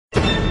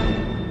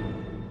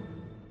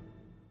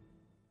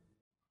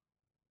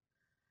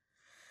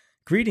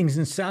Greetings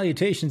and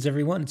salutations,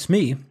 everyone. It's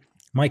me,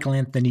 Michael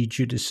Anthony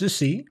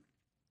Giudicissi,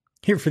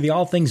 here for the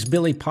All Things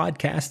Billy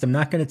podcast. I'm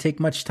not going to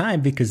take much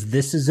time because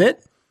this is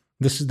it.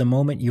 This is the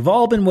moment you've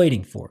all been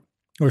waiting for,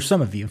 or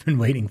some of you have been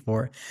waiting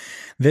for.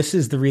 This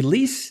is the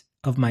release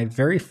of my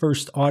very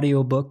first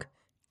audiobook,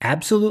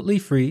 absolutely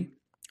free,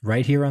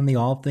 right here on the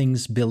All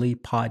Things Billy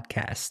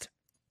podcast.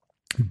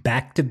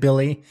 Back to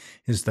Billy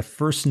is the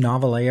first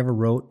novel I ever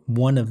wrote,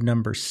 one of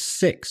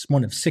six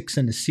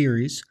in the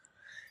series.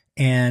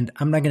 And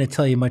I'm not going to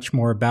tell you much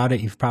more about it.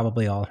 You've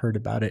probably all heard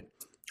about it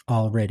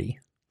already.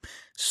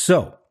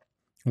 So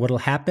what'll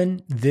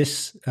happen,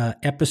 this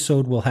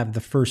episode will have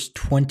the first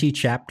 20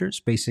 chapters,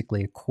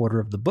 basically a quarter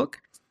of the book.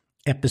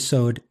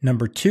 Episode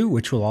number 2,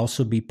 which will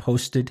also be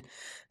posted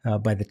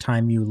by the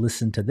time you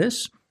listen to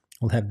this,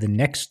 will have the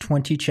next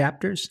 20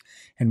 chapters.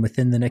 And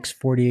within the next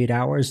 48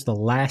 hours, the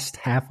last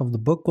half of the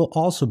book will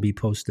also be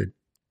posted.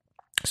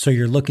 So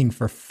you're looking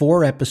for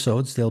 4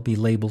 episodes. They'll be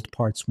labeled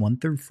parts 1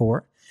 through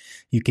 4.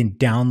 You can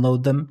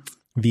download them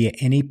via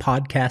any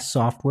podcast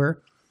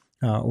software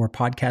or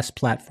podcast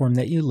platform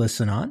that you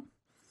listen on,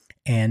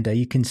 and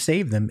you can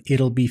save them.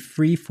 It'll be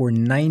free for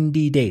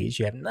 90 days.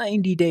 You have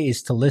 90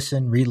 days to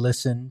listen,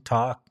 re-listen,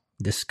 talk,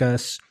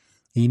 discuss,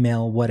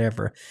 email,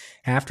 whatever.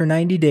 After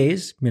 90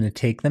 days, I'm going to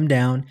take them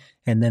down,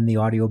 and then the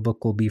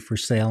audiobook will be for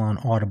sale on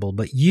Audible.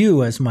 But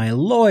you, as my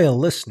loyal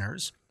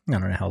listeners, I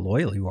don't know how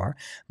loyal you are,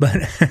 but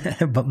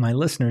but my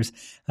listeners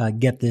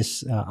get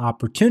this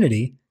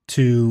opportunity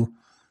to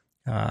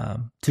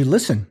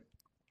listen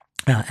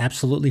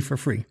absolutely for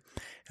free.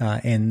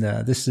 And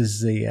this is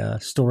the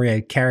story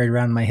I carried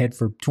around in my head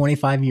for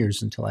 25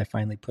 years until I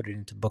finally put it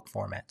into book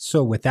format.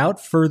 So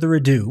without further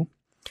ado,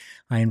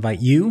 I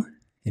invite you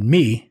and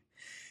me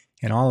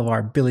and all of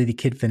our Billy the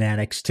Kid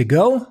fanatics to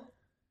go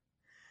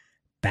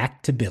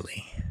back to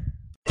Billy.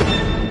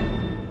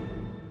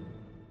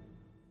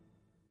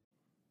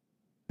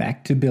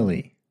 Back to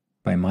Billy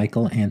by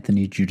Michael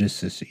Anthony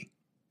Giudicissi.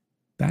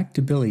 Back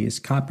to Billy is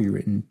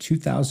copywritten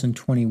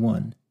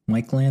 2021,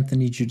 Michael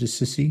Anthony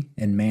Giudicissi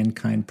and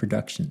Mankind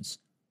Productions.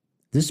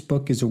 This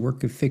book is a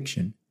work of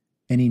fiction.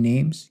 Any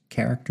names,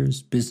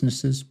 characters,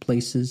 businesses,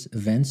 places,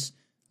 events,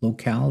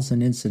 locales,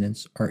 and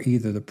incidents are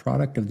either the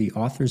product of the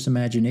author's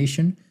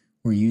imagination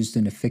or used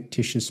in a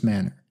fictitious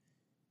manner.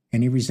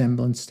 Any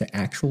resemblance to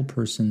actual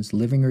persons,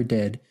 living or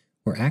dead,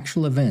 or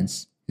actual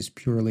events is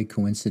purely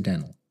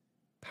coincidental.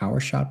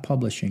 PowerShot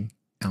Publishing,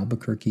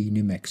 Albuquerque,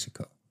 New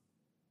Mexico.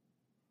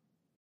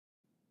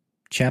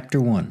 Chapter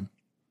 1.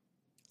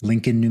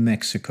 Lincoln, New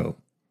Mexico,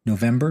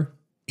 November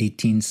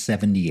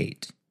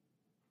 1878.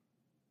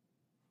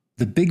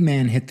 The big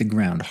man hit the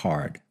ground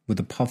hard, with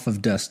a puff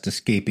of dust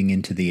escaping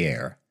into the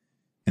air,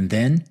 and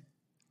then,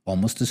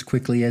 almost as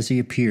quickly as he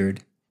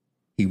appeared,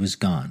 he was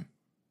gone.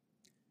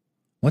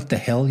 "What the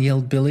hell?"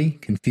 yelled Billy,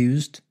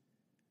 confused.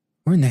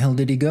 "Where in the hell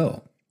did he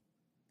go?"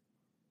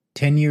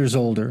 10 years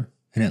older,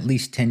 and at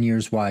least 10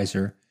 years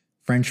wiser,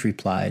 French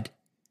replied,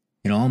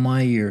 "In all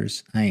my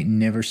years, I ain't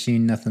never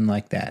seen nothing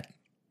like that.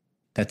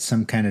 That's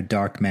some kind of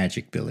dark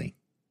magic, Billy."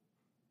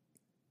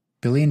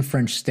 Billy and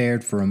French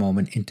stared for a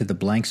moment into the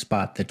blank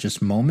spot that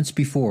just moments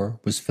before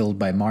was filled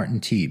by Martin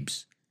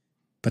Teebs,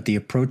 but the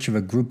approach of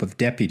a group of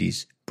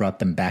deputies brought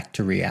them back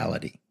to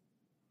reality.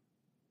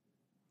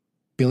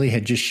 Billy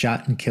had just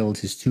shot and killed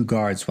his 2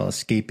 guards while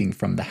escaping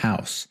from the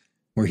house,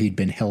 where he'd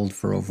been held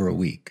for over a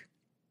week.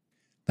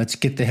 "Let's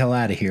get the hell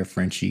out of here,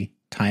 Frenchie.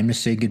 Time to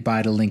say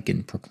goodbye to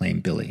Lincoln,"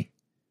 proclaimed Billy.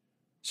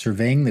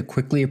 Surveying the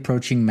quickly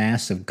approaching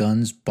mass of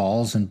guns,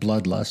 balls, and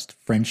bloodlust,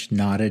 French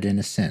nodded in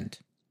assent.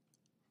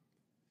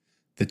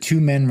 The 2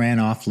 men ran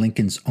off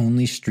Lincoln's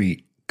only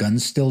street,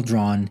 guns still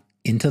drawn,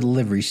 into the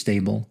livery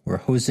stable where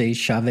Jose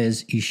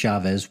Chavez y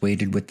Chavez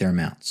waited with their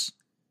mounts.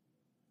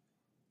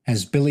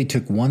 As Billy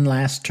took one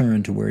last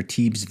turn to where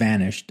Teebs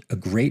vanished, a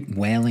great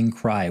wailing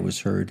cry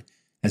was heard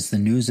as the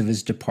news of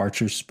his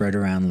departure spread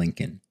around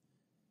Lincoln.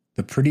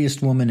 The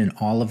prettiest woman in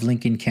all of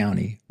Lincoln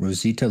County,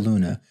 Rosita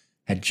Luna,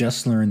 had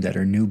just learned that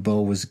her new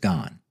beau was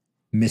gone,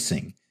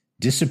 missing,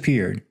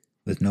 disappeared,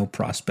 with no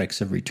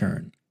prospects of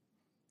return.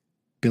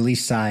 Billy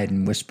sighed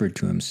and whispered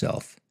to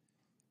himself,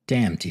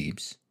 "Damn,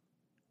 Teebs,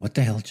 what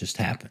the hell just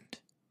happened?"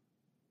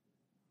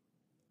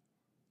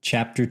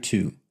 Chapter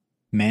 2.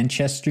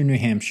 Manchester, New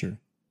Hampshire,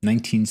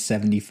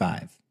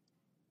 1975.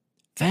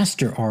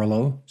 "Faster,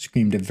 Arlo!"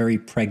 screamed a very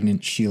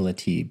pregnant Sheila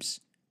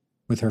Teebs.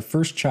 With her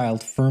first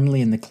child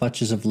firmly in the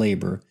clutches of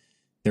labor,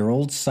 their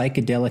old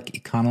psychedelic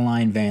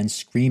Econoline van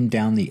screamed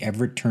down the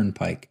Everett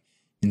Turnpike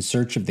in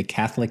search of the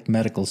Catholic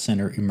Medical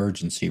Center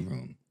emergency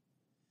room.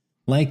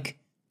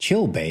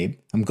 "Chill, babe.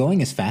 I'm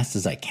going as fast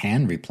as I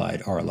can,"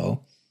 replied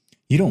Arlo.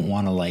 "You don't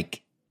want to,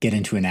 get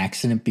into an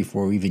accident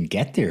before we even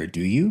get there,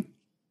 do you?"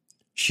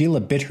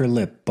 Sheila bit her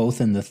lip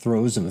both in the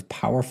throes of a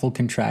powerful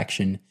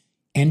contraction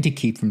and to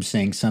keep from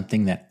saying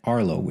something that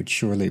Arlo would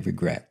surely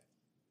regret.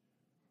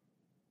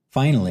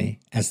 Finally,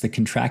 as the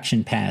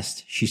contraction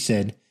passed, she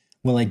said,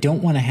 "Well, I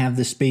don't want to have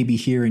this baby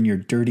here in your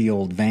dirty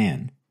old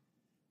van."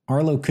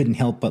 Arlo couldn't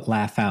help but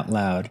laugh out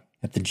loud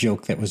at the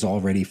joke that was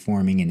already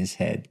forming in his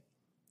head.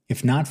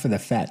 If not for the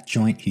fat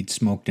joint he'd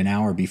smoked an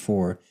hour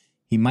before,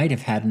 he might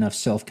have had enough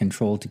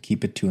self-control to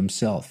keep it to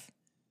himself.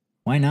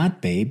 "Why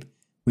not, babe?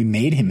 We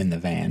made him in the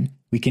van.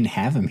 We can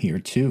have him here,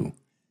 too."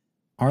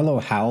 Arlo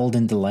howled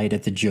in delight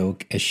at the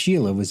joke as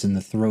Sheila was in the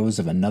throes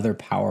of another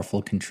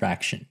powerful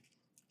contraction.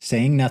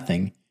 Saying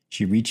nothing,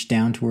 she reached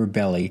down to her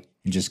belly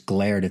and just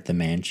glared at the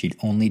man she'd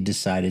only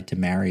decided to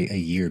marry a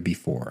year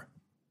before.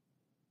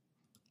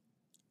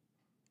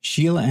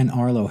 Sheila and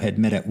Arlo had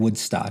met at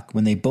Woodstock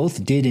when they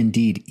both did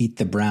indeed eat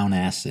the brown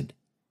acid.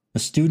 A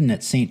student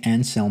at St.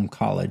 Anselm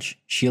College,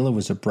 Sheila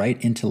was a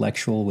bright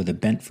intellectual with a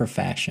bent for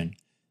fashion.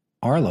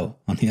 Arlo,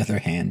 on the other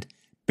hand,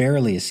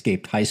 barely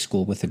escaped high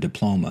school with a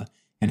diploma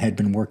and had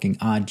been working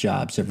odd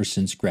jobs ever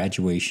since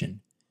graduation.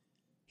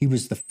 He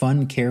was the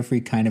fun, carefree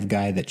kind of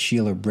guy that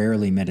Sheila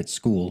rarely met at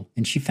school,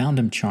 and she found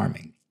him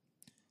charming.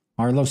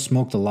 Arlo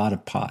smoked a lot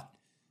of pot,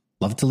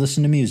 loved to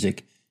listen to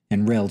music,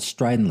 and railed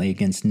stridently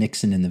against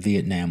Nixon in the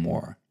Vietnam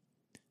War.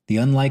 The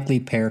unlikely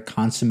pair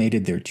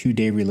consummated their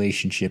 2-day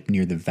relationship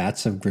near the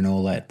vats of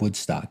granola at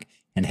Woodstock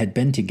and had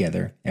been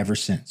together ever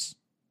since.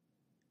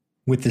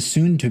 With the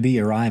soon-to-be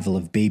arrival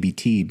of baby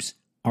Teebs,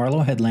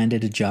 Arlo had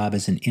landed a job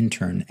as an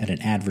intern at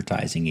an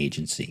advertising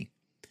agency.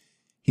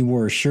 He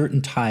wore a shirt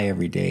and tie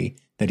every day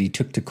that he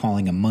took to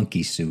calling a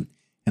monkey suit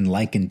and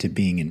likened to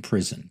being in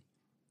prison.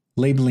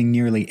 Labeling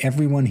nearly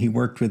everyone he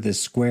worked with as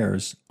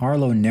squares,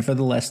 Arlo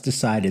nevertheless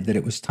decided that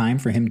it was time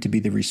for him to be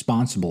the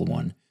responsible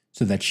one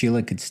so that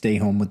Sheila could stay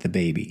home with the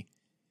baby.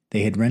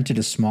 They had rented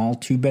a small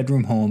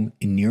 2-bedroom home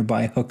in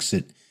nearby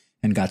Hooksett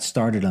and got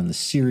started on the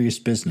serious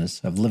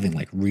business of living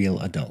like real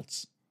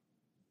adults.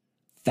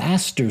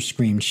 "Faster!"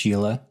 screamed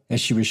Sheila,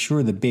 as she was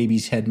sure the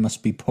baby's head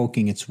must be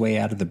poking its way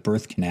out of the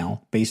birth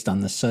canal based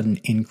on the sudden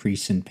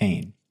increase in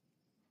pain.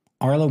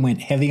 Arlo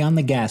went heavy on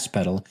the gas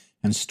pedal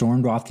and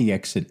stormed off the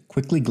exit,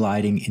 quickly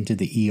gliding into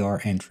the ER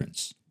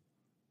entrance.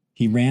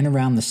 He ran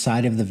around the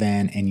side of the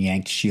van and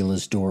yanked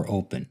Sheila's door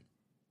open.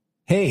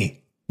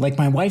 "Hey, like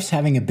my wife's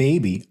having a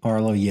baby,"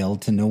 Arlo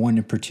yelled to no one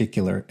in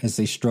particular as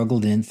they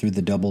struggled in through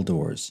the double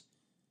doors.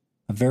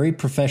 A very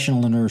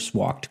professional nurse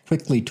walked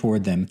quickly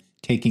toward them,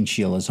 taking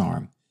Sheila's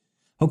arm.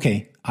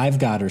 "Okay, I've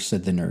got her,"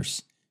 said the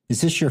nurse. "Is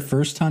this your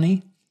first,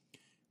 honey?"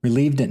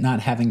 Relieved at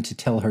not having to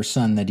tell her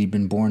son that he'd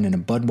been born in a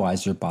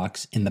Budweiser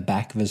box in the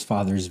back of his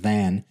father's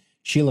van,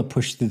 Sheila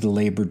pushed through the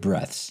labored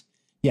breaths.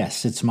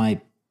 "Yes, it's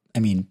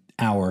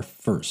our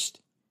first."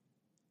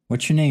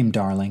 "What's your name,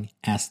 darling?"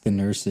 asked the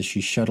nurse as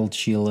she shuttled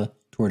Sheila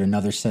toward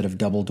another set of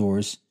double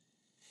doors.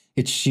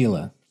 "It's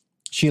Sheila.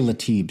 Sheila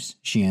Teebs,"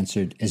 she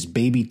answered, as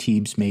baby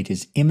Teebs made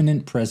his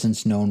imminent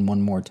presence known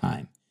one more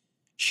time.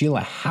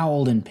 Sheila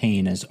howled in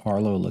pain as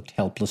Arlo looked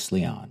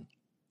helplessly on.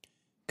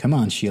 "Come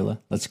on,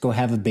 Sheila, let's go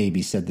have a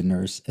baby," said the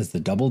nurse as the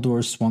double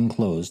doors swung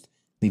closed,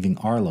 leaving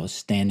Arlo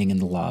standing in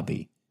the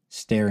lobby,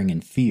 staring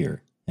in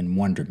fear and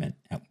wonderment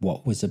at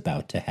what was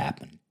about to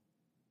happen.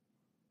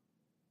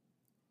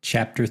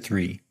 Chapter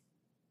 3.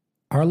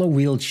 Arlo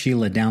wheeled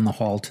Sheila down the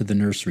hall to the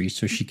nursery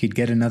so she could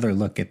get another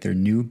look at their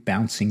new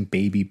bouncing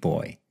baby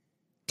boy.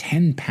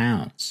 10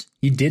 pounds.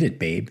 "You did it,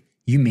 babe.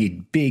 You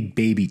made big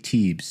baby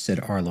Teebs," said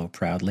Arlo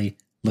proudly,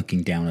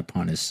 looking down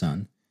upon his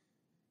son.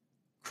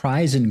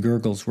 Cries and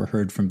gurgles were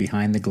heard from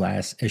behind the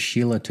glass as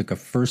Sheila took a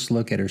first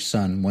look at her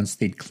son once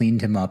they'd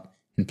cleaned him up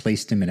and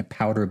placed him in a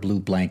powder blue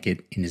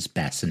blanket in his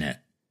bassinet.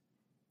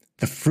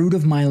 "The fruit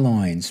of my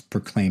loins,"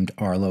 proclaimed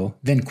Arlo,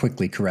 then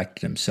quickly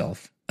corrected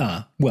himself.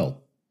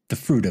 The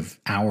fruit of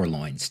our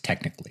loins,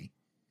 technically.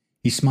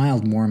 He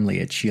smiled warmly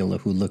at Sheila,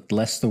 who looked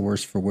less the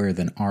worse for wear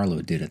than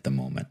Arlo did at the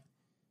moment.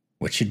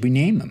 "What should we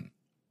name him?"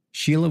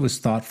 Sheila was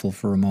thoughtful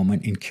for a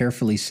moment and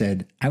carefully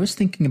said, "I was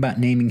thinking about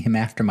naming him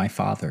after my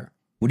father.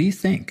 What do you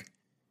think?"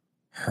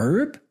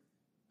 "Herb?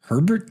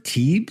 Herbert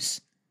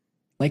Teebs?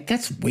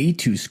 That's way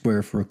too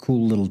square for a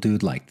cool little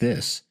dude like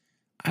this.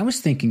 I was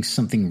thinking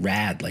something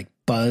rad like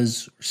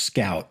Buzz or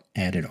Scout,"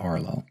 added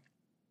Arlo.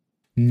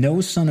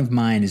 "No son of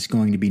mine is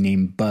going to be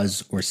named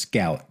Buzz or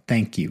Scout,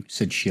 thank you,"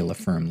 said Sheila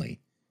firmly.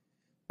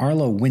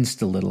 Arlo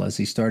winced a little as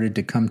he started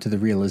to come to the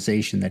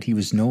realization that he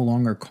was no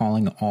longer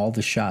calling all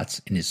the shots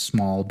in his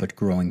small but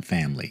growing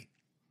family.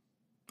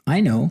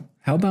 "I know.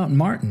 How about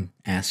Martin?"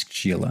 asked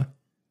Sheila.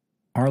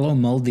 Arlo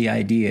mulled the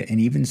idea and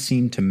even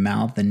seemed to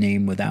mouth the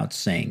name without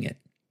saying it.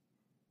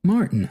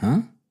 "Martin,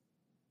 huh?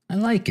 I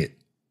like it.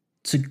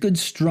 It's a good,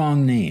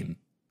 strong name."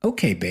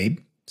 "Okay, babe,"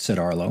 said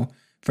Arlo.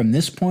 "From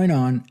this point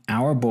on,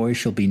 our boy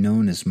shall be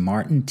known as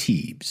Martin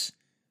Teebs."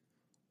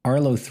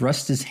 Arlo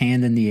thrust his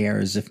hand in the air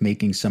as if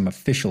making some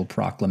official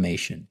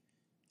proclamation.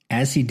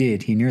 As he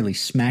did, he nearly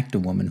smacked a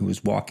woman who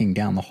was walking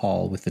down the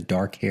hall with a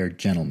dark-haired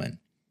gentleman.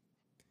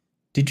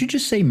 "Did you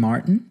just say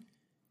Martin?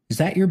 Is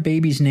that your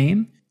baby's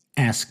name?"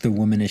 asked the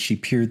woman as she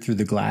peered through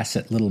the glass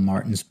at little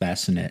Martin's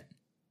bassinet.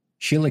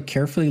 Sheila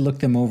carefully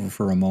looked them over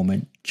for a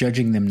moment,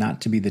 judging them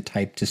not to be the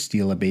type to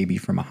steal a baby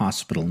from a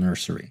hospital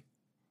nursery.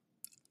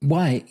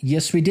 "Why,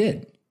 yes we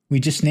did. We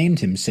just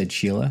named him," said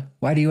Sheila.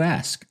 "Why do you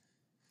ask?"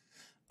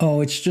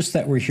 "Oh, it's just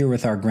that we're here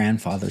with our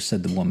grandfather,"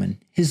 said the woman.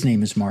 "His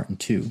name is Martin,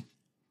 too."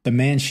 The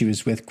man she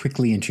was with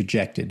quickly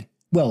interjected.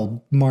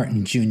 Well,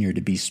 Martin Jr.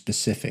 to be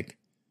specific.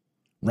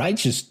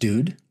 Righteous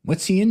dude.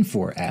 What's he in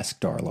for?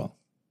 Asked Arlo.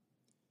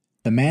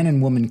 The man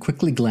and woman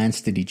quickly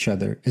glanced at each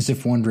other as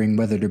if wondering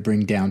whether to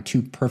bring down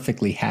two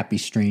perfectly happy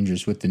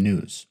strangers with the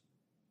news.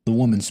 The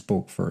woman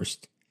spoke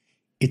first.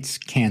 It's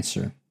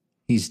cancer.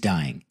 He's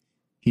dying.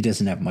 He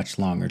doesn't have much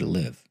longer to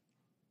live.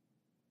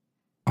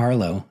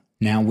 Arlo,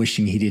 now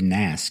wishing he didn't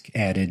ask,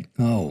 added,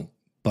 Oh,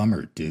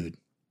 bummer, dude.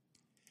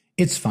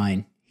 It's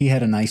fine. He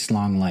had a nice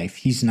long life.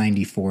 He's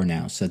 94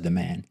 now, said the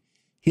man.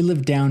 He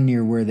lived down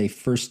near where they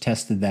first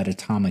tested that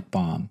atomic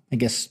bomb. I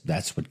guess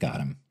that's what got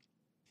him.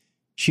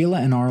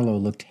 Sheila and Arlo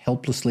looked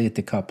helplessly at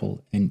the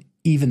couple, and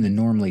even the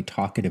normally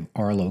talkative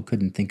Arlo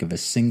couldn't think of a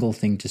single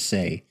thing to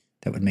say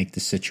that would make the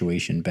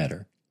situation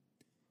better.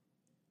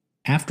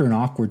 After an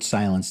awkward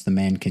silence, the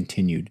man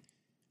continued,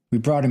 We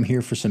brought him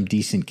here for some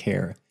decent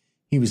care.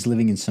 He was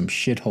living in some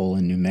shithole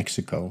in New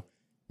Mexico.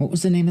 What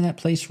was the name of that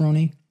place,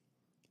 Roni?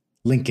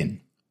 Lincoln,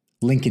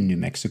 New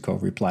Mexico,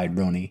 replied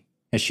Roni,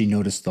 as she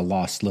noticed the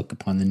lost look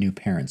upon the new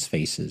parents'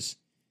 faces.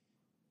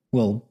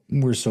 Well,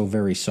 we're so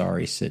very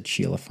sorry, said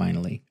Sheila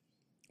finally.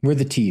 We're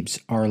the Teebs,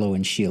 Arlo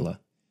and Sheila.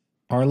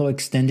 Arlo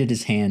extended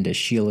his hand as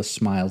Sheila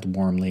smiled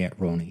warmly at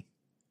Roni.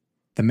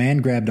 The man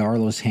grabbed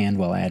Arlo's hand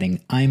while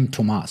adding, I'm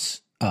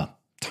Tomas,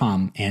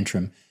 Tom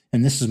Antrim,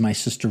 and this is my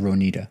sister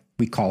Ronita.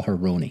 We call her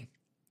Roni.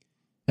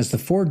 As the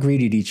four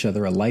greeted each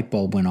other, a light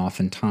bulb went off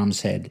in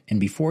Tom's head, and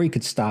before he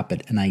could stop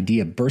it, an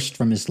idea burst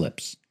from his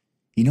lips.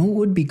 You know what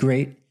would be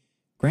great?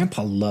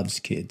 Grandpa loves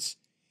kids.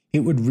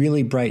 It would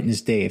really brighten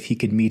his day if he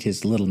could meet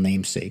his little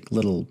namesake,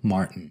 little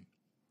Martin.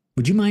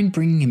 Would you mind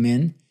bringing him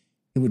in?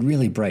 It would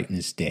really brighten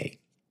his day.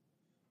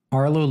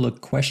 Arlo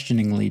looked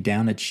questioningly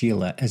down at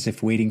Sheila as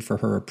if waiting for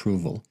her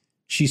approval.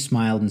 She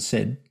smiled and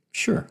said,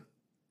 Sure.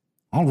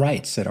 All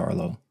right, said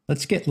Arlo.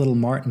 Let's get little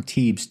Martin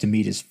Teebs to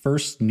meet his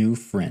first new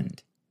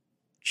friend.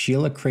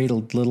 Sheila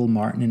cradled little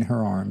Martin in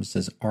her arms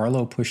as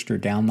Arlo pushed her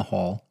down the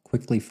hall,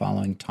 quickly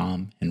following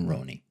Tom and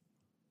Roni.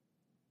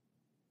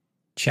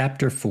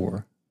 Chapter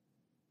 4.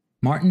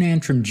 Martin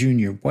Antrim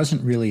Jr.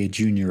 wasn't really a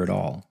junior at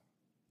all.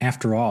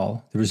 After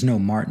all, there was no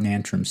Martin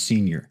Antrim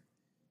Sr.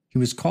 He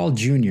was called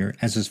Junior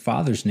as his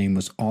father's name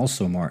was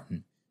also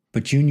Martin,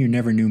 but Junior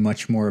never knew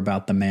much more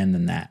about the man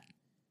than that.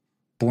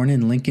 Born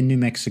in Lincoln, New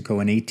Mexico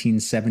in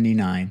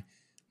 1879,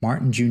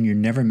 Martin Jr.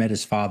 never met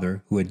his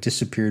father, who had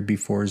disappeared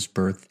before his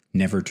birth,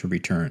 never to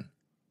return.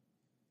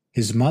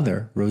 His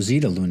mother,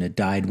 Rosita Luna,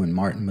 died when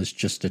Martin was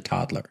just a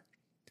toddler.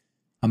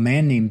 A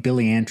man named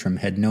Billy Antrim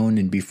had known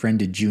and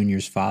befriended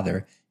Junior's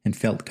father and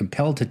felt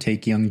compelled to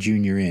take young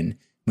Junior in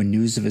when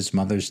news of his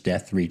mother's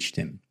death reached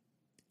him.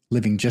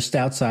 Living just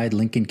outside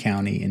Lincoln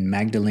County in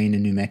Magdalena,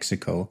 New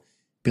Mexico,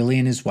 Billy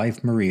and his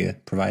wife Maria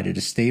provided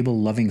a stable,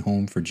 loving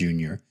home for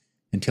Junior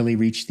until he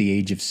reached the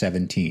age of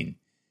 17,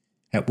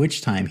 at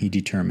which time he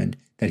determined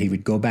that he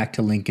would go back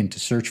to Lincoln to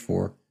search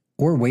for,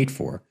 or wait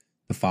for,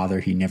 the father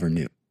he never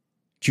knew.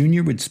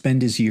 Junior would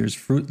spend his years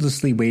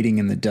fruitlessly waiting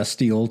in the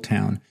dusty old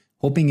town,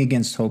 hoping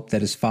against hope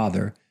that his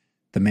father,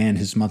 the man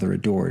his mother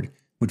adored,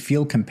 would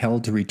feel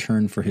compelled to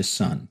return for his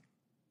son.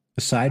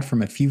 Aside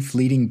from a few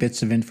fleeting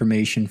bits of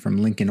information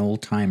from Lincoln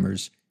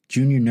old-timers,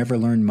 Junior never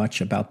learned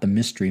much about the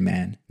mystery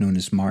man known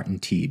as Martin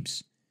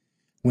Teebs.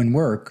 When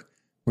work,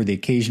 or the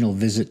occasional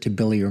visit to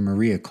Billy or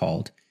Maria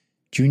called,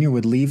 Junior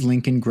would leave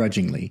Lincoln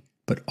grudgingly,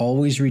 but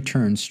always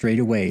return straight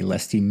away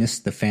lest he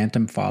missed the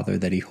phantom father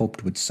that he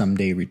hoped would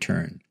someday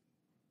return.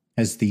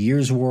 As the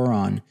years wore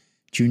on,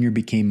 Junior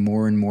became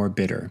more and more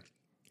bitter,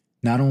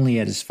 not only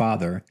at his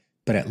father,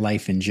 but at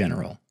life in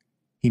general.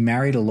 He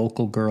married a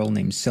local girl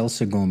named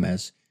Celsa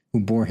Gomez, who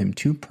bore him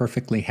two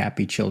perfectly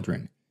happy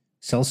children.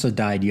 Celsa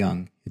died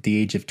young, at the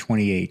age of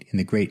 28, in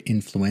the great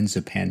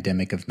influenza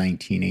pandemic of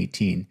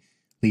 1918,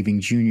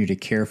 leaving Junior to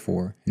care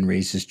for and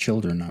raise his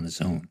children on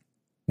his own.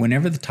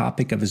 Whenever the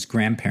topic of his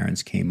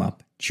grandparents came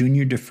up,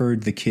 Junior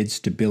deferred the kids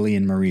to Billy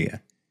and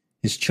Maria.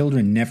 His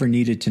children never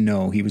needed to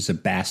know he was a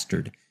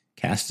bastard,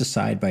 cast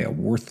aside by a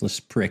worthless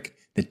prick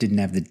that didn't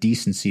have the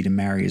decency to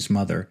marry his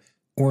mother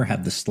or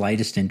have the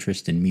slightest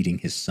interest in meeting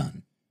his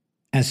son.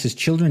 As his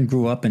children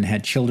grew up and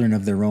had children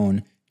of their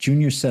own,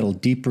 Junior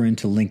settled deeper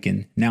into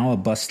Lincoln, now a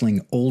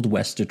bustling Old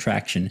West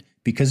attraction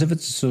because of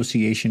its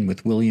association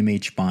with William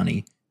H.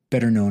 Bonney,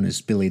 better known as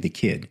Billy the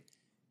Kid.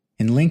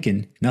 In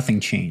Lincoln, nothing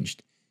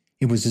changed.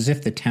 It was as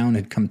if the town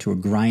had come to a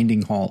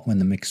grinding halt when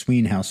the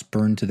McSween house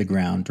burned to the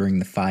ground during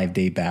the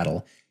 5-day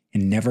battle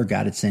and never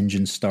got its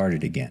engine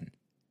started again.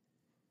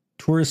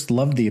 Tourists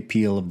loved the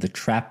appeal of the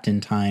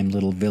trapped-in-time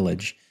little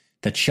village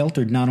that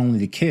sheltered not only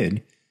the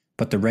Kid,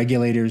 but the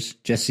Regulators,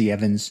 Jesse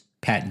Evans,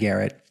 Pat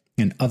Garrett,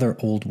 and other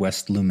Old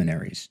West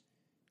luminaries.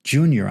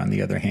 Junior, on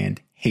the other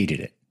hand, hated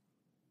it.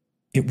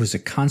 It was a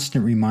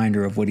constant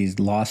reminder of what he'd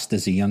lost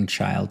as a young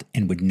child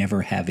and would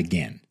never have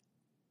again.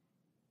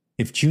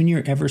 If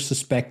Junior ever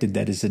suspected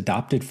that his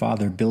adopted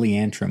father, Billy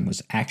Antrim,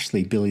 was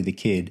actually Billy the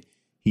Kid,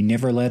 he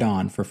never let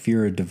on for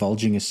fear of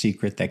divulging a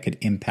secret that could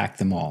impact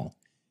them all.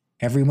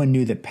 Everyone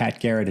knew that Pat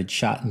Garrett had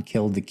shot and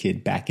killed the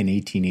Kid back in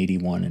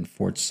 1881 in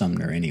Fort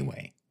Sumner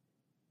anyway.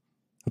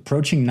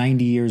 Approaching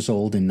 90 years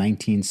old in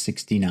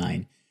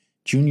 1969,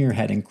 Junior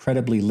had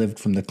incredibly lived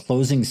from the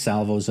closing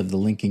salvos of the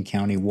Lincoln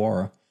County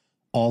War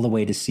all the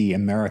way to see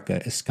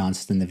America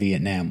ensconced in the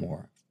Vietnam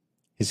War.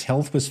 His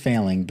health was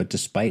failing, but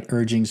despite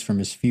urgings from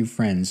his few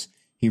friends,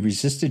 he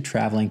resisted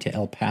traveling to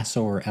El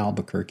Paso or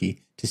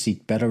Albuquerque to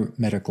seek better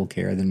medical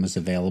care than was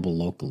available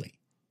locally.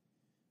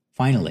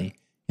 Finally,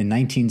 in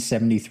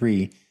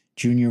 1973,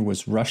 Junior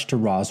was rushed to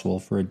Roswell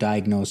for a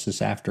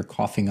diagnosis after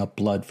coughing up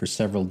blood for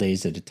several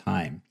days at a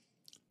time.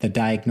 The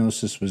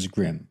diagnosis was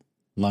grim: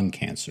 lung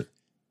cancer.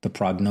 The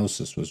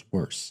prognosis was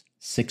worse: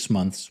 6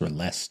 months or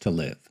less to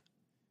live.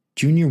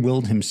 Junior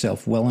willed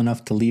himself well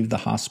enough to leave the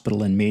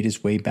hospital and made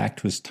his way back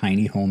to his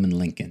tiny home in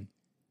Lincoln.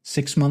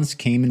 6 months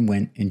came and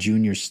went, and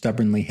Junior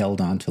stubbornly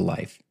held on to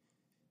life.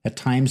 At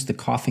times the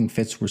coughing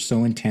fits were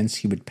so intense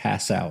he would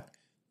pass out,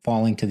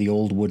 falling to the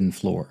old wooden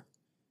floor.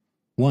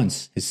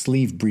 Once his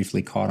sleeve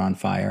briefly caught on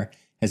fire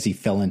as he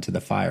fell into the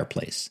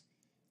fireplace.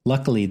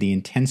 Luckily, the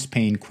intense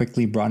pain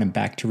quickly brought him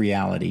back to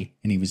reality,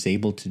 and he was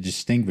able to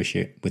distinguish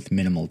it with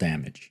minimal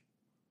damage.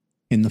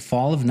 In the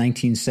fall of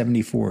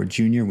 1974,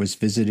 Junior was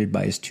visited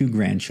by his 2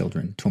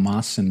 grandchildren,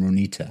 Tomas and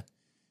Ronita.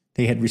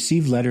 They had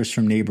received letters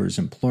from neighbors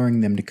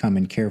imploring them to come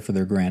and care for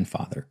their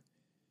grandfather.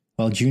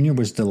 While Junior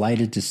was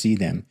delighted to see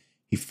them,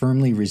 he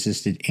firmly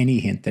resisted any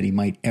hint that he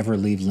might ever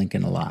leave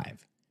Lincoln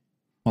alive.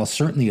 While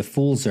certainly a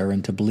fool's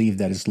errand to believe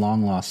that his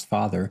long-lost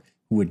father,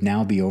 who would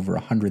now be over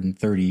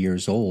 130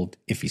 years old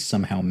if he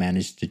somehow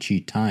managed to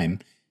cheat time,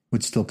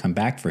 would still come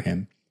back for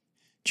him,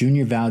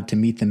 Junior vowed to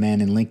meet the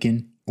man in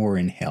Lincoln or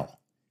in hell.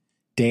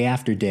 Day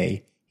after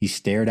day, he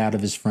stared out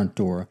of his front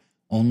door,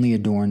 only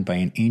adorned by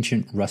an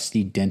ancient,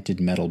 rusty, dented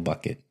metal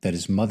bucket that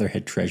his mother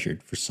had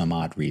treasured for some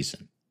odd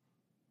reason.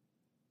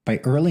 By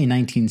early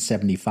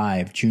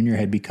 1975, Junior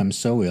had become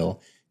so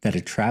ill that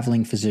a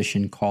traveling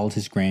physician called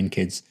his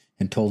grandkids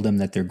and told them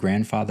that their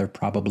grandfather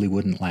probably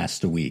wouldn't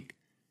last a week,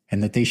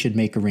 and that they should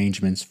make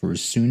arrangements for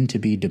his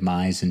soon-to-be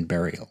demise and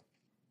burial.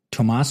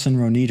 Tomas and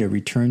Ronita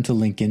returned to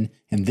Lincoln,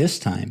 and this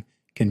time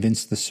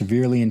convinced the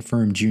severely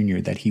infirm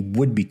Junior that he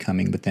would be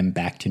coming with them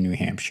back to New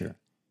Hampshire.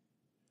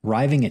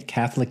 Arriving at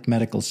Catholic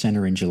Medical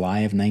Center in July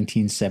of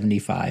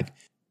 1975,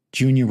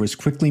 Junior was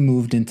quickly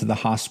moved into the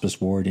hospice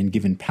ward and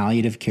given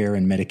palliative care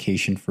and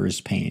medication for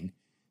his pain.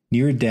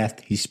 Near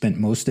death, he spent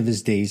most of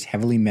his days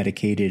heavily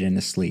medicated and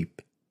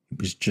asleep. It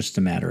was just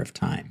a matter of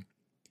time.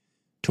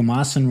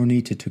 Tomas and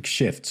Ronita took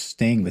shifts,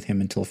 staying with him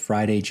until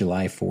Friday,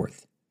 July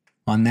 4th.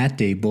 On that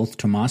day, both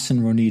Tomas and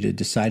Ronita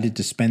decided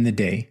to spend the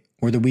day,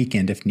 or the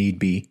weekend if need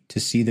be, to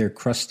see their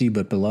crusty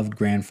but beloved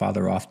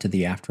grandfather off to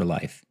the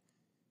afterlife.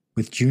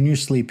 With Junior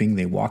sleeping,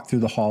 they walked through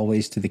the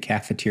hallways to the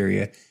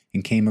cafeteria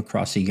and came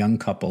across a young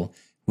couple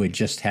who had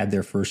just had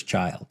their first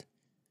child.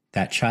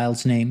 That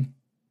child's name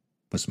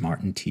was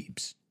Martin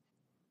Teebs.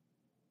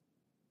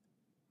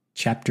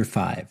 Chapter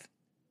 5.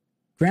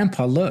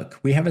 "Grandpa, look,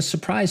 we have a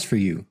surprise for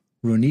you."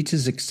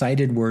 Ronita's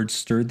excited words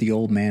stirred the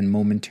old man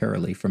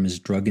momentarily from his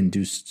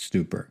drug-induced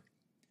stupor.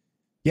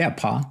 "Yeah,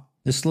 Pa,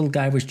 this little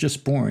guy was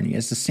just born. He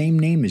has the same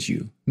name as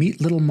you.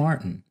 Meet little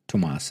Martin,"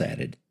 Tomas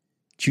added.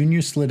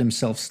 Junior slid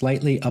himself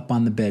slightly up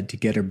on the bed to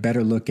get a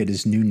better look at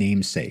his new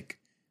namesake.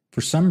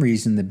 For some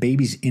reason, the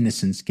baby's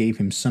innocence gave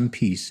him some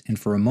peace, and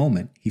for a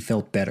moment he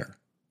felt better,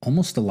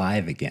 almost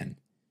alive again.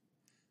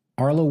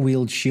 Arlo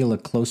wheeled Sheila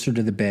closer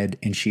to the bed,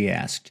 and she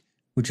asked,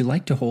 "Would you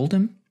like to hold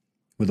him?"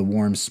 with a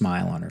warm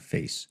smile on her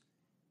face.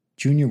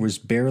 Junior was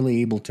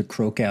barely able to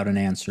croak out an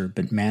answer,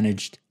 but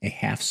managed a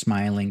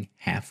half-smiling,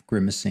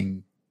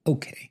 half-grimacing,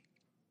 "Okay."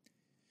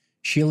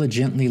 Sheila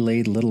gently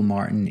laid little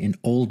Martin in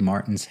old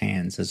Martin's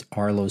hands as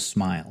Arlo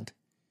smiled.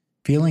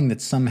 Feeling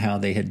that somehow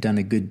they had done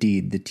a good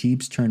deed, the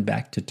Teebs turned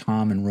back to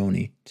Tom and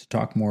Roni to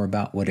talk more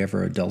about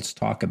whatever adults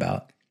talk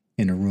about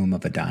in a room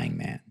of a dying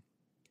man.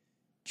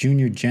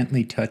 Junior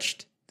gently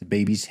touched the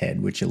baby's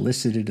head, which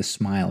elicited a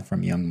smile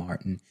from young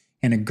Martin,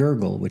 and a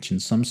gurgle which in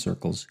some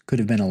circles could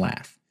have been a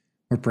laugh,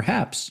 or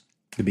perhaps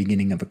the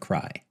beginning of a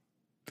cry.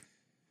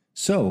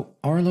 "So,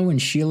 Arlo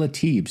and Sheila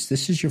Teebs,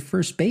 this is your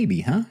first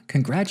baby, huh?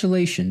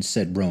 Congratulations,"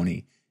 said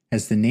Roni.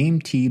 As the name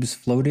Teebs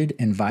floated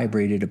and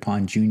vibrated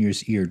upon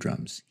Junior's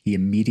eardrums, he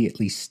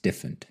immediately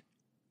stiffened.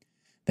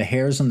 The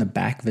hairs on the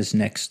back of his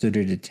neck stood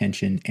at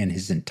attention, and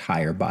his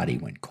entire body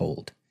went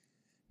cold.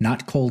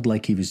 Not cold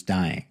like he was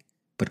dying,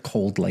 but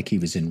cold like he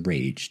was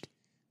enraged.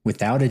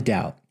 Without a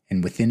doubt,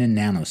 and within a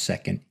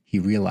nanosecond, he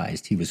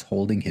realized he was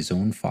holding his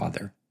own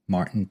father,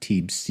 Martin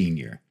Teebs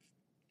Sr.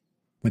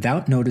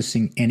 Without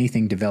noticing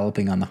anything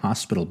developing on the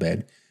hospital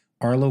bed,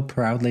 Arlo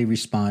proudly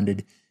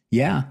responded,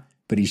 "Yeah,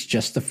 but he's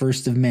just the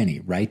first of many,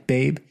 right,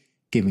 babe?"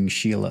 giving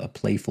Sheila a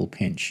playful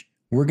pinch.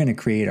 "We're going to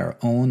create our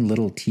own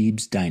little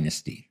Teebs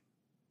dynasty."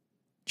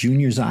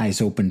 Junior's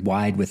eyes opened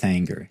wide with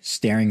anger,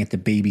 staring at the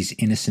baby's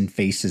innocent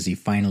face as he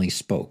finally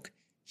spoke.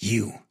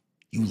 You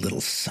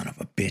little son of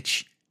a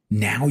bitch.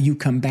 Now you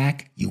come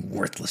back, you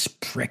worthless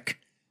prick."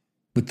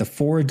 With the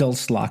 4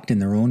 adults locked in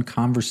their own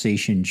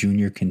conversation,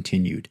 Junior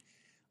continued,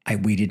 "I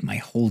waited my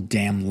whole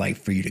damn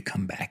life for you to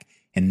come back,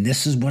 and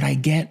this is what I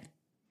get?"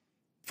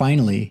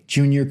 Finally,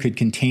 Junior could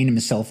contain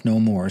himself no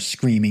more,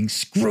 screaming,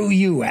 "Screw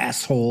you,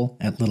 asshole!"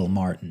 at little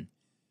Martin.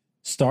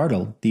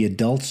 Startled, the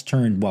adults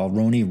turned while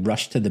Roni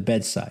rushed to the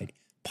bedside.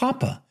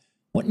 "Papa,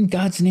 what in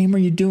God's name are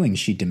you doing?"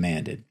 she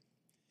demanded.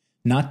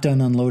 Not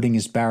done unloading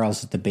his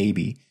barrels at the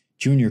baby,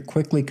 Junior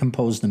quickly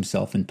composed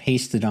himself and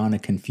pasted on a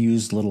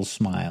confused little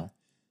smile.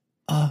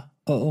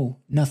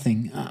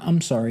 Nothing.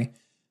 I'm sorry.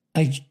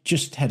 I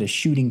just had a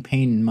shooting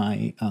pain in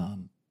my,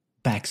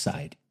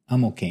 backside.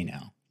 I'm okay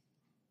now."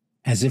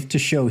 As if to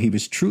show he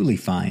was truly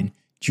fine,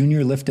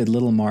 Junior lifted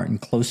little Martin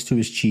close to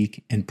his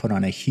cheek and put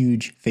on a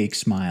huge fake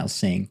smile,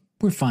 saying,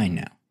 "We're fine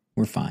now.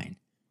 We're fine."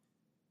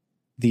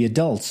 The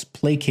adults,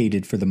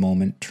 placated for the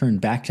moment,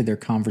 turned back to their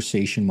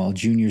conversation while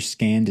Junior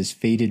scanned his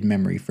faded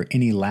memory for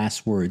any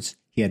last words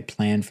he had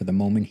planned for the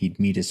moment he'd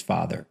meet his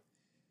father.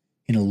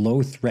 In a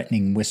low,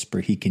 threatening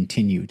whisper, he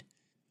continued,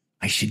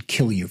 "I should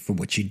kill you for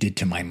what you did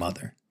to my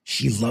mother.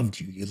 She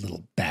loved you, you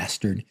little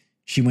bastard.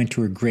 She went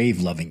to her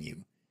grave loving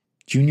you."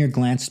 Junior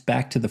glanced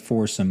back to the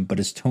foursome, but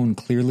his tone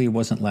clearly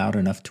wasn't loud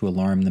enough to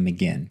alarm them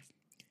again.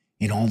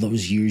 "In all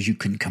those years you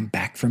couldn't come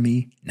back for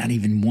me? Not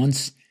even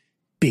once?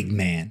 Big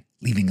man,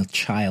 leaving a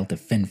child to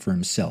fend for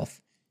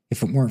himself.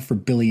 If it weren't for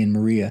Billy and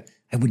Maria,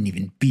 I wouldn't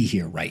even be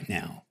here right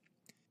now."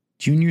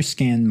 Junior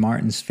scanned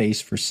Martin's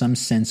face for some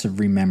sense of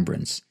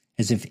remembrance,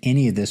 as if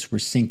any of this were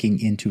sinking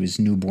into his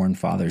newborn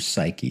father's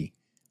psyche.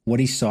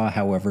 What he saw,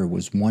 however,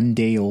 was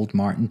one-day-old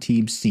Martin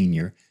Teebs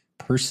Sr.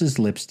 purse his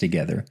lips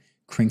together,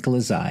 crinkle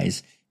his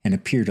eyes, and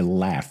appear to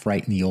laugh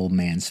right in the old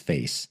man's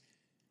face.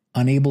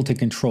 Unable to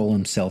control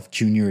himself,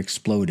 Junior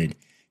exploded.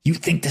 "You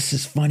think this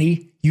is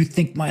funny? You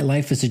think my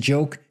life is a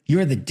joke?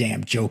 You're the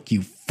damn joke,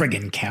 you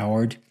friggin'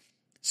 coward."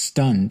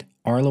 Stunned,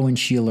 Arlo and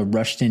Sheila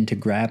rushed in to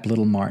grab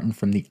little Martin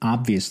from the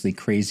obviously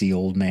crazy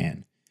old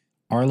man.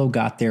 Arlo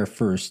got there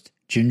first,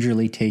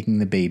 gingerly taking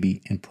the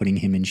baby and putting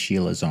him in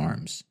Sheila's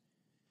arms.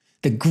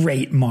 "The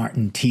great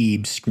Martin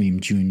Teebs!"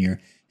 screamed Junior,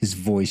 his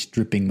voice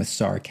dripping with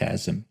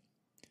sarcasm.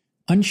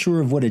 Unsure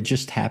of what had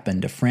just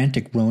happened, a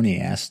frantic Roni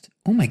asked,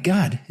 "Oh my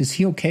God, is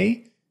he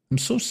okay? I'm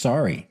so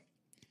sorry."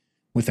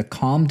 With a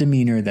calm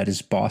demeanor that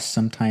his boss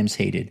sometimes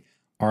hated,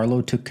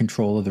 Arlo took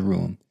control of the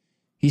room.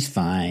 "He's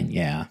fine,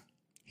 yeah."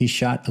 He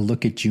shot a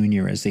look at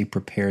Junior as they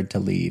prepared to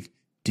leave.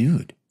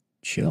 "Dude,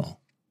 chill."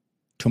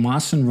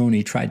 Tomas and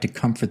Roni tried to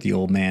comfort the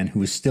old man, who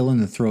was still in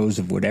the throes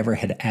of whatever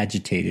had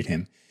agitated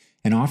him,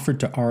 and offered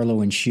to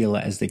Arlo and Sheila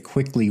as they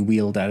quickly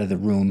wheeled out of the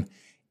room,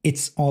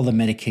 "It's all the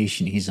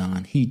medication he's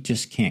on. He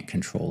just can't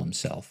control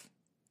himself."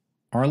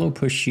 Arlo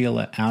pushed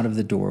Sheila out of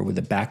the door with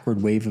a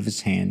backward wave of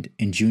his hand,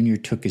 and Junior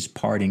took his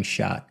parting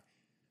shot.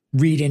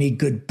 "Read any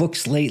good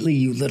books lately,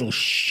 you little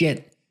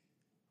shit?"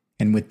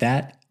 And with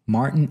that,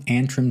 Martin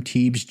Antrim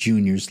Teebs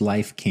Jr.'s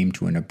life came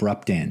to an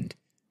abrupt end.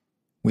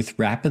 With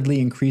rapidly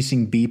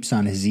increasing beeps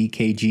on his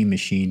EKG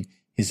machine,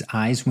 his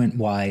eyes went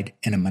wide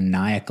and a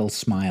maniacal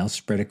smile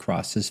spread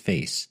across his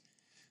face.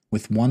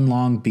 With one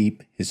long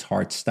beep, his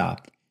heart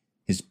stopped.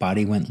 His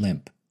body went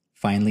limp,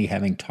 finally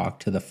having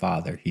talked to the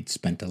father he'd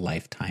spent a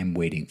lifetime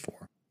waiting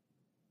for.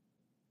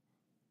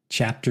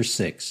 Chapter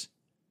 6.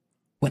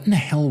 "What in the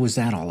hell was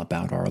that all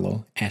about,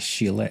 Arlo?" asked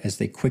Sheila as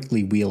they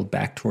quickly wheeled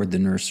back toward the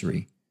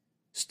nursery.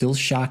 Still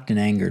shocked and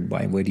angered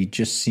by what he'd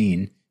just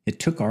seen, it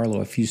took Arlo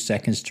a few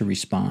seconds to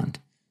respond.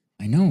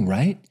 "I know,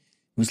 right?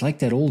 It was like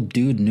that old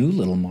dude knew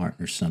little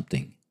Martin or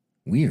something.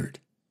 Weird."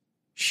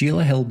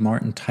 Sheila held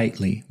Martin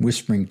tightly,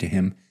 whispering to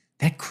him,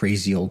 "That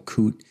crazy old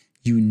coot.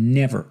 You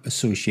never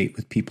associate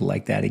with people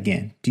like that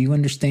again. Do you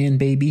understand,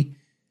 baby?"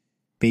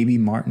 Baby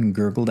Martin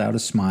gurgled out a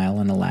smile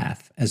and a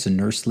laugh as a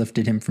nurse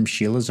lifted him from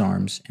Sheila's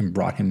arms and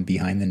brought him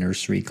behind the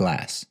nursery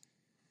glass.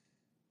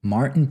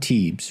 "Martin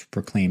Teebs,"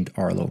 proclaimed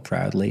Arlo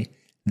proudly.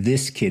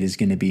 "This kid is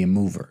going to be a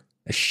mover,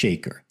 a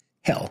shaker.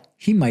 Hell,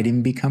 he might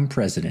even become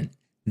president.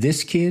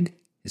 This kid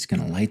is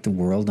going to light the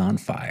world on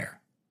fire."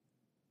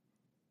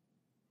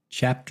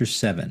 Chapter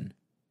 7.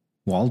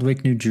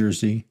 Waldwick, New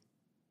Jersey,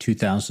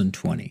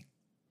 2020.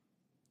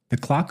 The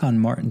clock on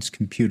Martin's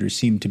computer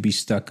seemed to be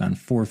stuck on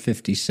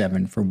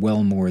 4:57 for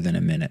well more than a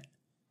minute.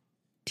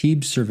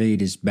 Teebs surveyed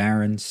his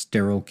barren,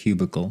 sterile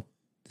cubicle,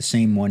 the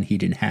same one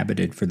he'd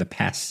inhabited for the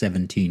past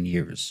 17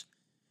 years.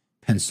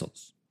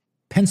 Pencils.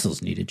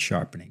 Pencils needed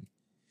sharpening.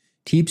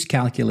 Teebs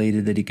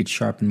calculated that he could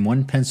sharpen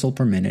one pencil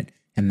per minute,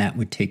 and that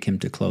would take him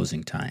to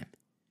closing time.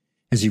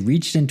 As he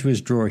reached into his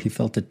drawer, he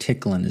felt a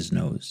tickle in his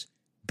nose.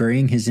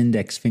 Burying his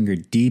index finger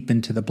deep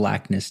into the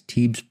blackness,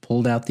 Teebs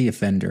pulled out the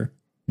offender,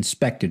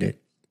 inspected it,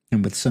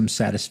 and with some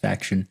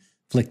satisfaction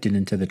flicked it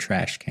into the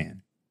trash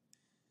can.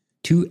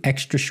 2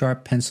 extra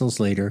sharp pencils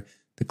later,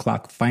 the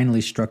clock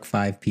finally struck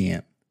 5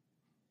 p.m.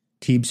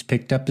 Teebs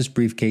picked up his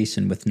briefcase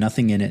and with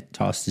nothing in it,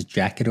 tossed his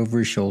jacket over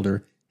his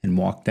shoulder and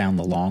walked down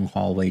the long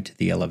hallway to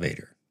the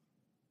elevator.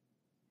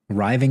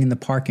 Arriving in the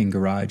parking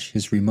garage,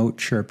 his remote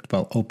chirped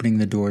while opening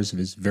the doors of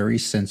his very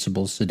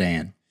sensible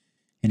sedan,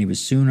 and he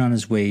was soon on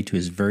his way to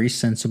his very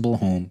sensible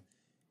home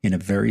in a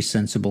very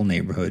sensible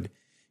neighborhood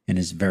and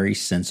his very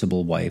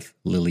sensible wife,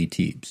 Lily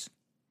Teebs.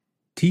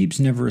 Teebs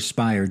never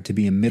aspired to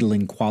be a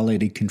middling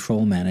quality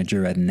control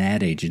manager at an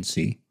ad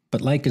agency,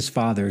 But like his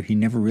father, he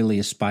never really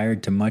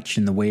aspired to much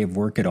in the way of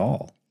work at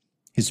all.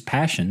 His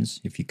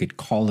passions, if you could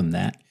call them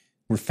that,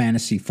 were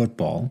fantasy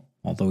football,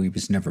 although he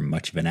was never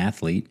much of an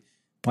athlete,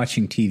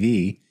 watching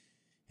TV,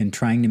 and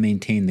trying to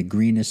maintain the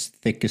greenest,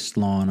 thickest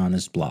lawn on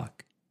his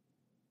block.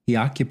 He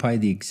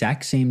occupied the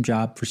exact same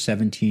job for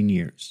 17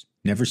 years,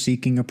 never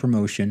seeking a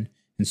promotion,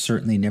 and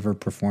certainly never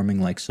performing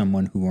like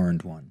someone who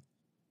earned one.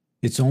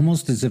 It's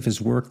almost as if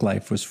his work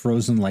life was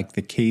frozen like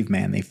the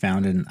caveman they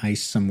found in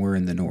ice somewhere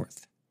in the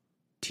north.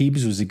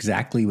 Teebs was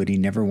exactly what he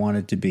never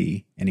wanted to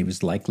be, and he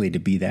was likely to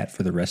be that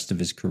for the rest of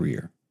his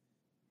career.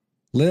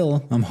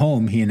 "Lil, I'm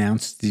home," he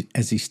announced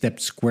as he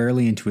stepped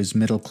squarely into his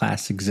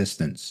middle-class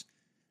existence.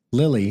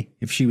 Lily,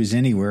 if she was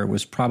anywhere,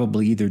 was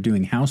probably either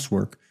doing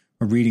housework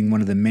or reading one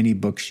of the many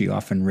books she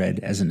often read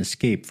as an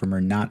escape from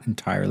her not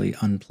entirely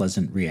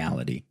unpleasant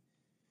reality.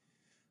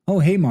 "Oh,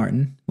 hey,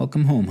 Martin.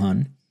 Welcome home,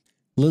 hon."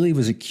 Lily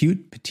was a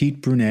cute,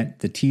 petite brunette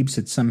that Teebs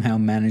had somehow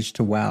managed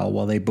to wow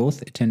while they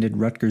both attended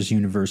Rutgers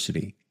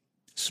University.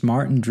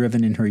 Smart and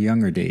driven in her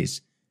younger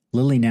days,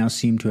 Lily now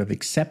seemed to have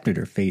accepted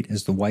her fate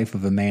as the wife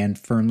of a man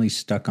firmly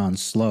stuck on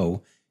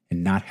slow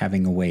and not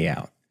having a way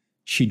out.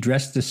 She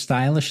dressed as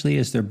stylishly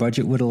as their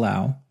budget would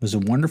allow, was a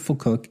wonderful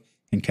cook,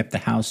 and kept the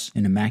house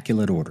in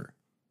immaculate order.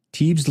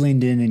 Teebs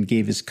leaned in and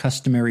gave his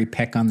customary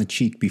peck on the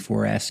cheek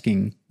before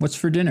asking, "What's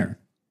for dinner?"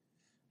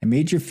 "I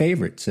made your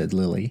favorite," said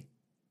Lily,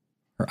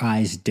 her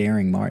eyes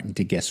daring Martin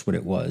to guess what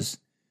it was.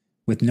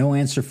 With no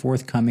answer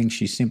forthcoming,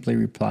 she simply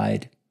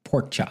replied,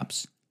 "Pork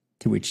chops,"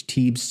 to which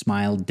Teebs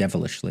smiled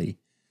devilishly.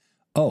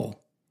 "Oh,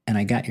 and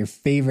I got your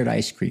favorite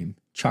ice cream,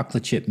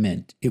 chocolate chip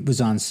mint. It was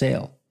on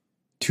sale.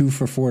 2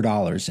 for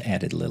 $4,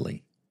 added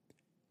Lily.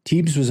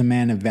 Teebs was a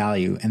man of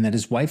value, and that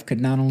his wife could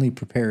not only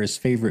prepare his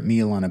favorite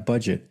meal on a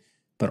budget,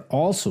 but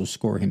also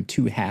score him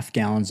 2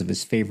 half-gallons of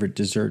his favorite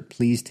dessert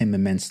pleased him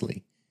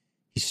immensely.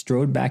 He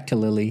strode back to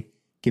Lily,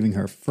 giving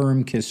her a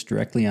firm kiss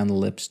directly on the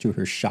lips to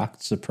her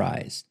shocked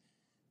surprise.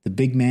 The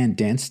big man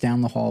danced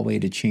down the hallway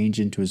to change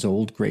into his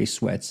old gray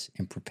sweats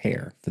and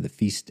prepare for the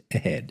feast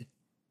ahead.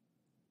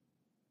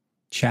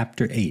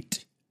 Chapter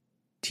 8.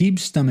 Teebs'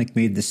 stomach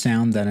made the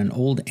sound that an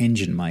old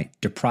engine might,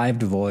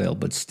 deprived of oil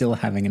but still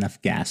having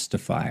enough gas to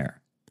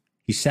fire.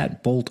 He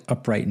sat bolt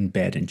upright in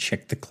bed and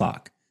checked the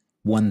clock.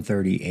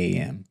 1:30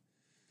 a.m.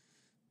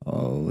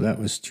 "Oh, that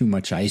was too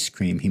much ice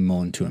cream," he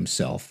moaned to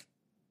himself.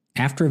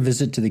 After a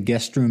visit to the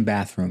guest room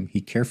bathroom, he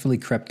carefully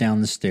crept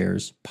down the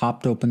stairs,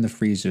 popped open the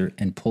freezer,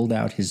 and pulled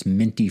out his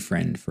minty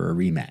friend for a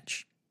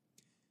rematch.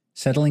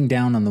 Settling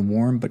down on the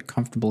warm but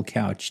comfortable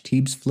couch,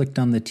 Teebs flicked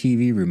on the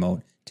TV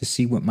remote to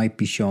see what might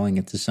be showing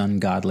at this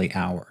ungodly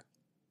hour.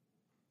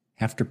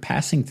 After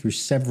passing through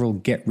several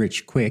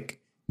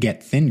get-rich-quick,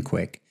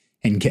 get-thin-quick,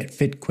 and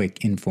get-fit-quick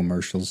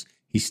infomercials,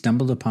 he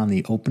stumbled upon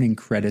the opening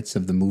credits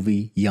of the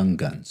movie Young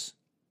Guns.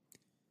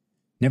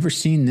 "Never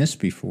seen this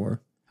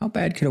before. How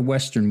bad could a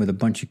Western with a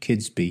bunch of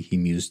kids be?" he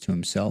mused to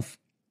himself.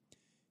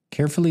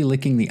 Carefully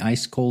licking the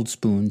ice-cold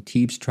spoon,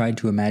 Teebs tried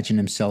to imagine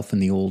himself in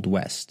the Old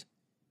West.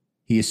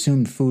 He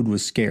assumed food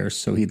was scarce,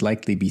 so he'd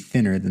likely be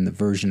thinner than the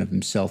version of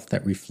himself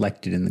that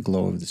reflected in the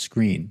glow of the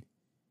screen.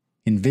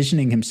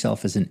 Envisioning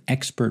himself as an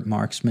expert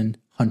marksman,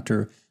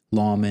 hunter,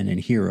 lawman, and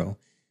hero,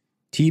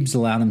 Teebs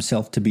allowed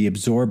himself to be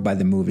absorbed by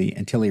the movie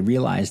until he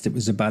realized it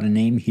was about a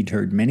name he'd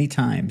heard many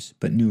times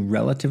but knew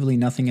relatively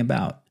nothing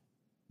about: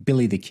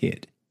 Billy the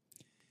Kid.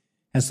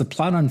 As the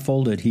plot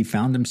unfolded, he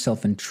found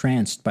himself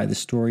entranced by the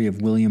story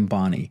of William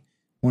Bonney,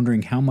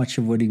 wondering how much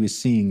of what he was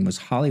seeing was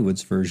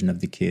Hollywood's version of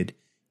the Kid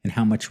and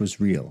how much was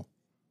real.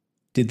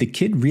 Did the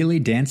Kid really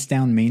dance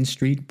down Main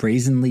Street,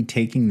 brazenly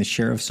taking the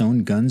sheriff's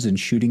own guns and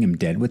shooting him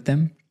dead with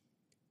them?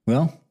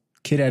 Well,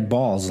 Kid had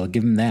balls, I'll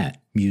give him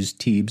that, mused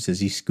Teebs as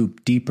he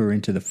scooped deeper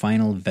into the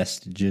final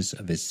vestiges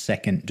of his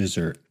second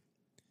dessert.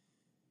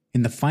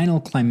 In the final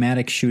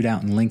climatic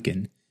shootout in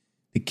Lincoln,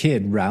 the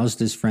Kid roused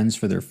his friends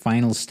for their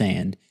final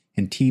stand,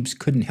 and Teebs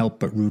couldn't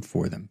help but root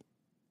for them.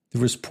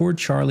 There was poor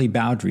Charlie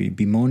Bowdry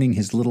bemoaning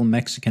his little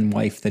Mexican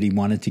wife that he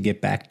wanted to get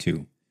back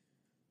to.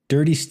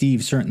 Dirty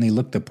Steve certainly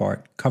looked the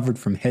part, covered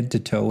from head to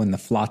toe in the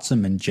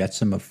flotsam and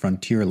jetsam of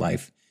frontier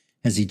life,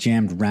 as he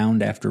jammed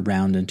round after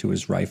round into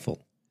his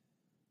rifle.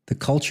 The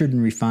cultured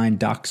and refined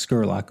Doc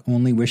Scurlock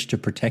only wished to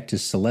protect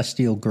his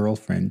celestial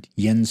girlfriend,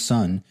 Yen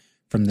Sun,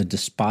 from the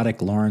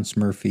despotic Lawrence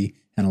Murphy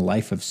and a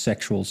life of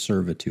sexual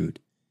servitude.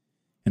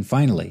 And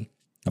finally,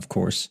 of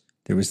course,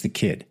 there was the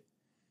Kid.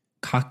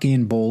 Cocky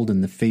and bold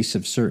in the face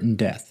of certain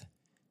death.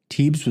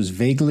 Teebs was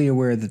vaguely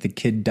aware that the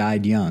Kid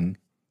died young,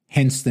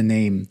 hence the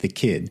name The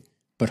Kid,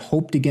 but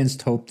hoped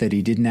against hope that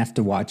he didn't have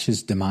to watch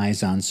his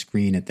demise on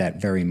screen at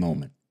that very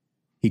moment.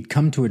 He'd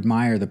come to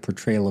admire the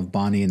portrayal of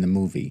Bonnie in the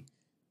movie.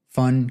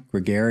 Fun,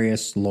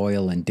 gregarious,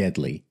 loyal, and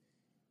deadly.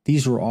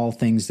 These were all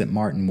things that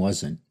Martin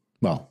wasn't.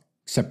 Well,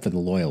 except for the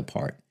loyal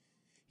part.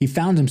 He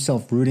found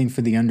himself rooting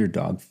for the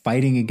underdog,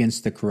 fighting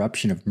against the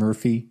corruption of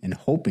Murphy, and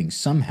hoping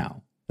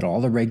somehow that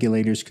all the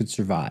regulators could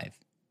survive.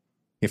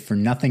 If for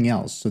nothing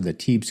else, so that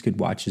Teebs could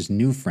watch his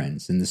new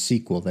friends in the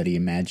sequel that he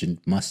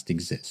imagined must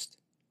exist.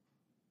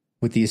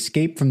 With the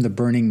escape from the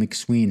burning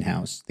McSween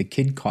house, the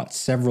kid caught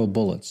several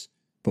bullets,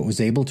 but was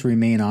able to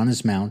remain on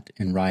his mount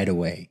and ride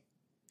away.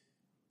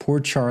 Poor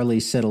Charlie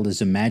settled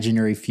his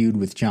imaginary feud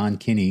with John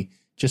Kinney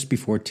just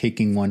before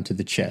taking one to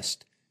the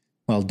chest,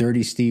 while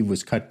Dirty Steve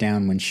was cut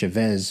down when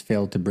Chavez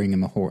failed to bring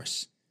him a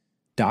horse.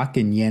 Doc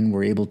and Yen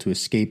were able to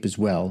escape as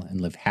well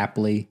and live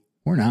happily,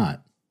 or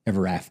not,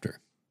 ever after.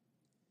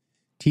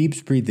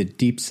 Teebs breathed a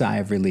deep sigh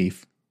of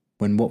relief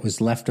when what was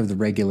left of the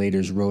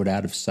regulators rode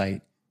out of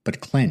sight, but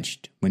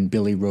clenched when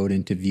Billy rode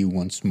into view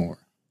once more.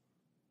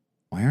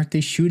 Why aren't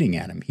they shooting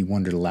at him, he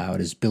wondered aloud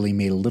as Billy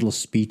made a little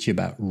speech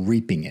about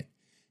reaping it,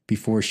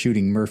 before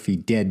shooting Murphy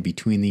dead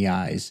between the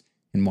eyes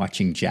and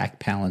watching Jack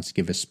Palance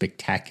give a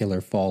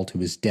spectacular fall to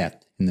his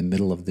death in the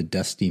middle of the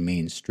dusty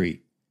main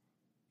street.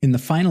 In the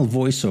final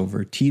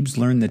voiceover, Teebs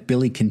learned that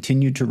Billy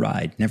continued to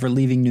ride, never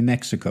leaving New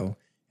Mexico,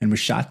 and was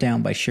shot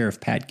down by Sheriff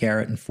Pat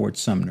Garrett in Fort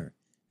Sumner.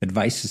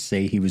 Advices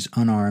say he was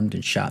unarmed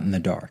and shot in the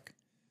dark.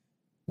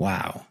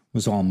 Wow,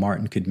 was all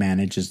Martin could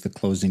manage as the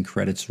closing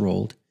credits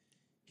rolled.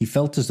 He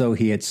felt as though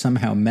he had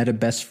somehow met a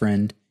best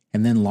friend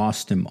and then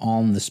lost him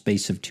all in the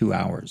space of 2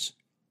 hours.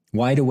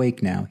 Wide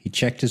awake now, he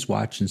checked his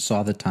watch and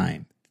saw the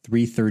time,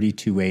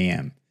 3:32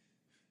 a.m.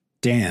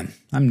 Damn,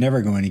 I'm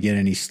never going to get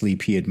any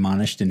sleep, he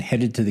admonished, and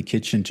headed to the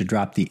kitchen to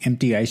drop the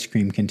empty ice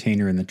cream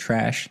container in the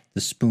trash,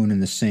 the spoon in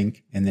the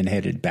sink, and then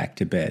headed back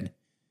to bed.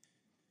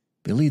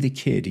 Billy the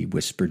Kid, he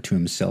whispered to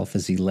himself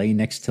as he lay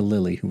next to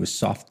Lily, who was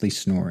softly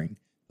snoring,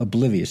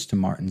 oblivious to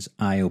Martin's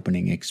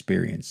eye-opening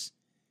experience.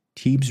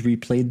 Teebs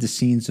replayed the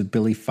scenes of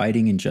Billy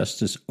fighting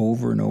injustice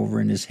over and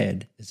over in his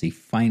head as he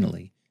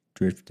finally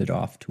drifted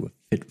off to a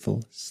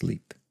fitful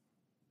sleep.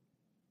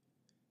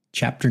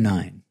 Chapter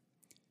 9.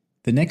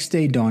 The next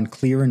day dawned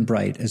clear and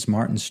bright as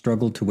Martin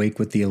struggled to wake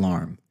with the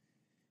alarm.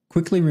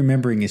 Quickly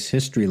remembering his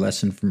history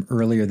lesson from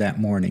earlier that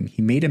morning,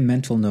 he made a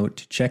mental note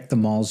to check the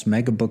mall's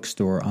mega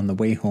bookstore on the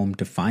way home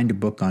to find a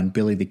book on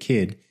Billy the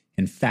Kid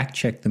and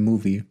fact-check the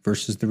movie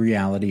versus the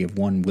reality of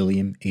one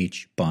William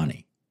H.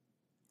 Bonney.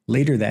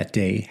 Later that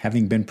day,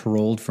 having been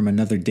paroled from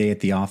another day at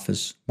the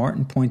office,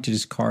 Martin pointed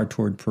his car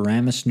toward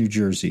Paramus, New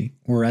Jersey,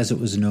 or as it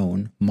was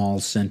known,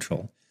 Mall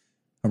Central.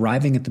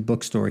 Arriving at the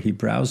bookstore, he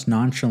browsed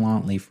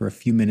nonchalantly for a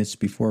few minutes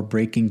before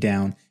breaking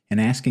down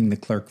and asking the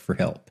clerk for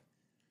help.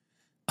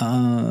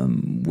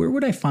 Where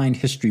would I find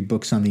history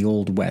books on the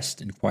Old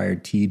West?"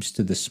 inquired Teebs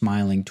to the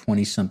smiling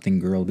 20-something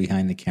girl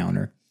behind the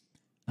counter.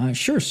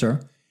 Sure, sir.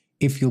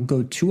 If you'll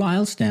go 2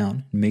 aisles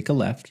down and make a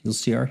left, you'll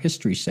see our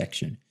history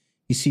section.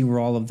 You see where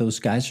all of those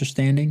guys are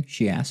standing?"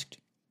 she asked.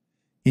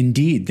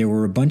 Indeed, there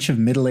were a bunch of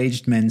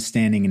middle-aged men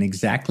standing in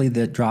exactly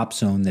the drop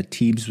zone that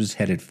Teebs was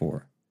headed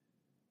for.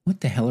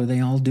 "What the hell are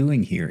they all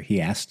doing here?" he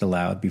asked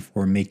aloud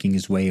before making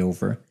his way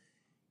over.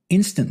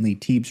 Instantly,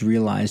 Teebs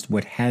realized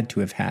what had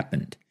to have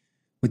happened.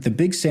 With the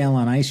big sale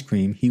on ice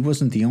cream, he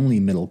wasn't the only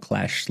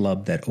middle-class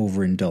schlub that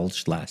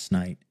overindulged last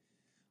night.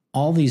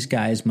 All these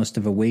guys must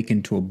have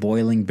awakened to a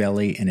boiling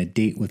belly and a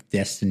date with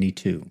destiny,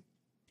 too.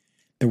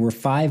 There were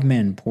 5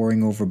 men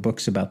poring over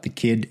books about the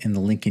Kid and the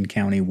Lincoln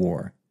County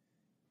War.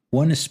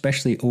 One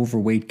especially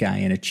overweight guy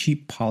in a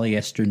cheap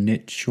polyester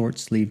knit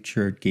short-sleeved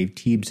shirt gave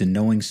Teebs a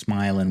knowing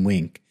smile and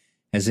wink,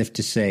 as if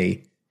to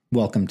say,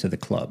 "Welcome to the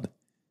club."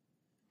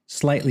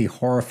 Slightly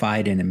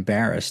horrified and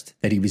embarrassed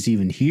that he was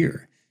even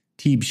here,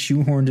 Teebs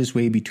shoehorned his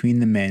way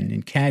between the men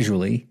and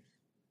casually,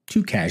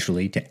 too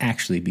casually to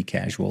actually be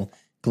casual,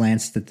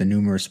 glanced at the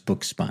numerous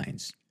book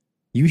spines.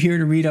 "You here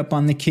to read up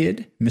on the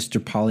Kid?"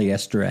 Mr.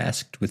 Polyester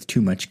asked with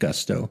too much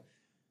gusto.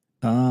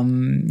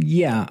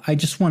 Yeah, I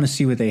just want to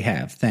see what they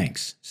have,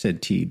 thanks,"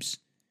 said Teebs.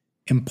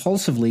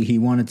 Impulsively, he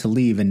wanted to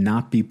leave and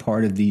not be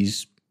part of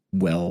these,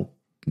 well,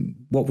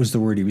 what was the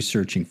word he was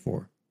searching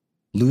for?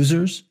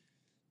 Losers?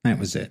 That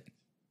was it.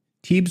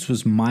 Teebs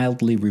was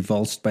mildly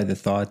revulsed by the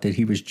thought that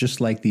he was just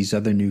like these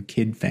other new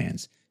Kid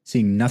fans,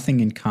 seeing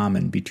nothing in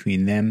common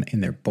between them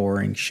and their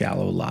boring,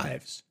 shallow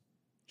lives.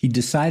 He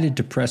decided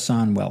to press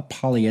on while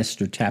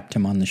Polyester tapped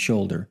him on the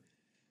shoulder.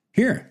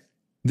 "Here,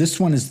 this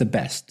one is the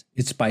best.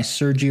 It's by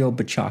Sergio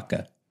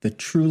Bachaca, The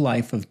True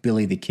Life of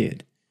Billy the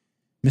Kid."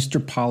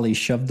 Mr. Polly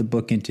shoved the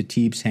book into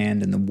Teebs'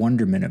 hand, and the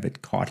wonderment of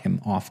it caught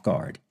him off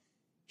guard.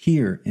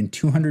 Here, in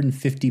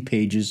 250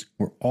 pages,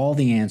 were all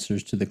the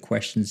answers to the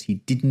questions he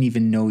didn't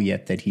even know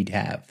yet that he'd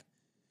have.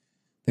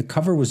 The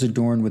cover was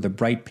adorned with a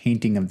bright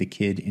painting of the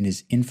Kid in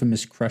his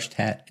infamous crushed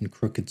hat and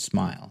crooked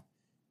smile.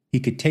 He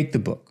could take the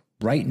book,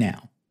 right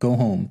now, go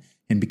home,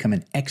 and become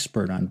an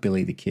expert on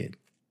Billy the Kid.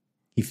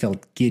 He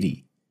felt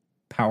giddy,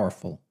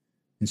 powerful,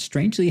 and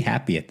strangely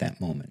happy at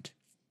that moment.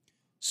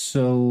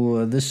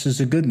 "So, this is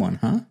a good one,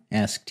 huh?"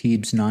 asked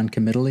Teebs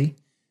noncommittally.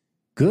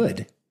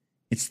 "Good.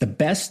 It's the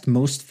best,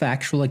 most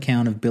factual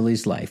account of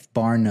Billy's life,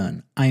 bar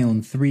none. I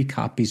own 3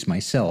 copies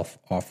myself,"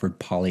 offered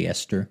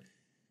Polyester.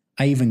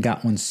 "I even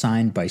got one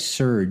signed by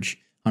Serge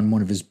on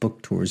one of his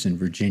book tours in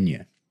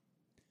Virginia."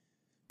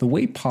 The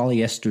way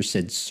Polyester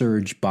said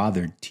Serge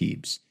bothered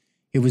Teebs.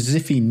 It was as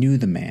if he knew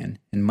the man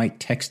and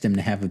might text him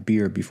to have a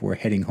beer before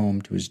heading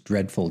home to his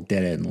dreadful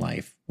dead-end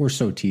life, or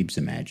so Teebs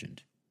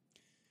imagined.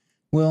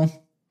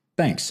 "Well,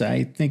 Thanks,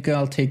 I think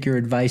I'll take your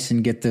advice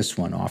and get this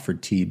one,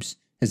 offered Teebs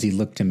as he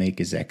looked to make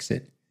his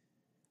exit.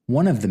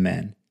 One of the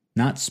men,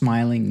 not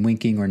smiling,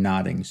 winking, or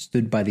nodding,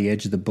 stood by the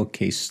edge of the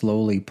bookcase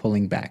slowly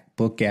pulling back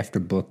book after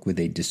book with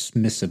a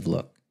dismissive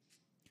look.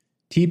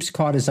 Teebs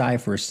caught his eye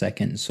for a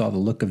second and saw the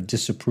look of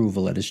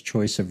disapproval at his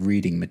choice of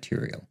reading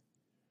material.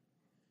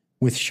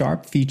 With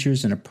sharp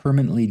features and a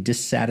permanently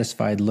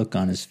dissatisfied look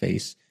on his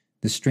face,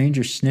 the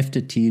stranger sniffed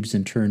at Teebs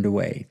and turned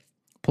away,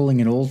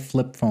 pulling an old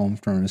flip phone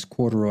from his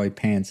corduroy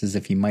pants as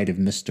if he might have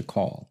missed a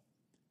call.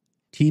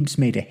 Teebs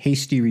made a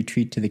hasty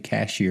retreat to the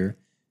cashier,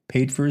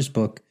 paid for his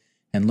book,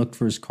 and looked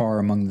for his car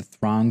among the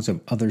throngs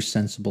of other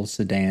sensible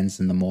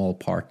sedans in the mall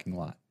parking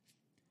lot.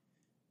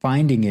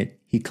 Finding it,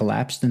 he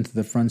collapsed into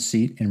the front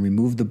seat and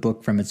removed the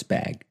book from its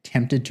bag,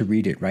 tempted to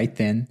read it right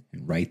then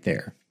and right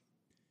there.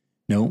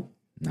 No,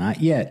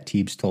 not yet,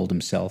 Teebs told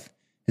himself,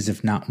 as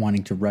if not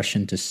wanting to rush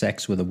into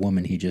sex with a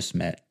woman he just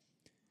met.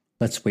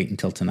 Let's wait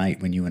until tonight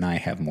when you and I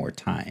have more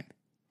time.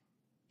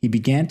 He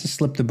began to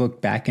slip the book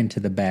back into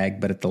the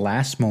bag, but at the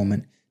last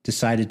moment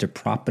decided to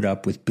prop it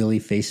up with Billy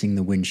facing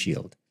the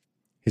windshield.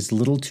 His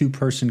little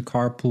two-person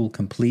carpool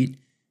complete,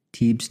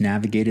 Teebs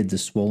navigated the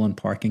swollen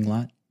parking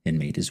lot and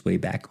made his way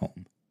back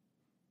home.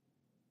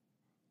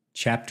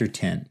 Chapter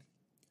 10.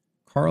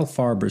 Carl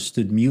Farber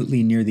stood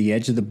mutely near the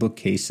edge of the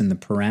bookcase in the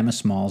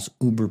Paramus Mall's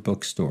Uber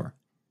bookstore.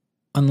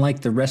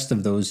 Unlike the rest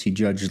of those he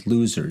judged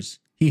losers,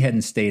 he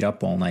hadn't stayed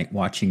up all night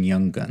watching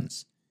Young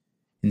Guns.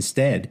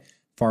 Instead,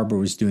 Farber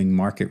was doing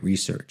market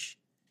research.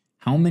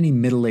 How many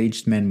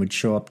middle-aged men would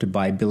show up to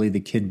buy Billy the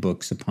Kid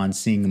books upon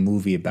seeing a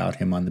movie about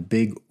him on the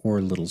big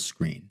or little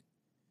screen?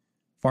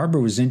 Farber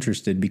was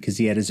interested because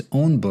he had his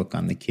own book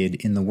on the Kid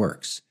in the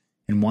works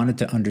and wanted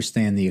to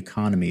understand the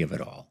economy of it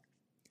all.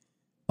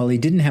 While he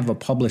didn't have a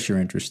publisher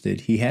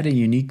interested, he had a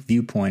unique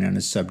viewpoint on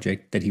his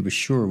subject that he was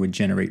sure would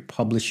generate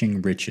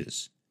publishing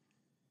riches.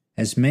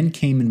 As men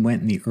came and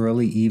went in the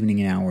early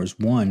evening hours,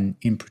 one,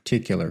 in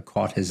particular,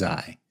 caught his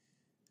eye.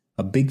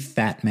 A big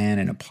fat man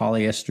in a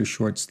polyester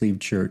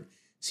short-sleeved shirt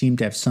seemed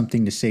to have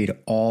something to say to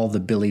all the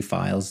Billy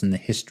files in the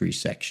history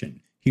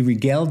section. He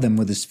regaled them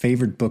with his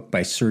favorite book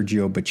by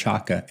Sergio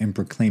Bachaca and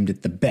proclaimed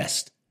it the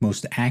best,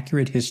 most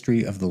accurate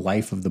history of the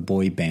life of the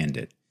boy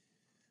bandit.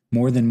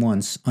 More than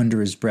once, under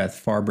his breath,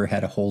 Farber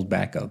had to hold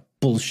back a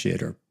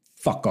bullshit or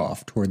fuck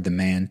off toward the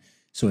man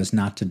so as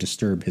not to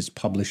disturb his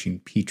publishing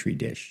petri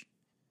dish.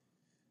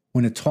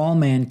 When a tall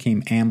man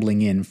came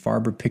ambling in,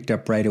 Farber picked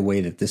up right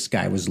away that this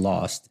guy was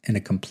lost and a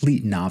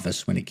complete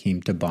novice when it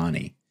came to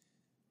Bonnie.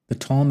 The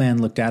tall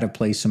man looked out of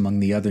place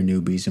among the other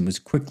newbies and was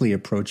quickly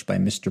approached by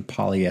Mr.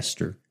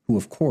 Polyester, who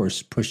of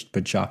course pushed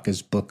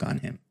Bachaca's book on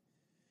him.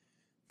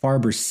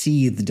 Farber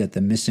seethed at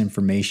the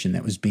misinformation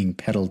that was being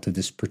peddled to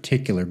this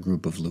particular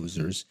group of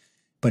losers,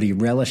 but he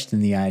relished in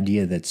the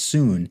idea that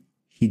soon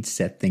he'd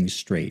set things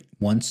straight,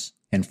 once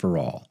and for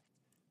all.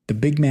 The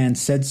big man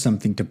said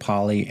something to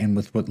Polly and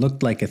with what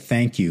looked like a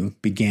thank you,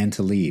 began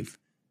to leave.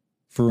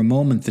 For a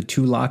moment the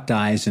two locked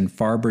eyes and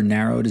Farber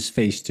narrowed his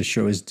face to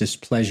show his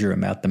displeasure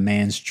about the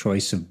man's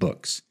choice of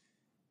books.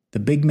 The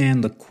big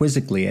man looked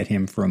quizzically at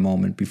him for a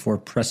moment before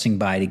pressing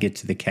by to get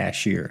to the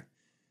cashier.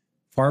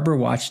 Farber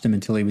watched him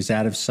until he was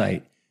out of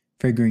sight,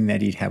 figuring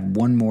that he'd have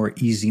one more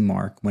easy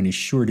mark when his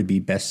sure-to-be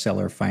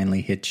bestseller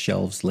finally hit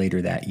shelves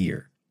later that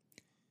year.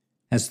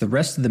 As the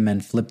rest of the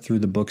men flipped through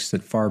the books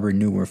that Farber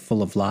knew were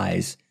full of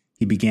lies,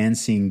 he began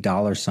seeing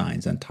dollar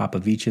signs on top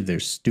of each of their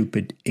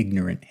stupid,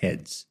 ignorant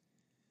heads.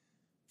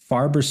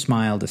 Farber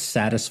smiled a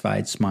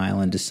satisfied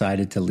smile and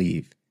decided to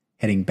leave,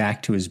 heading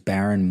back to his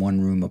barren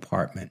one-room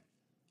apartment.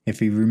 If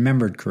he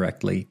remembered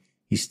correctly,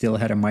 he still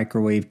had a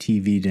microwave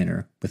TV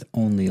dinner with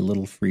only a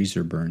little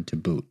freezer burn to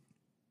boot.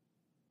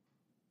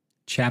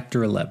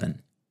 Chapter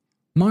 11.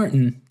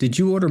 "Martin, did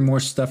you order more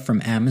stuff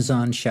from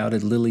Amazon?"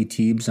 shouted Lily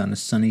Teebs on a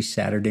sunny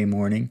Saturday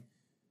morning.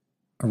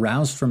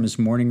 Aroused from his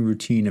morning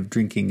routine of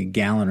drinking a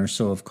gallon or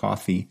so of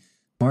coffee,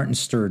 Martin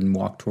stirred and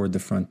walked toward the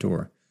front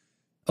door.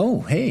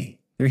 "Oh, hey,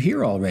 they're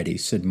here already,"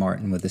 said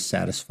Martin with a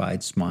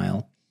satisfied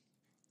smile.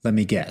 "Let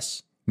me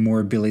guess.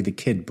 More Billy the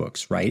Kid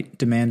books, right?"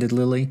 demanded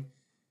Lily.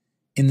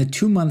 In the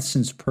 2 months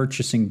since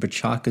purchasing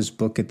Bachaca's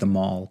book at the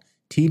mall,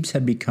 Teebs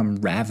had become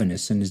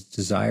ravenous in his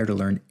desire to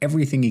learn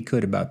everything he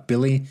could about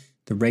Billy,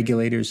 the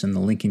regulators, and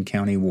the Lincoln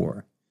County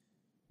War.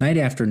 Night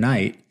after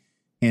night,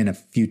 and a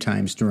few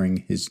times during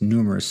his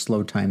numerous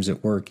slow times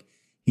at work,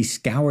 he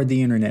scoured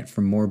the internet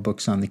for more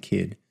books on the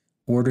Kid,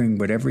 ordering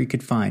whatever he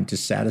could find to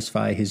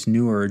satisfy his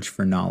new urge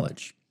for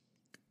knowledge.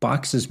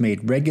 Boxes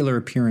made regular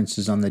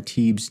appearances on the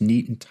Teebs'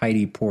 neat and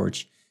tidy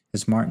porch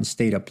as Martin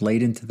stayed up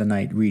late into the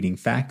night reading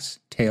facts,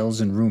 tales,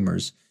 and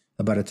rumors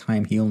about a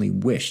time he only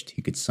wished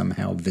he could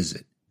somehow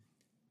visit.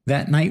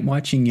 That night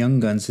watching Young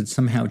Guns had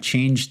somehow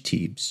changed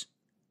Teebs.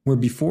 Where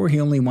before he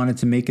only wanted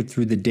to make it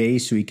through the day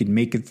so he could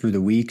make it through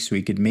the week so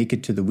he could make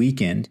it to the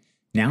weekend,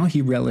 now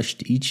he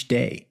relished each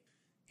day.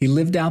 He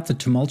lived out the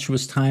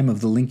tumultuous time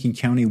of the Lincoln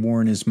County War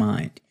in his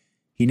mind.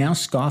 He now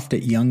scoffed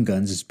at Young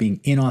Guns as being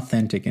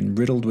inauthentic and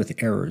riddled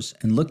with errors,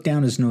 and looked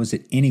down his nose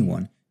at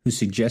anyone who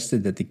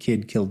suggested that the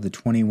Kid killed the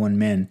 21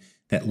 men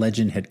that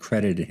legend had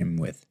credited him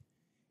with.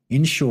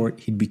 In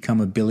short, he'd become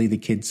a Billy the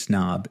Kid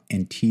snob,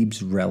 and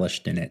Teebs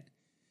relished in it.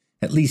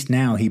 At least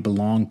now he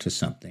belonged to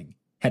something,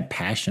 had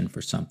passion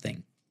for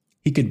something.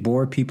 He could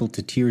bore people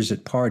to tears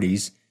at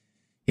parties,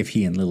 if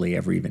he and Lily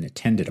ever even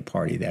attended a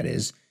party, that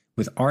is,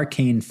 with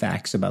arcane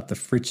facts about the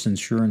Fritz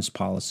insurance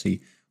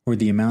policy or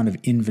the amount of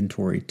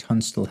inventory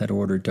Tunstall had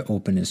ordered to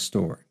open his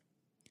store.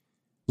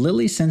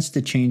 Lily sensed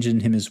a change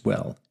in him as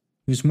well.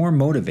 He was more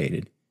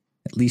motivated,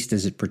 at least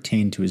as it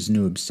pertained to his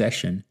new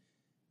obsession.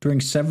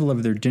 During several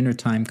of their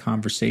dinner-time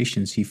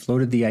conversations, he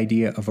floated the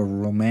idea of a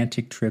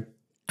romantic trip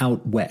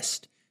out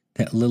west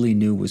that Lily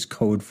knew was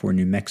code for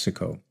New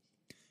Mexico.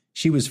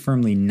 She was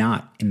firmly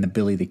not in the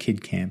Billy the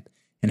Kid camp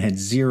and had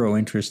zero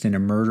interest in a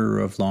murderer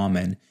of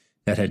lawmen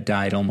that had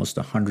died almost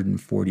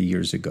 140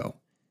 years ago.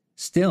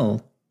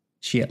 Still,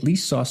 she at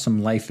least saw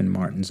some life in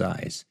Martin's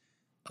eyes,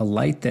 a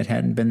light that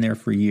hadn't been there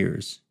for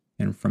years,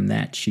 and from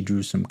that she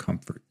drew some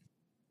comfort.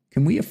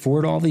 "Can we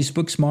afford all these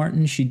books,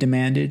 Martin?" she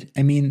demanded.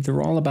 "I mean,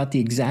 they're all about the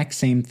exact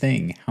same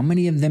thing. How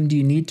many of them do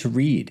you need to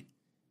read?"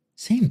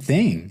 "Same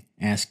thing?"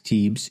 asked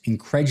Teebs,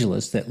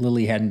 incredulous that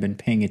Lily hadn't been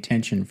paying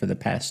attention for the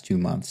past 2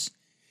 months.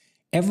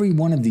 "Every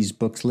one of these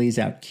books lays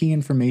out key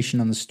information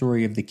on the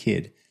story of the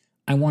kid.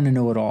 I want to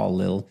know it all,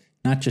 Lil,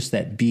 not just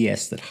that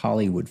BS that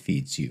Hollywood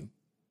feeds you."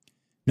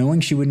 Knowing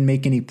she wouldn't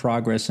make any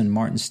progress in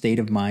Martin's state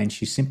of mind,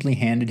 she simply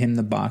handed him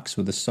the box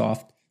with a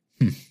soft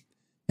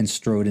and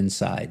strode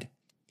inside.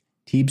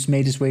 Teebs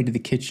made his way to the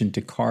kitchen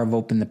to carve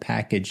open the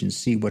package and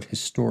see what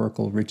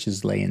historical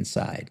riches lay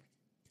inside.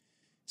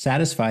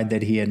 Satisfied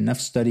that he had enough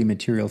study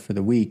material for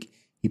the week,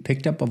 he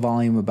picked up a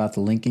volume about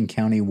the Lincoln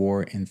County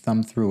War and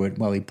thumbed through it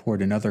while he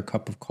poured another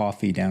cup of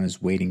coffee down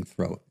his waiting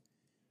throat.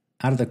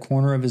 Out of the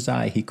corner of his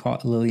eye, he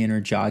caught Lily in her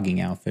jogging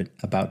outfit,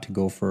 about to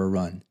go for a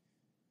run.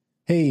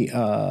 "Hey,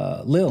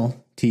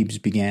 Lil,"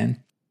 Teebs began,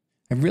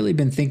 "I've really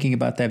been thinking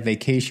about that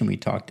vacation we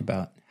talked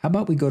about. How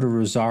about we go to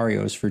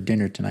Rosario's for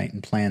dinner tonight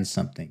and plan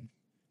something?"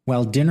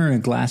 While dinner and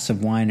a glass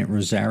of wine at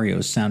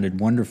Rosario's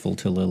sounded wonderful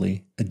to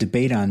Lily, a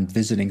debate on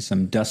visiting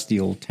some dusty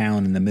old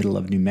town in the middle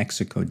of New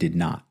Mexico did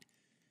not.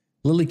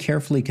 Lily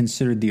carefully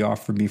considered the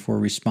offer before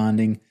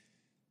responding,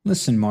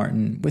 "Listen,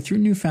 Martin, with your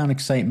newfound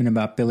excitement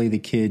about Billy the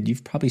Kid,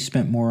 you've probably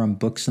spent more on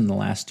books in the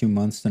last 2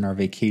 months than our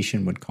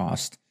vacation would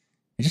cost.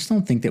 I just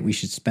don't think that we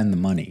should spend the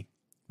money.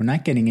 We're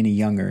not getting any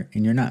younger,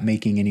 and you're not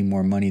making any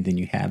more money than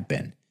you have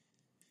been."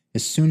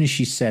 As soon as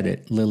she said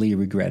it, Lily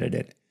regretted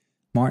it.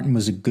 Martin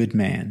was a good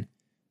man,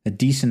 a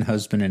decent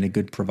husband and a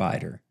good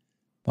provider.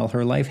 While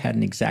her life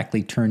hadn't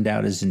exactly turned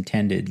out as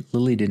intended,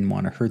 Lily didn't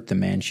want to hurt the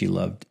man she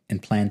loved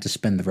and planned to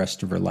spend the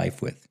rest of her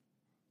life with.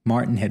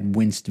 Martin had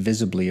winced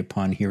visibly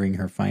upon hearing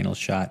her final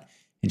shot,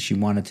 and she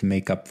wanted to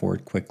make up for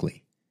it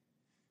quickly.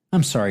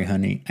 "I'm sorry,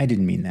 honey. I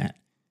didn't mean that.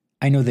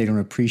 I know they don't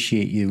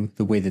appreciate you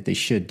the way that they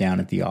should down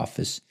at the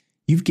office.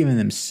 You've given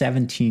them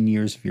 17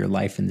 years of your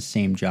life in the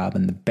same job,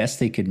 and the best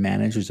they could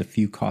manage was a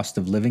few cost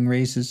of living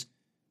raises.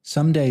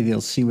 Someday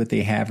they'll see what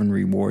they have and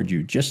reward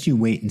you. Just you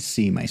wait and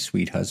see, my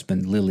sweet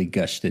husband," Lily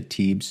gushed at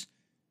Teebs.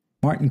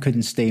 Martin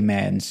couldn't stay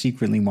mad and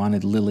secretly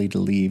wanted Lily to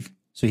leave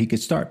so he could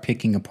start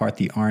picking apart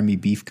the Army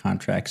beef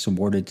contracts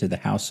awarded to the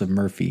House of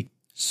Murphy.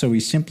 So he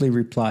simply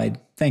replied,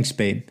 "Thanks,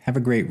 babe. Have a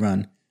great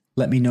run.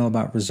 Let me know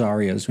about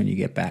Rosario's when you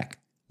get back."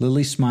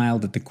 Lily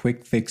smiled at the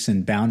quick fix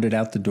and bounded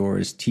out the door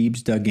as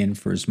Teebs dug in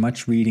for as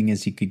much reading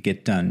as he could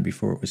get done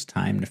before it was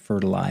time to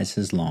fertilize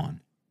his lawn.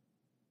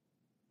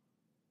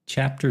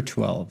 Chapter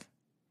 12.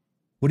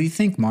 "What do you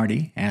think,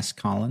 Marty?" asked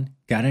Colin.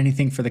 "Got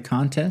anything for the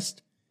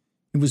contest?"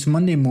 It was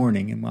Monday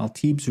morning, and while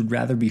Teebs would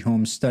rather be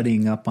home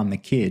studying up on the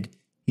kid,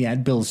 he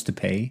had bills to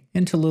pay,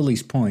 and to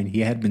Lily's point,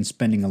 he had been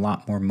spending a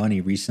lot more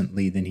money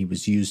recently than he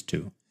was used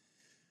to.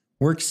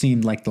 Work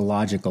seemed like the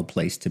logical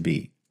place to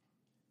be.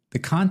 The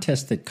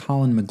contest that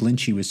Colin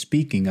McGlinchey was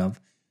speaking of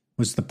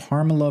was the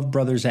Parmalove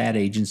Brothers Ad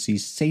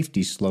Agency's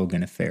safety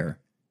slogan affair.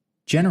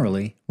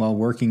 Generally, while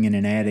working in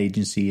an ad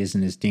agency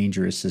isn't as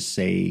dangerous as,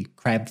 say,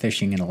 crab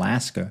fishing in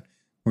Alaska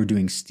or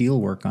doing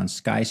steel work on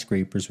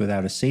skyscrapers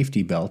without a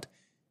safety belt,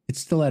 it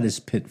still had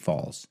its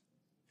pitfalls.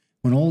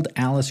 When old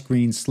Alice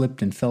Green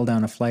slipped and fell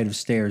down a flight of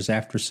stairs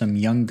after some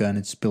young gun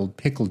had spilled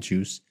pickle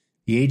juice,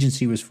 the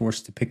agency was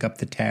forced to pick up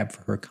the tab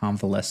for her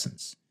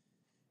convalescence.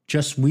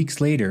 Just weeks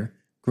later,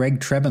 Greg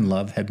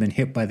Trebenlove had been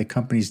hit by the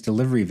company's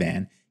delivery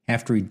van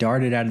after he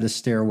darted out of the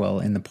stairwell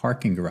in the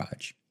parking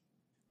garage.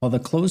 While the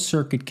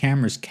closed-circuit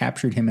cameras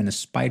captured him in a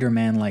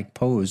Spider-Man-like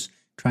pose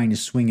trying to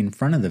swing in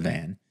front of the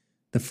van,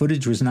 the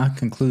footage was not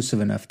conclusive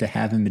enough to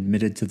have him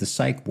admitted to the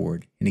psych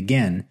ward, and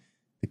again,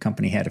 the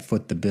company had to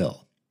foot the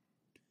bill.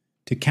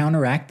 To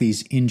counteract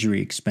these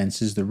injury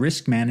expenses, the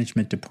risk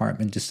management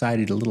department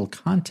decided a little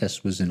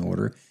contest was in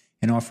order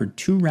and offered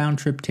 2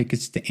 round-trip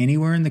tickets to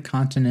anywhere in the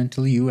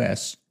continental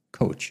U.S.,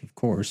 coach, of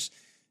course,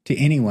 to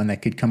anyone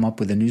that could come up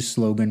with a new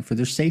slogan for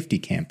their safety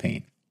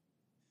campaign.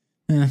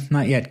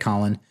 Not yet,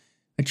 Colin.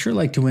 I'd sure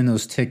like to win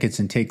those tickets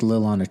and take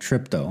Lil on a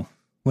trip, though.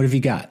 What have you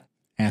got?"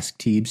 asked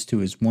Teebs to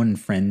his one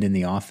friend in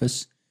the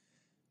office.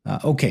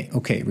 Okay,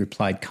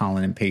 replied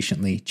Colin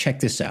impatiently.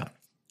 "Check this out.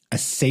 A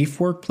safe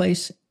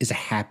workplace is a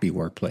happy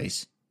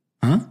workplace.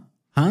 Huh?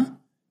 Huh?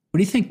 What do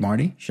you think,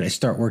 Marty? Should I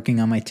start working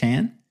on my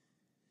tan?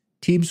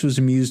 Teebs was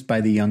amused by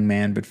the young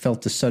man, but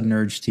felt a sudden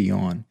urge to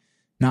yawn.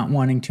 Not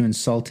wanting to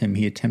insult him,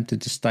 he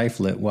attempted to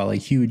stifle it while a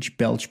huge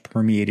belch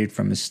permeated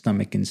from his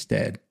stomach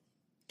instead.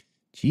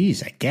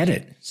 Geez, I get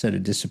it, said a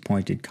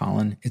disappointed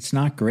Colin. It's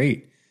not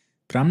great,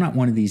 but I'm not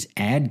one of these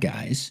ad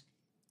guys.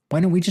 Why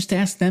don't we just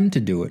ask them to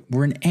do it?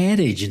 We're an ad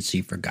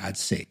agency, for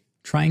God's sake.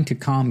 Trying to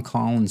calm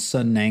Colin's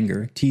sudden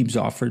anger,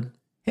 Teebs offered,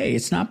 Hey,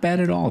 it's not bad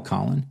at all,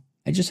 Colin.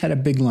 I just had a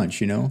big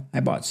lunch, I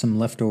bought some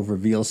leftover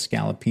veal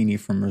scallopini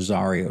from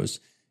Rosario's.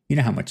 You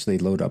know how much they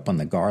load up on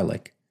the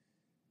garlic.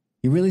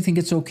 You really think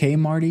it's okay,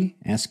 Marty?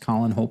 Asked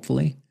Colin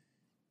hopefully.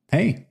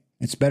 Hey,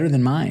 it's better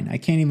than mine. I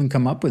can't even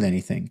come up with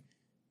anything.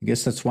 I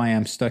guess that's why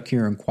I'm stuck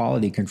here in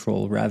quality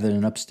control rather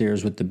than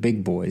upstairs with the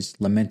big boys,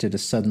 lamented a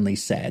suddenly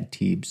sad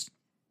Teebs.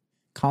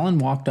 Colin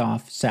walked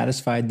off,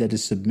 satisfied that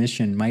his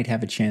submission might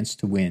have a chance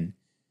to win.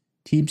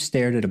 Teebs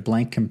stared at a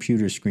blank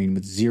computer screen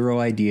with zero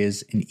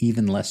ideas and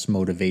even less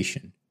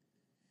motivation.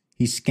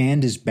 He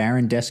scanned his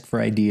barren desk for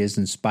ideas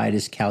and spied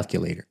his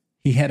calculator.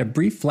 He had a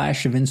brief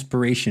flash of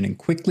inspiration and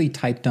quickly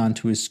typed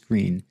onto his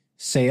screen,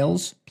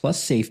 Sales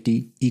plus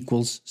safety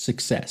equals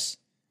success.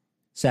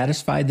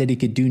 Satisfied that he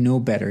could do no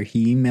better,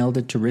 he emailed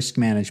it to risk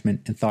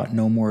management and thought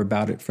no more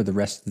about it for the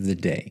rest of the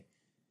day.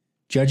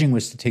 Judging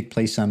was to take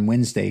place on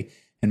Wednesday,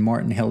 and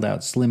Martin held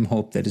out slim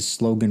hope that his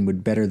slogan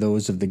would better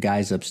those of the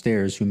guys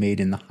upstairs who made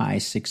in the high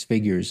six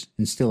figures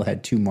and still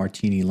had 2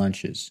 martini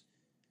lunches.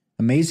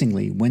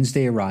 Amazingly,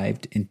 Wednesday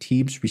arrived and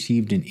Teebs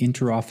received an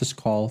inter-office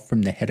call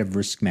from the head of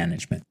risk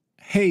management.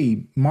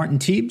 Hey, Martin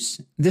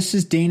Teebs, this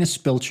is Dana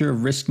Spilcher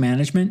of Risk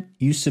Management.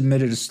 You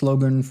submitted a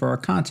slogan for our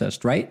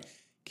contest, right?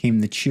 Came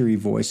the cheery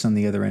voice on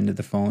the other end of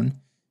the phone.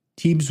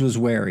 Teebs was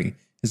wary,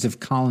 as if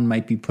Colin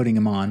might be putting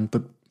him on,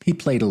 but he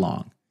played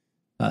along.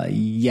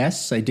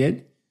 Yes, I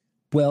did.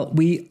 Well,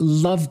 we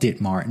loved it,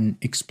 Martin,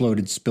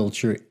 exploded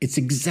Spilcher. It's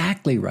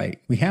exactly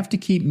right. We have to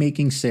keep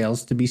making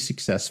sales to be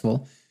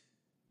successful.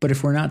 But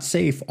if we're not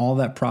safe, all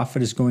that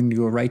profit is going to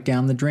go right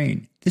down the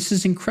drain. This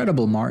is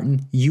incredible,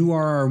 Martin. You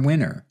are our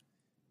winner.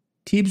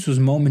 Teebs was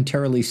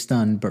momentarily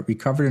stunned, but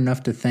recovered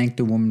enough to thank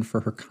the woman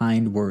for her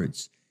kind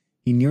words.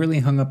 He nearly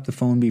hung up the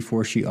phone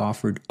before she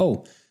offered,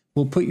 Oh,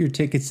 we'll put your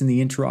tickets in the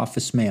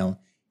inter-office mail.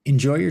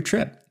 Enjoy your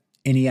trip.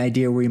 Any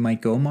idea where you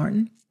might go,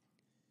 Martin?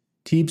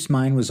 Teebs'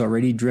 mind was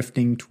already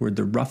drifting toward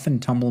the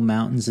rough-and-tumble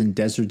mountains and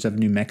deserts of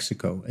New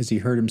Mexico as he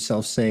heard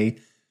himself say,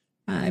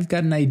 I've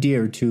got an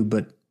idea or two,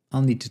 but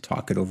I'll need to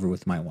talk it over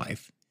with my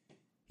wife.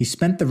 He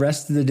spent the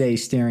rest of the day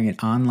staring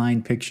at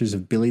online pictures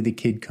of Billy the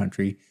Kid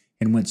country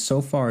and went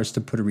so far as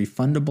to put a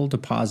refundable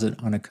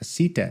deposit on a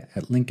casita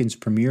at Lincoln's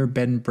premier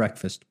bed and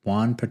breakfast,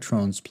 Juan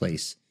Patron's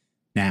place.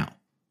 Now,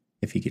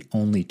 if he could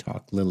only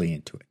talk Lily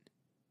into it.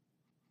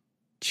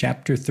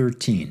 Chapter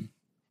 13.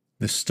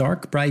 The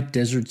stark, bright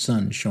desert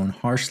sun shone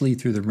harshly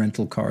through the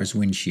rental car's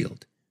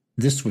windshield.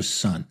 This was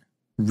sun,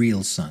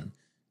 real sun,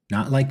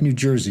 not like New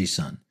Jersey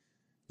sun.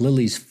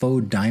 Lily's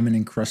faux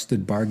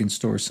diamond-encrusted bargain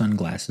store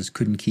sunglasses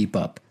couldn't keep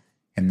up,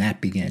 and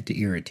that began to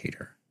irritate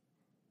her.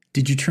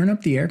 Did you turn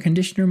up the air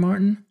conditioner,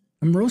 Martin?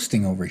 I'm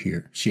roasting over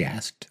here, she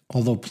asked,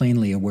 although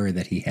plainly aware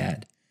that he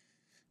had.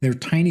 Their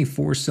tiny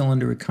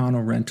 4-cylinder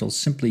Econo rentals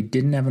simply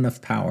didn't have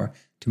enough power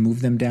to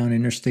move them down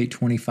Interstate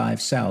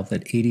 25 south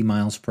at 80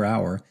 miles per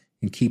hour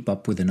and keep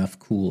up with enough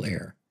cool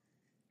air.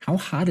 How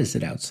hot is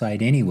it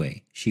outside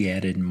anyway? She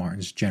added in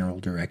Martin's general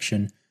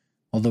direction,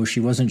 although she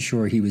wasn't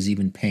sure he was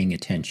even paying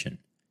attention.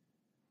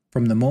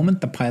 From the moment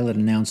the pilot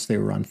announced they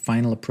were on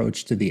final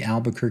approach to the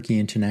Albuquerque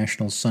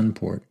International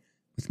Sunport,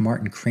 with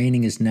Martin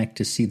craning his neck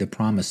to see the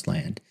promised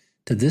land,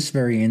 to this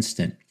very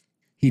instant,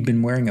 he'd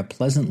been wearing a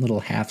pleasant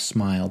little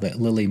half-smile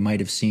that Lily might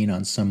have seen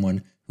on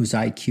someone whose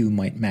IQ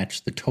might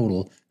match the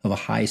total of a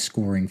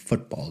high-scoring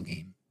football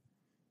game.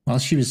 While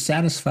she was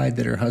satisfied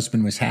that her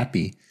husband was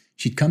happy,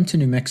 she'd come to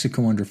New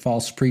Mexico under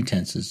false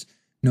pretenses,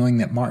 knowing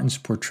that Martin's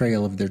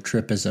portrayal of their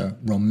trip as a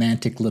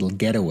romantic little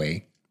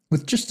getaway,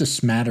 with just a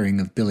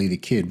smattering of Billy the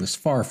Kid, was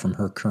far from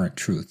her current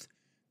truth.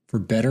 For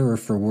better or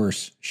for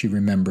worse, she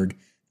remembered,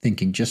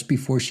 thinking just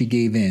before she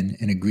gave in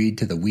and agreed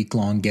to the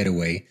week-long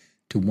getaway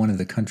to one of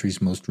the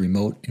country's most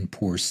remote and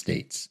poor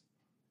states.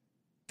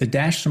 The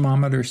dash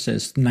thermometer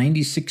says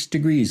 96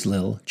 degrees,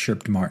 Lil,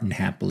 chirped Martin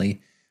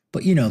happily,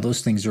 but you know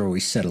those things are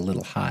always set a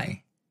little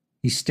high.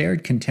 He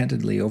stared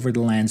contentedly over the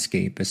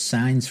landscape as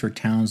signs for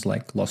towns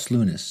like Los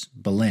Lunas,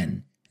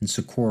 Belen, and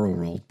Socorro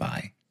rolled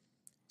by.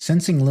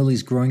 Sensing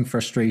Lily's growing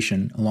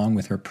frustration along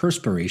with her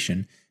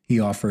perspiration, he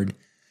offered,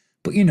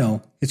 But you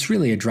know, it's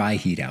really a dry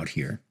heat out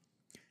here.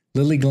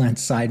 Lily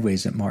glanced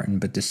sideways at Martin,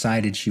 but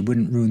decided she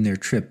wouldn't ruin their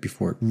trip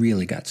before it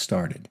really got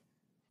started.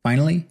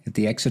 Finally, at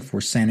the exit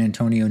for San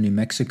Antonio, New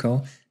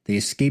Mexico, they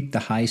escaped the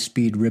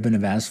high-speed ribbon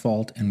of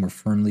asphalt and were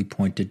firmly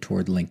pointed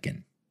toward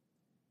Lincoln.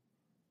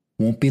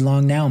 Won't be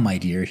long now, my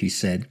dear, he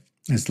said,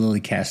 as Lily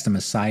cast him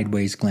a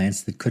sideways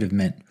glance that could have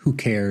meant, who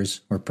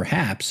cares, or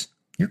perhaps,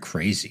 you're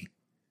crazy.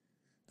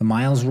 The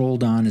miles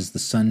rolled on as the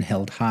sun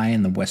held high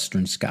in the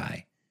western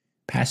sky.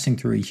 Passing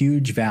through a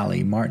huge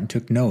valley, Martin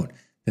took note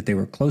that they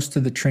were close to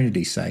the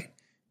Trinity site,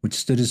 which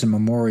stood as a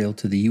memorial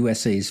to the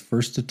USA's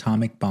first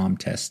atomic bomb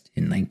test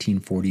in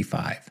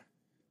 1945.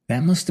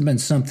 That must have been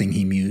something,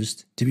 he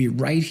mused, to be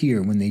right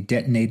here when they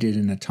detonated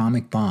an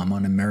atomic bomb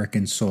on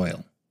American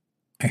soil.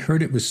 I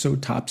heard it was so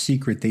top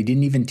secret they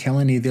didn't even tell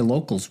any of the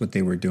locals what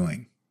they were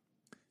doing.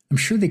 I'm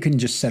sure they couldn't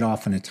just set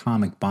off an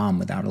atomic bomb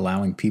without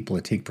allowing people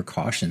to take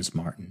precautions,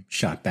 Martin,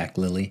 shot back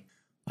Lily.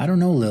 I don't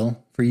know,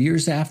 Lil. For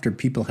years after,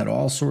 people had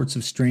all sorts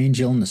of strange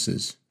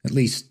illnesses. At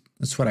least,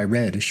 that's what I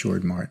read,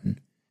 assured Martin.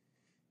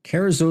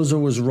 Carrizozo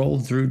was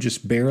rolled through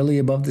just barely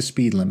above the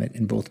speed limit,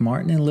 and both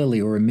Martin and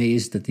Lily were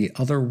amazed at the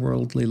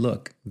otherworldly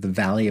look of the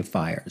Valley of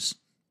Fires.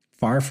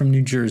 Far from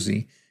New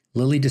Jersey,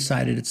 Lily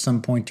decided at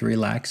some point to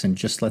relax and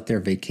just let their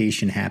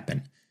vacation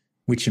happen,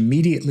 which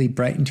immediately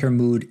brightened her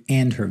mood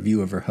and her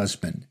view of her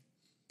husband.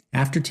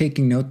 After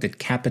taking note that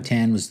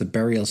Capitan was the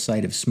burial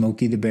site of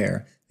Smokey the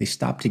Bear, they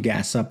stopped to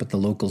gas up at the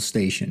local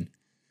station.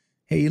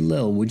 Hey,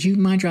 Lil, would you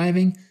mind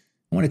driving?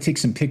 I want to take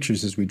some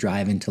pictures as we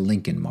drive into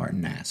Lincoln,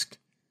 Martin asked.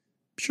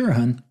 Sure,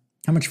 hun.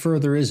 How much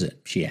further is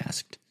it? She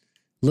asked.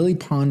 Lily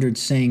pondered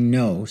saying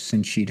no,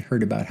 since she'd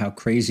heard about how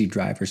crazy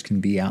drivers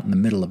can be out in the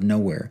middle of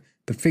nowhere,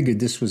 but figured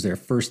this was their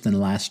first and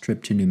last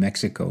trip to New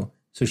Mexico,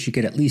 so she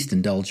could at least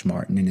indulge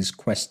Martin in his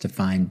quest to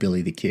find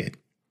Billy the Kid.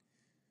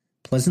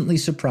 Pleasantly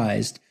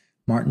surprised,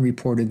 Martin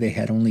reported they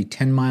had only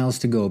 10 miles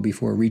to go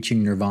before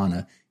reaching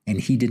Nirvana, and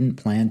he didn't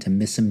plan to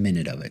miss a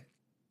minute of it.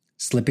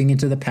 Slipping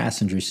into the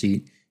passenger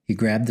seat, he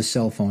grabbed the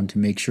cell phone to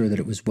make sure that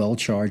it was well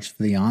charged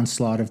for the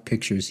onslaught of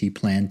pictures he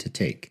planned to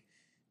take.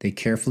 They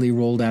carefully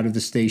rolled out of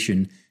the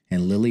station,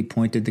 and Lily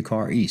pointed the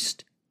car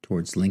east,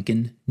 towards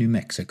Lincoln, New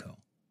Mexico.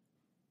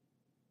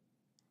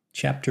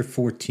 Chapter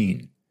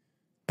 14.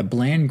 The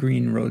bland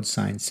green road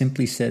sign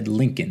simply said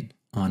Lincoln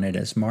on it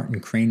as Martin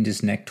craned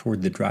his neck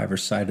toward the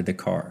driver's side of the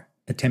car,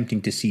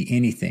 attempting to see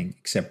anything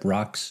except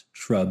rocks,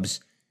 shrubs,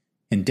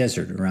 and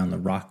desert around the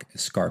rock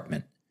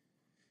escarpment.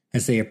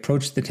 As they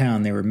approached the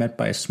town, they were met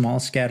by a small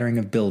scattering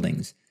of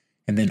buildings,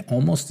 and then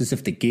almost as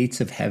if the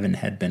gates of heaven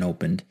had been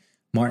opened,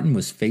 Martin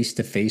was face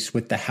to face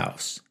with the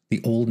house,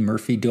 the old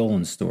Murphy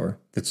Dolan store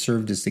that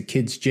served as the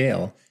kid's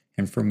jail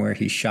and from where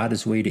he shot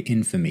his way to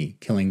infamy,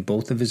 killing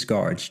both of his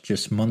guards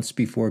just months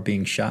before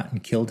being shot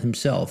and killed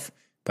himself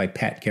by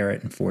Pat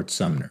Garrett in Fort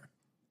Sumner.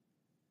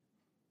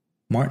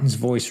 Martin's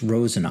voice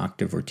rose an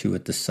octave or two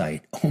at the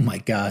sight. Oh my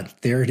God,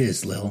 there it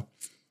is, Lil.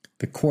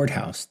 The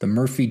courthouse, the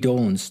Murphy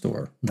Dolan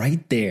store,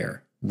 right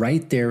there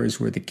is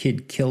where the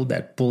kid killed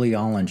that bully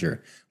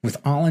Ollinger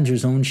with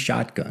Ollinger's own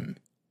shotgun.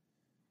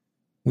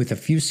 With a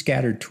few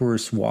scattered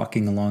tourists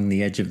walking along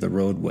the edge of the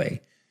roadway,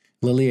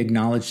 Lily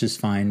acknowledged his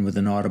find with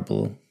an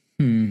audible,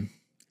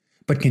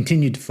 but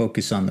continued to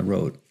focus on the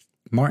road.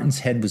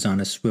 Martin's head was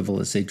on a swivel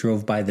as they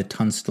drove by the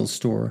Tunstall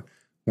store,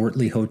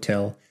 Wortley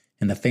Hotel,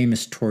 and the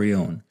famous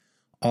Torreon,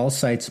 all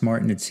sites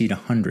Martin had seen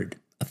 100,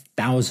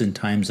 1,000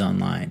 times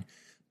online,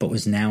 but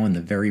was now in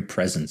the very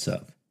presence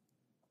of.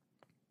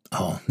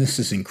 Oh, this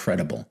is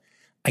incredible.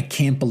 I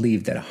can't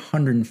believe that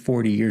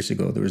 140 years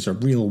ago there was a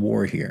real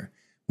war here,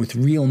 with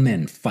real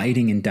men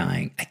fighting and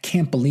dying. I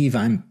can't believe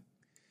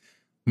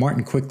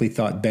Martin quickly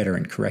thought better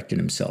and corrected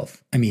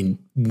himself.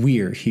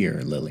 We're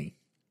here, Lily.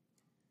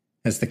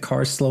 As the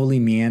car slowly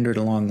meandered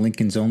along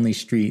Lincoln's only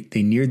street,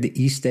 they neared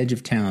the east edge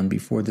of town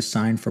before the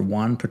sign for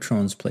Juan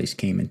Patron's place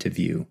came into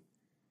view.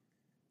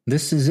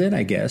 This is it,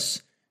 I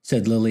guess,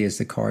 said Lily as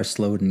the car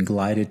slowed and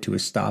glided to a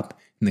stop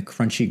in the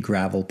crunchy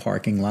gravel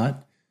parking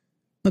lot.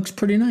 Looks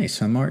pretty nice,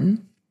 huh,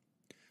 Martin?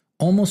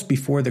 Almost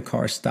before the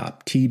car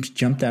stopped, Teebs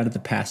jumped out of the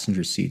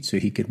passenger seat so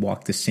he could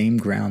walk the same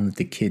ground that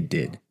the kid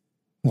did.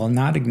 While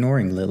not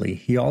ignoring Lily,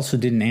 he also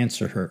didn't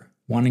answer her,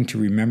 wanting to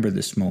remember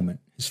this moment,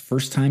 his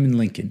first time in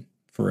Lincoln,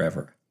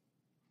 forever.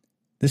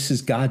 This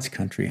is God's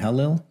country, huh,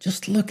 Lil?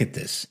 Just look at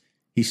this.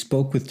 He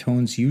spoke with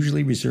tones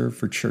usually reserved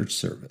for church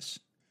service.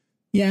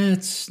 Yeah,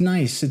 it's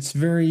nice. It's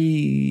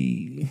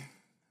very...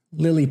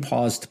 Lily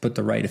paused to put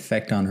the right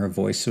effect on her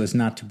voice so as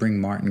not to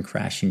bring Martin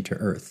crashing to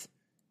earth.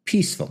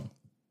 Peaceful.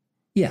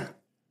 Yeah,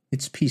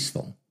 it's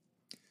peaceful.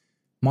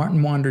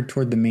 Martin wandered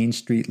toward the main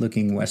street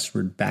looking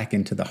westward back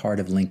into the heart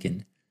of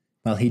Lincoln.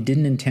 While he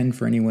didn't intend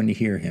for anyone to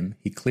hear him,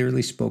 he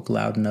clearly spoke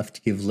loud enough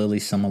to give Lily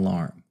some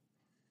alarm.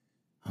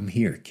 I'm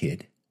here,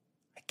 kid.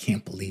 I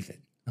can't believe it.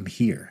 I'm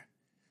here,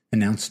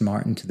 announced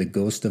Martin to the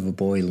ghost of a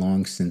boy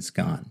long since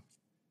gone.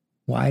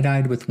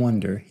 Wide-eyed with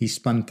wonder, he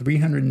spun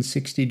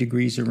 360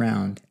 degrees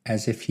around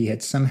as if he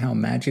had somehow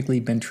magically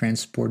been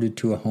transported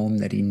to a home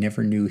that he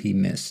never knew he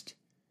missed.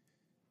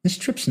 This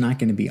trip's not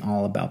going to be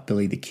all about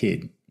Billy the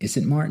Kid, is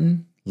it,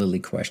 Martin? Lily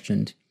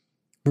questioned.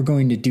 We're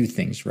going to do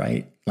things,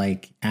 right?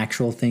 Like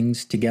actual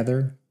things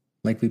together,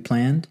 like we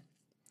planned?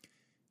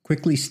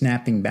 Quickly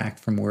snapping back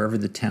from wherever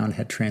the town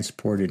had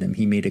transported him,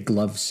 he made a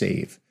glove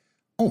save.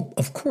 Oh,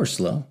 of course,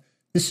 Lil.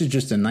 This is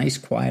just a nice,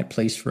 quiet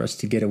place for us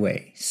to get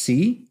away.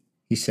 See?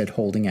 He said,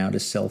 holding out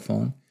his cell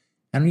phone.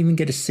 I don't even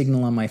get a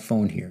signal on my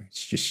phone here.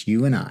 It's just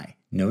you and I.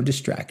 No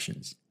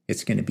distractions.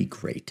 It's going to be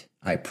great.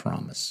 I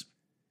promise.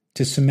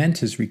 To cement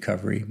his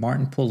recovery,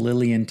 Martin pulled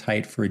Lily in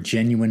tight for a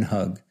genuine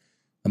hug,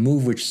 a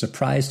move which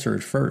surprised her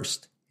at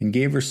first and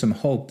gave her some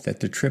hope that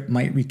the trip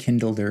might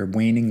rekindle their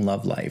waning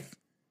love life.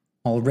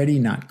 Already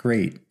not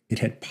great, it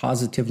had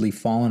positively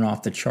fallen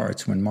off the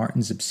charts when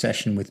Martin's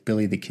obsession with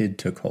Billy the Kid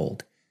took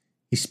hold.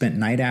 He spent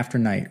night after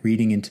night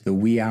reading into the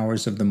wee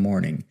hours of the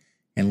morning,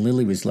 and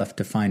Lily was left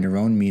to find her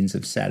own means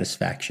of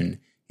satisfaction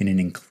in an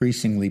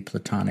increasingly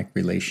platonic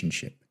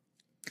relationship.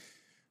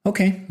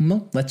 "Okay,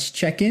 well, let's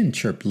check in,"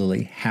 chirped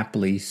Lily,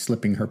 happily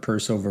slipping her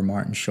purse over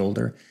Martin's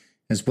shoulder,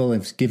 as well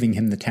as giving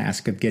him the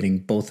task of getting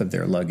both of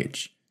their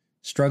luggage.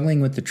 Struggling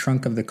with the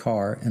trunk of the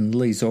car and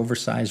Lily's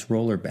oversized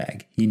roller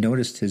bag, he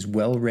noticed his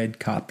well-read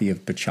copy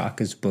of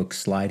Bachaka's book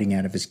sliding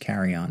out of his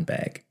carry-on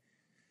bag.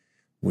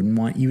 "Wouldn't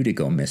want you to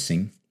go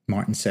missing,"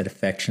 Martin said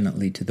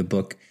affectionately to the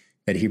book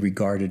that he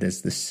regarded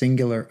as the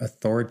singular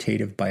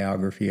authoritative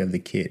biography of the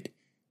kid.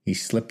 He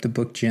slipped the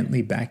book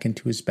gently back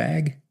into his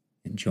bag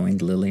and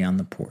joined Lily on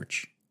the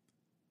porch.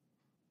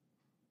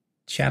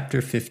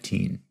 Chapter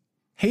 15.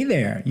 "Hey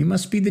there, you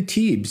must be the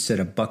Teebs," said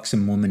a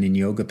buxom woman in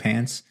yoga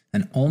pants,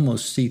 an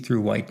almost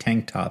see-through white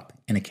tank top,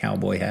 and a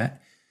cowboy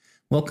hat.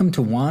 "Welcome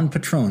to Juan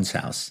Patron's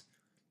house."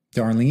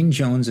 Darlene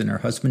Jones and her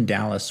husband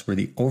Dallas were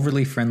the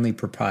overly friendly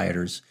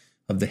proprietors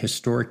of the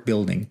historic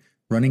building,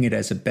 running it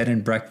as a bed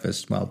and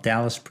breakfast while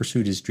Dallas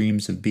pursued his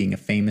dreams of being a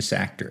famous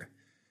actor,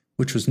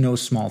 which was no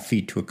small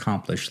feat to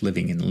accomplish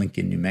living in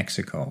Lincoln, New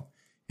Mexico,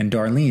 and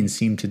Darlene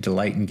seemed to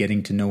delight in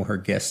getting to know her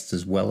guests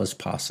as well as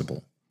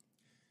possible.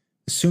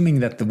 Assuming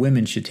that the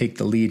women should take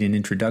the lead in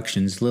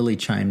introductions, Lily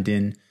chimed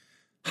in,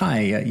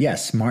 "Hi,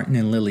 yes, Martin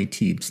and Lily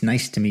Teebs.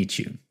 Nice to meet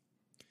you."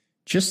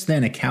 Just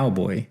then a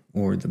cowboy,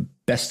 or the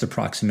best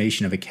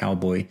approximation of a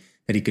cowboy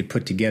that he could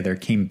put together,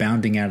 came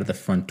bounding out of the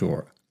front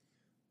door.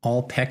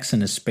 All pecs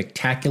and a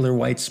spectacular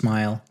white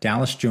smile,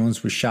 Dallas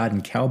Jones was shod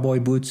in cowboy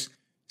boots,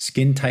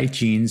 skin-tight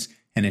jeans,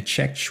 and a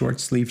checked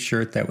short-sleeved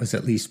shirt that was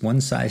at least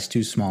one size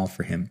too small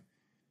for him.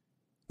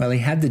 While he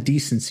had the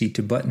decency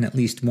to button at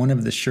least one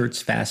of the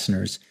shirt's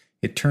fasteners,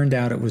 it turned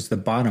out it was the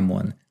bottom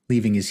one,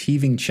 leaving his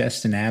heaving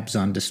chest and abs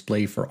on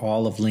display for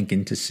all of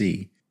Lincoln to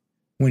see.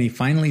 When he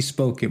finally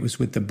spoke, it was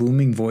with the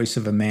booming voice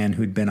of a man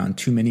who'd been on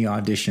too many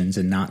auditions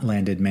and not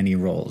landed many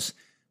roles.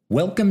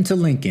 "Welcome to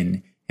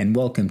Lincoln, and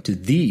welcome to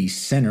the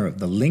center of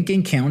the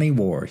Lincoln County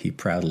War," he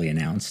proudly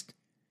announced.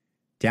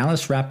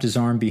 Dallas wrapped his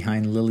arm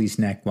behind Lily's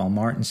neck while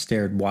Martin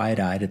stared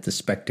wide-eyed at the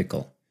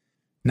spectacle.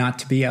 Not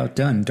to be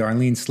outdone,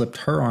 Darlene slipped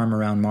her arm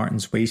around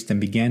Martin's waist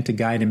and began to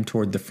guide him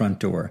toward the front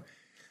door.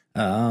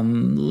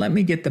 Let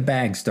me get the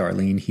bags,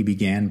 Darlene," he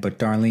began, but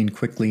Darlene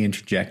quickly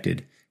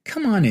interjected.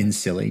 "Come on in,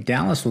 silly.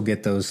 Dallas will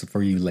get those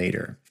for you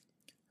later."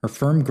 Her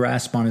firm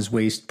grasp on his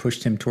waist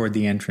pushed him toward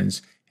the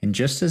entrance, and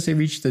just as they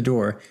reached the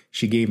door,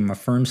 she gave him a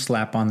firm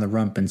slap on the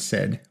rump and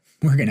said,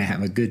 "We're going to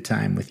have a good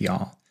time with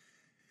y'all."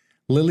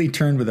 Lily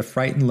turned with a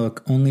frightened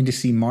look, only to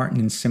see Martin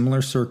in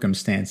similar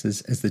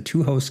circumstances as the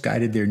two hosts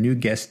guided their new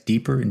guest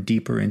deeper and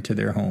deeper into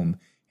their home,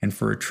 and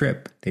for a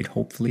trip they'd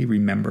hopefully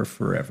remember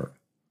forever.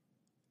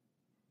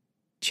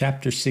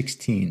 Chapter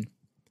 16.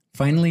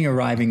 Finally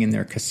arriving in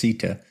their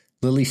casita,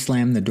 Lily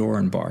slammed the door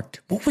and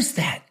barked, "What was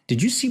that?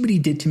 Did you see what he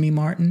did to me,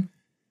 Martin?"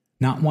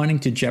 Not wanting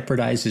to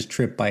jeopardize his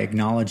trip by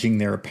acknowledging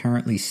their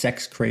apparently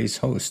sex-crazed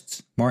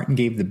hosts, Martin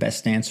gave the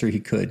best answer he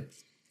could.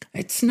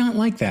 "It's not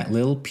like that,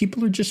 Lil.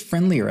 People are just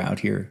friendlier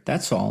out here,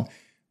 that's all.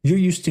 You're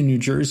used to New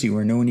Jersey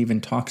where no one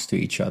even talks to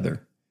each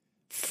other."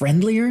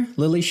 "Friendlier?"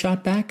 Lily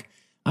shot back.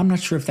 "I'm not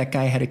sure if that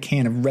guy had a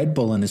can of Red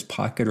Bull in his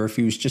pocket or if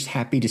he was just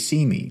happy to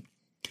see me."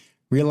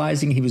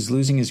 Realizing he was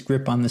losing his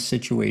grip on the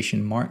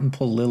situation, Martin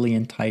pulled Lily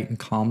in tight and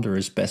calmed her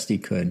as best he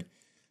could.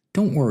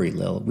 "Don't worry,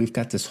 Lil. We've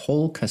got this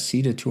whole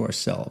casita to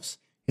ourselves.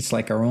 It's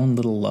like our own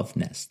little love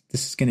nest.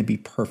 This is going to be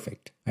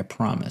perfect, I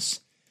promise."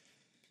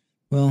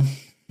 "Well,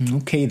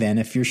 okay then,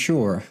 if you're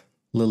sure."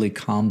 Lily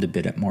calmed a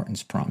bit at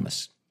Martin's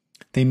promise.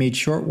 They made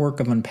short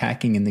work of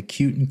unpacking in the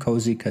cute and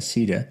cozy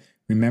casita,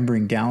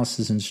 remembering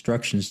Dallas's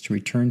instructions to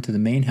return to the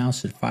main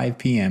house at 5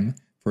 p.m.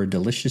 for a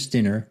delicious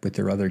dinner with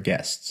their other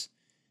guests.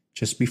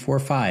 Just before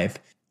 5,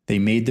 they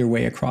made their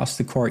way across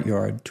the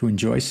courtyard to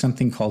enjoy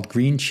something called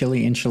green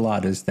chili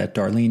enchiladas that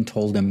Darlene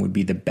told them would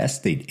be the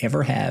best they'd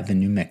ever have in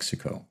New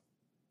Mexico.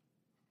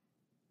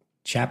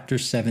 Chapter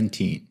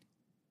 17.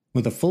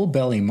 With a full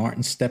belly,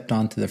 Martin stepped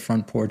onto the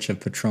front porch of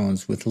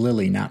Patron's with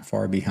Lily not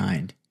far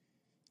behind.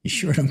 "You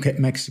sure don't get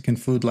Mexican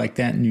food like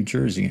that in New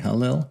Jersey, huh,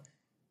 Lil?"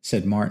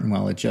 said Martin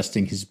while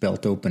adjusting his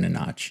belt open a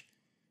notch.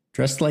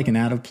 Dressed like an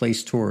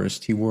out-of-place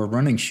tourist, he wore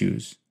running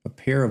shoes, a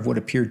pair of what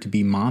appeared to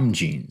be mom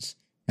jeans,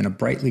 and a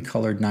brightly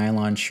colored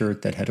nylon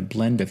shirt that had a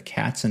blend of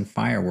cats and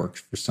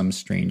fireworks for some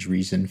strange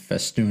reason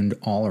festooned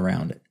all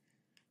around it.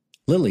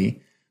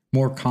 Lily,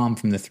 more calm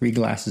from the 3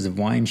 glasses of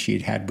wine she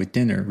had had with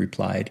dinner,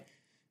 replied,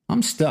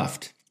 "I'm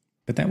stuffed,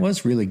 but that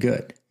was really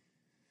good."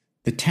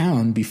 The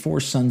town,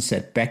 before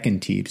sunset,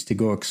 beckoned Teebs to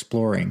go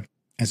exploring,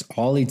 as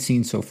all he'd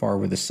seen so far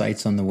were the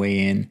sights on the way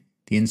in,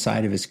 the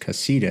inside of his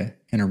casita,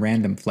 and a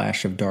random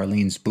flash of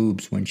Darlene's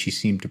boobs when she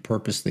seemed to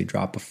purposely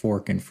drop a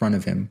fork in front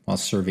of him while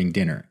serving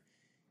dinner.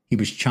 He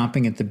was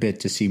chomping at the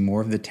bit to see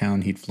more of the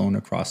town he'd flown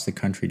across the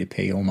country to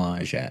pay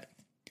homage at.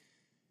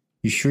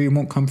 "You sure you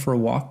won't come for a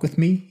walk with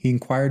me?" he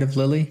inquired of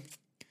Lily.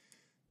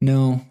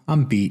 "No,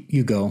 I'm beat.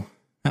 You go.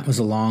 That was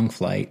a long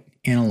flight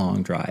and a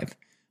long drive.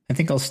 I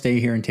think I'll stay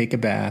here and take a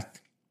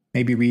bath,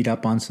 maybe read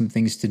up on some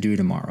things to do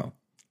tomorrow,"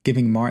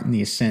 giving Martin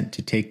the assent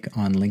to take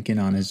on Lincoln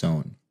on his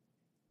own.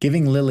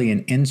 Giving Lily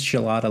an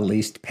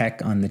enchilada-laced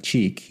peck on the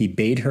cheek, he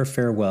bade her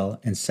farewell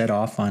and set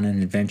off on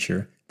an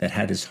adventure that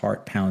had his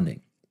heart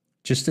pounding.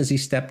 Just as he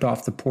stepped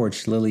off the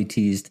porch, Lily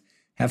teased,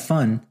 "Have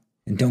fun,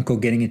 and don't go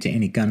getting into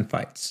any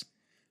gunfights."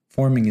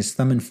 Forming his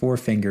thumb and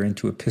forefinger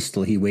into a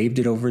pistol, he waved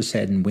it over his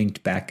head and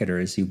winked back at her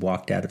as he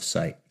walked out of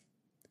sight.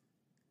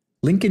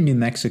 Lincoln, New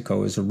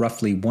Mexico is a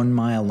roughly 1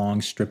 mile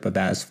long strip of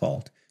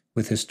asphalt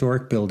with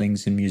historic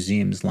buildings and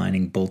museums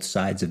lining both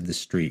sides of the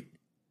street.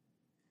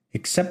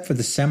 Except for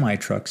the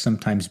semi-truck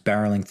sometimes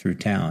barreling through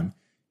town,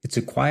 it's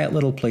a quiet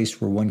little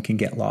place where one can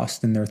get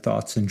lost in their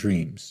thoughts and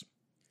dreams.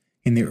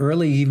 In the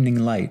early evening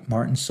light,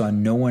 Martin saw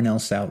no one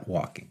else out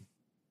walking.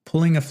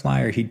 Pulling a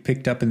flyer he'd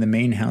picked up in the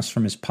main house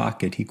from his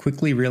pocket, he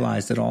quickly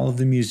realized that all of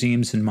the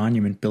museums and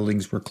monument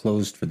buildings were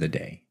closed for the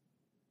day.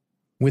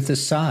 With a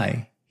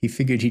sigh, he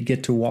figured he'd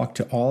get to walk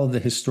to all of the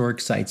historic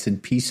sites in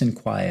peace and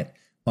quiet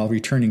while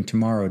returning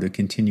tomorrow to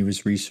continue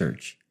his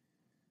research.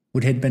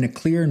 What had been a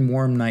clear and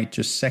warm night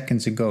just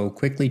seconds ago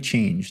quickly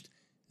changed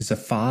as a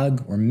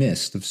fog or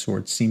mist of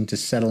sorts seemed to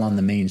settle on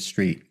the main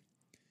street.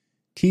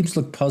 Teebs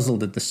looked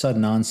puzzled at the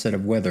sudden onset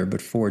of weather,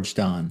 but forged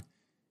on.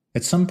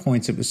 At some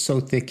points it was so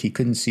thick he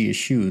couldn't see his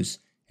shoes,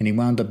 and he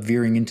wound up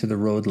veering into the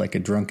road like a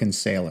drunken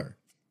sailor.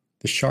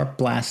 The sharp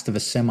blast of a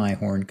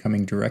semi-horn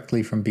coming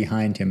directly from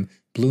behind him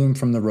blew him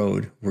from the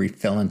road, where he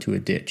fell into a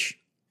ditch.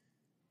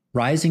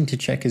 Rising to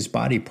check his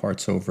body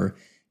parts over,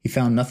 he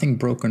found nothing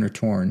broken or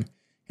torn,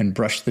 and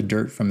brushed the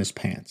dirt from his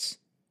pants.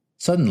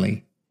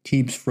 Suddenly,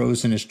 Teebs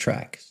froze in his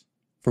tracks,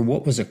 for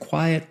what was a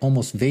quiet,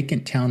 almost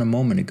vacant town a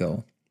moment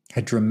ago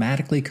had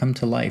dramatically come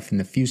to life in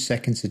the few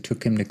seconds it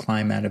took him to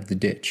climb out of the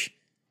ditch.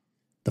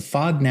 The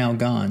fog now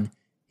gone,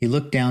 he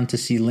looked down to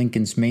see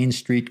Lincoln's main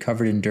street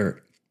covered in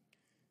dirt.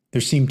 There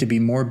seemed to be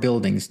more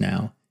buildings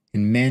now,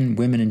 and men,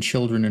 women, and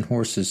children and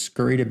horses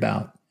scurried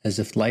about as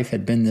if life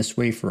had been this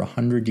way for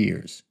 100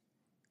 years.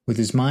 With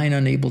his mind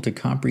unable to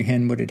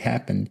comprehend what had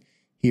happened,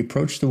 he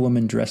approached a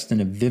woman dressed in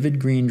a vivid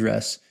green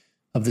dress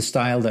of the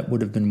style that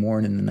would have been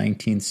worn in the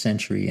 19th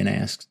century and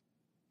asked,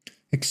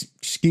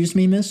 "Excuse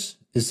me, miss,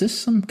 is this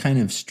some kind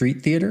of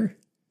street theater?"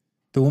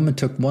 The woman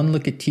took one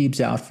look at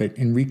Teebs' outfit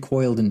and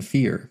recoiled in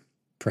fear,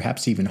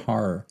 perhaps even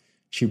horror.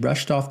 She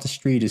rushed off the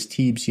street as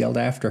Teebs yelled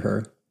after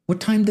her,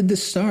 "What time did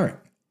this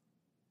start?"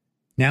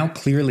 Now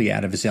clearly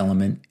out of his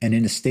element and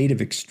in a state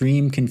of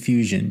extreme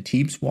confusion,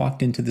 Teebs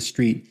walked into the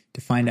street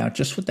to find out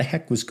just what the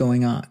heck was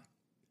going on.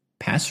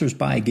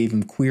 Passers-by gave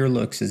him queer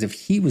looks as if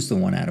he was the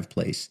one out of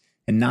place,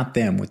 and not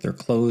them with their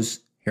clothes,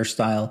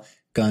 hairstyle,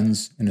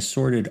 guns, and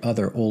assorted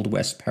other Old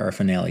West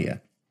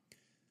paraphernalia.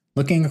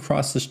 Looking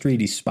across the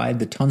street, he spied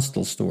the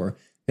Tunstall store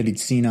that he'd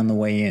seen on the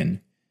way in.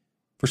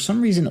 For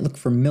some reason it looked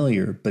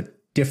familiar, but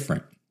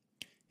different.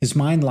 His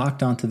mind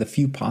locked onto the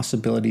few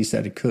possibilities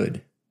that it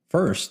could.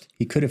 First,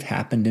 he could have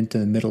happened into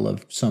the middle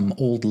of some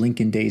old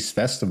Lincoln Days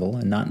festival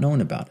and not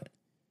known about it.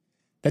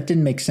 That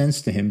didn't make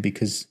sense to him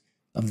because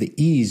of the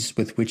ease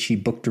with which he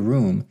booked a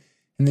room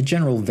and the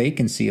general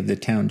vacancy of the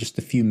town just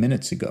a few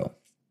minutes ago.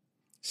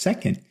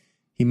 Second,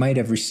 he might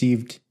have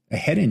received a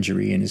head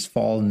injury in his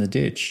fall in the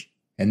ditch,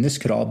 and this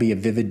could all be a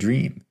vivid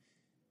dream.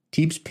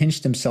 Teebs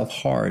pinched himself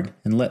hard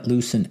and let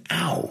loose an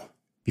 "ow"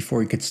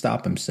 before he could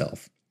stop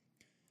himself.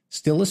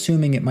 Still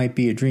assuming it might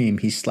be a dream,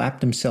 he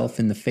slapped himself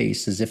in the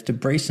face as if to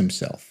brace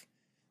himself.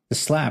 The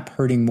slap,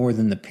 hurting more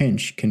than the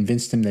pinch,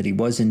 convinced him that he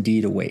was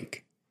indeed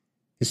awake.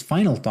 His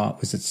final thought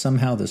was that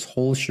somehow this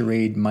whole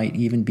charade might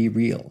even be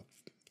real,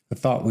 a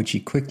thought which he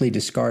quickly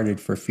discarded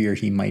for fear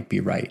he might be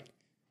right.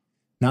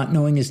 Not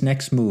knowing his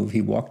next move,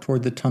 he walked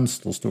toward the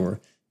Tunstall store,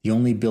 the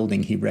only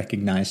building he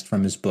recognized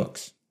from his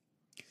books.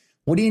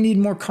 "What do you need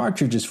more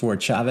cartridges for,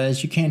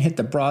 Chavez? You can't hit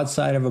the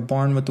broadside of a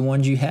barn with the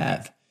ones you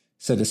have,"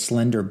 said a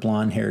slender,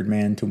 blond-haired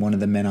man to one of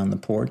the men on the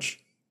porch.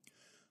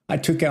 "I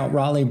took out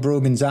Raleigh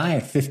Brogan's eye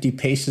at 50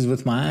 paces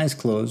with my eyes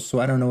closed, so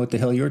I don't know what the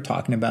hell you're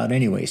talking about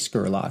anyway,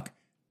 Skurlock,"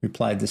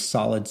 replied the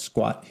solid,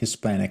 squat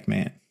Hispanic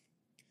man.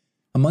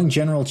 Among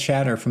general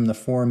chatter from the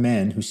four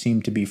men, who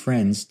seemed to be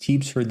friends,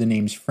 Teebs heard the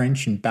names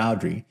French and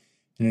Bowdry,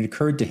 and it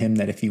occurred to him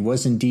that if he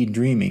was indeed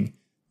dreaming,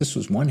 this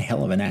was one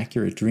hell of an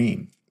accurate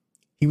dream.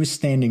 He was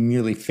standing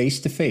nearly face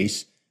to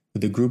face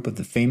with a group of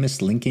the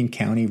famous Lincoln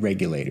County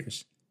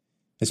regulators.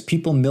 As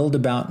people milled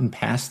about and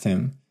passed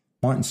him,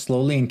 Martin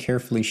slowly and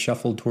carefully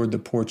shuffled toward the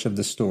porch of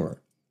the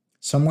store.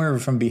 Somewhere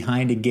from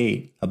behind a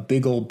gate, a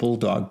big old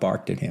bulldog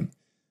barked at him.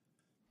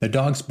 The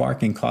dog's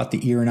barking caught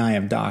the ear and eye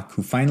of Doc,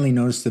 who finally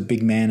noticed the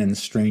big man in the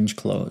strange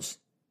clothes.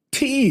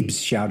 "Teebs!"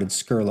 shouted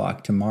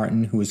Skurlock to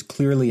Martin, who was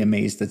clearly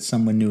amazed that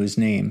someone knew his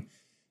name.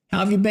 "How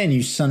have you been,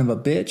 you son of a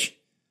bitch?"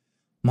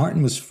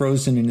 Martin was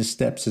frozen in his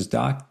steps as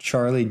Doc,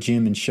 Charlie,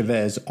 Jim, and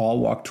Chavez all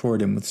walked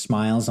toward him with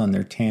smiles on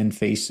their tanned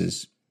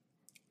faces.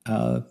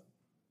 How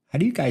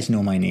do you guys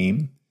know my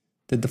name?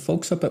 Did the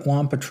folks up at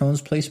Juan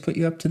Patron's place put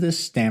you up to this?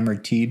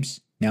 Stammered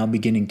Teebs, now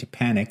beginning to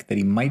panic that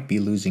he might be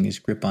losing his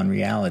grip on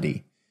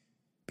reality.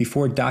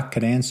 Before Doc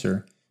could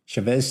answer,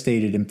 Chavez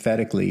stated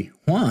emphatically,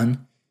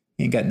 Juan,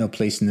 he ain't got no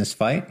place in this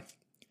fight.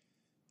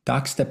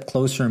 Doc stepped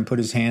closer and put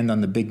his hand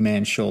on the big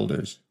man's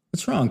shoulders.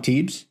 What's wrong,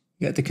 Teebs?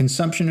 You got the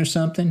consumption or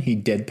something? He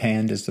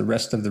deadpanned as the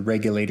rest of the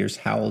regulators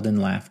howled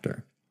in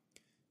laughter.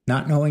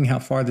 Not knowing how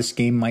far this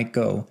game might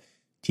go,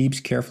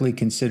 Teebs carefully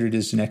considered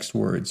his next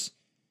words.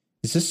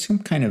 Is this some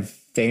kind of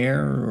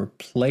fair or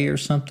play or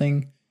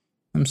something?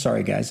 I'm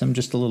sorry, guys, I'm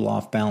just a little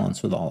off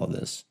balance with all of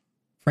this.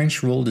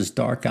 French rolled his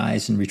dark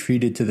eyes and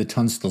retreated to the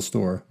Tunstall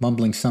store,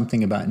 mumbling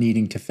something about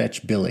needing to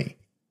fetch Billy.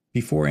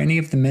 Before any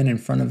of the men in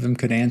front of him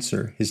could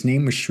answer, his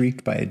name was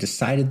shrieked by a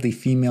decidedly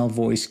female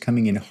voice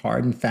coming in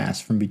hard and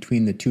fast from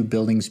between the two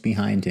buildings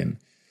behind him.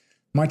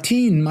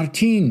 Martine,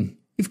 Martine,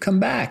 you've come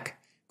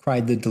back,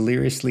 cried the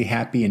deliriously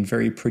happy and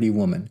very pretty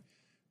woman.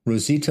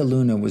 Rosita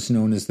Luna was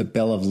known as the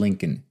Belle of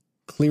Lincoln.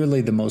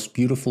 Clearly the most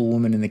beautiful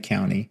woman in the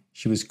county,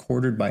 she was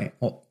courted by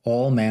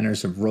all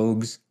manners of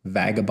rogues,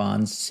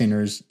 vagabonds,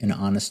 sinners, and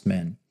honest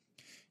men.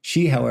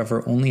 She,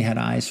 however, only had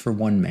eyes for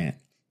one man,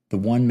 the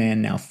one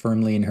man now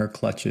firmly in her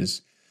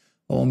clutches.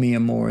 Oh, mi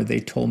amor, they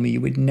told me you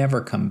would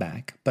never come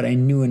back, but I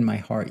knew in my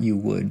heart you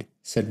would,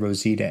 said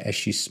Rosita as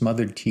she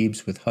smothered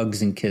Teebs with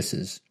hugs and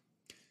kisses.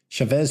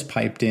 Chavez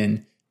piped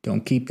in,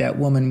 Don't keep that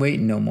woman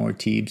waiting no more,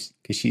 Teebs,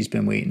 'cause she's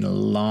been waiting a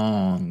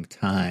long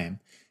time,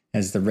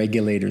 as the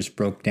regulators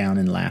broke down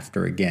in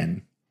laughter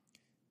again.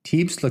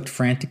 Teebs looked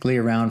frantically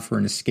around for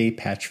an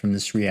escape hatch from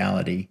this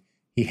reality.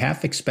 He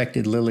half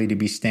expected Lily to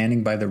be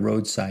standing by the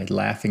roadside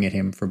laughing at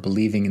him for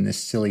believing in this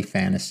silly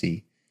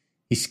fantasy.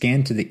 He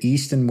scanned to the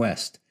east and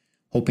west,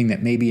 hoping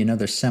that maybe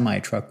another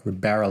semi-truck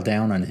would barrel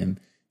down on him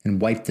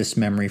and wipe this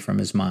memory from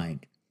his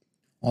mind.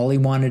 All he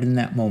wanted in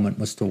that moment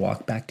was to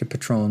walk back to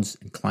Patron's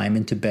and climb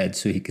into bed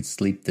so he could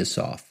sleep this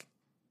off.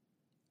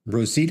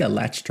 Rosita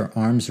latched her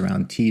arms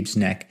around Teebs'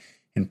 neck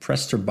and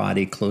pressed her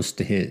body close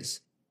to his.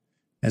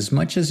 As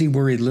much as he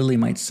worried Lily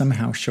might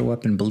somehow show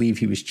up and believe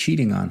he was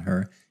cheating on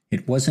her,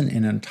 it wasn't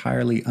an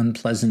entirely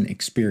unpleasant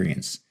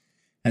experience.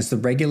 As the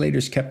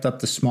regulators kept up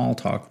the small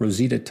talk,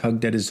 Rosita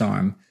tugged at his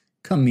arm.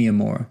 Come, mi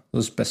amor,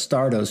 those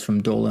bastardos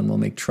from Dolan will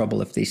make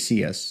trouble if they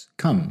see us.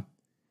 Come.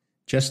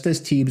 Just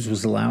as Teebs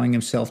was allowing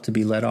himself to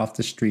be led off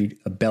the street,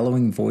 a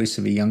bellowing voice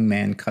of a young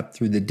man cut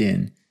through the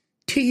din.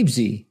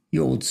 Teebsy,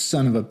 you old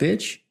son of a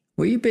bitch,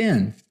 where you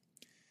been?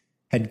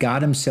 Had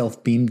God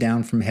himself beamed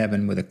down from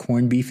heaven with a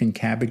corned beef and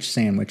cabbage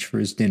sandwich for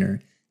his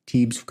dinner,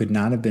 Teebs could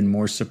not have been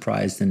more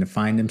surprised than to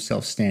find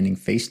himself standing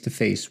face to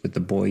face with the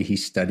boy he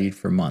studied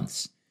for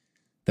months.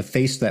 The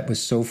face that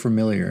was so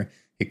familiar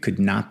it could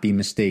not be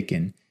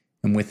mistaken,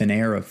 and with an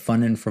air of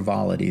fun and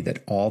frivolity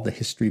that all the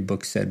history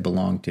books said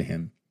belonged to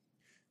him.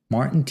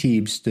 Martin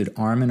Teebs stood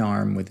arm in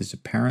arm with his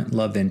apparent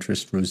love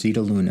interest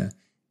Rosita Luna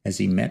as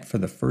he met for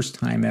the first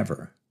time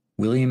ever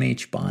William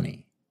H.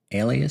 Bonney,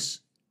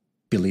 alias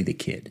Billy the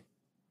Kid.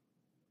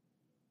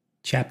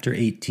 Chapter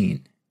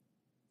 18.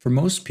 For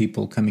most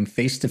people, coming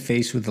face to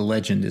face with a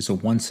legend is a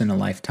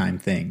once-in-a-lifetime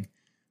thing.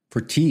 For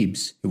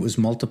Teebs, it was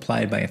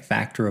multiplied by a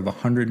factor of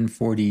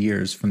 140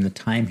 years from the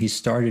time he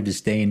started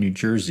his day in New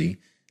Jersey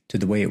to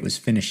the way it was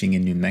finishing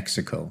in New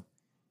Mexico.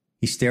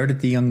 He stared at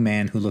the young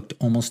man who looked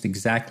almost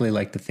exactly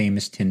like the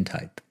famous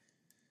tintype.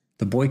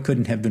 The boy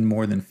couldn't have been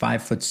more than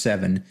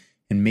 5'7"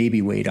 and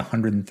maybe weighed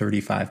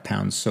 135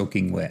 pounds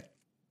soaking wet.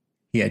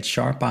 He had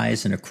sharp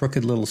eyes and a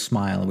crooked little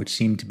smile which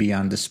seemed to be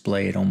on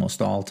display at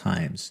almost all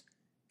times.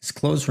 His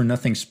clothes were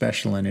nothing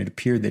special, and it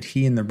appeared that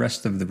he and the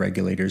rest of the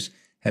regulators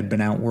had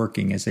been out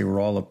working, as they were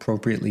all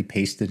appropriately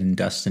pasted in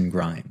dust and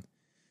grime.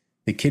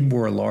 The kid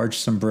wore a large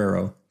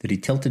sombrero that he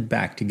tilted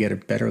back to get a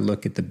better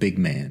look at the big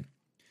man.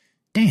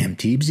 Damn,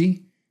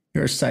 Teebsy,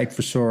 you're a sight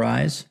for sore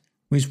eyes.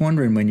 We was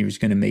wondering when you was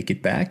going to make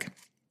it back.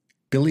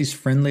 Billy's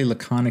friendly,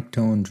 laconic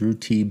tone drew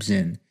Teebs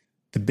in.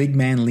 The big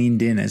man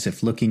leaned in as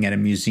if looking at a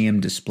museum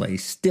display,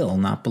 still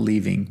not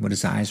believing what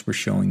his eyes were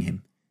showing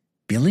him.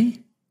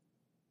 Billy?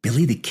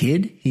 Billy the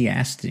Kid? He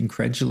asked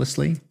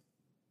incredulously.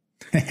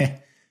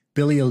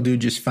 Billy'll do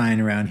just fine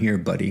around here,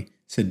 buddy,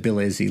 said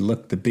Billy as he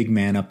looked the big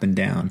man up and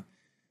down.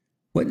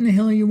 What in the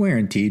hell are you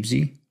wearing,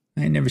 Teebsy?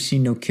 I ain't never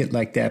seen no kit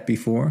like that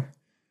before.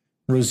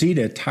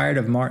 Rosita, tired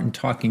of Martin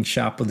talking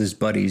shop with his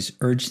buddies,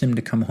 urged him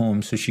to come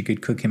home so she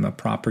could cook him a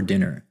proper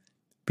dinner.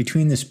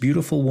 Between this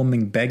beautiful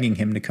woman begging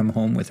him to come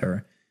home with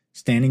her,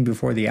 standing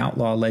before the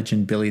outlaw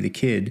legend Billy the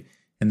Kid,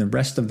 and the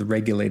rest of the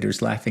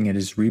regulators laughing at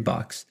his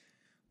Reeboks,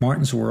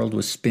 Martin's world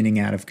was spinning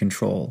out of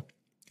control.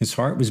 His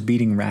heart was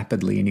beating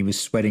rapidly and he was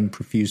sweating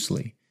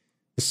profusely.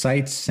 The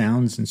sights,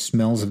 sounds, and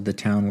smells of the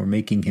town were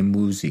making him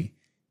woozy.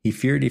 He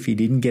feared if he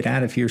didn't get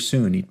out of here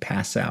soon, he'd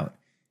pass out.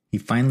 He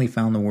finally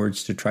found the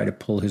words to try to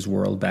pull his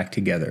world back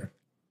together.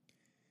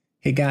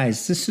 Hey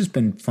guys, this has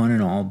been fun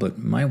and all, but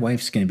my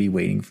wife's going to be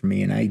waiting for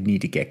me and I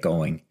need to get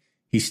going,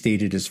 he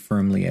stated as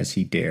firmly as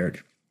he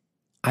dared.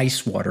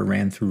 Ice water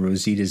ran through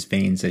Rosita's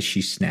veins as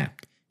she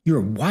snapped.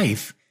 Your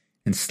wife?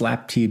 and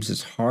slapped Teebs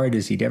as hard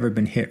as he'd ever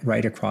been hit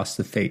right across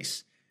the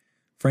face.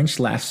 French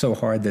laughed so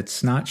hard that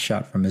snot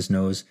shot from his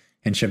nose,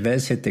 and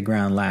Chavez hit the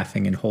ground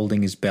laughing and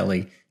holding his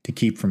belly to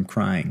keep from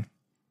crying.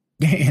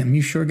 "Damn,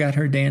 you sure got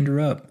her dander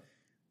up.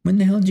 When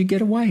the hell did you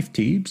get a wife,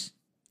 Teebs?"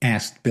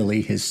 asked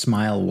Billy, his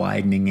smile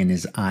widening and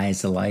his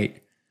eyes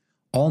alight.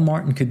 All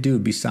Martin could do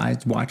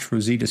besides watch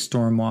Rosita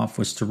storm off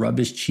was to rub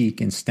his cheek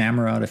and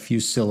stammer out a few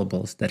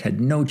syllables that had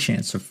no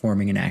chance of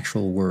forming an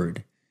actual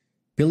word.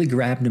 Billy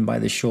grabbed him by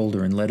the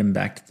shoulder and led him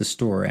back to the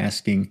store,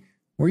 asking,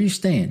 "Where you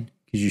staying?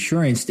 'Cause you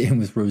sure ain't staying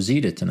with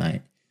Rosita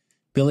tonight."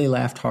 Billy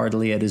laughed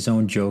heartily at his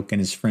own joke and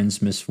his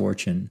friend's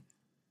misfortune.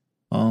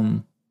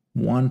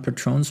 Juan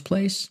Patron's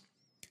place?"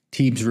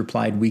 Teebs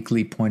replied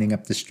weakly, pointing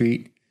up the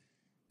street.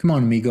 "Come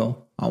on,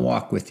 amigo, I'll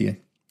walk with you,"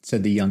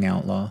 said the young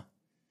outlaw.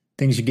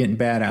 "Things are getting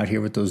bad out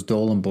here with those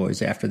Dolan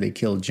boys after they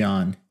killed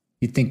John.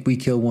 You'd think we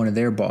killed one of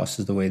their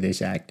bosses the way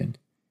they's acting."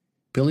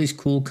 Billy's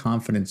cool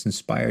confidence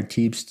inspired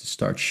Teebs to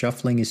start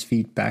shuffling his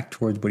feet back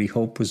towards what he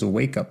hoped was a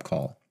wake-up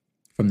call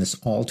from this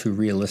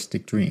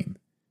all-too-realistic dream.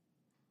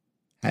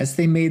 As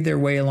they made their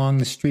way along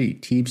the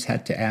street, Teebs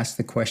had to ask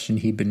the question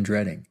he'd been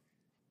dreading.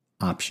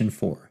 Option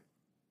 4.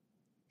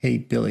 "Hey,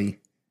 Billy,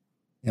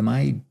 am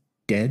I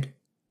dead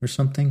or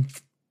something?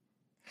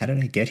 How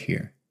did I get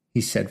here?"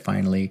 he said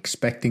finally,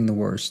 expecting the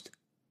worst,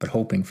 but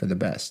hoping for the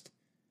best.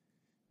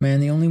 "Man,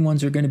 the only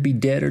ones who are going to be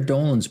dead are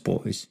Dolan's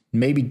boys, and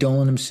maybe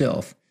Dolan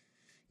himself.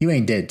 You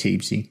ain't dead,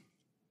 Teebsy."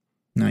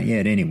 "Not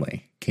yet,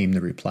 anyway," came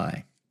the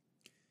reply.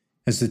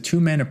 As the two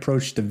men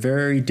approached a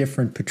very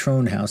different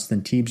Patron house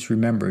than Teebs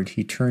remembered,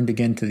 he turned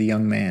again to the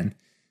young man.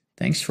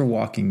 "Thanks for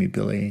walking me,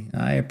 Billy.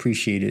 I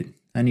appreciate it.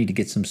 I need to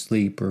get some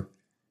sleep, or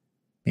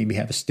maybe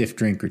have a stiff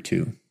drink or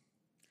two."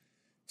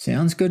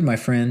 "Sounds good, my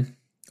friend.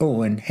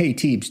 Oh, and hey,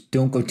 Teebs,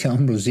 don't go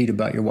telling Rosita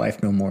about your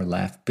wife no more,"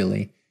 laughed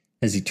Billy,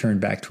 as he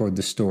turned back toward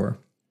the store.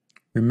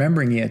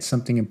 Remembering he had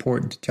something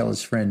important to tell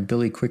his friend,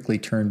 Billy quickly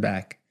turned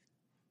back.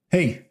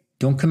 "Hey,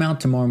 don't come out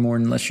tomorrow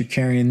morning unless you're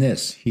carrying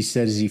this," he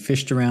said as he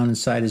fished around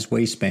inside his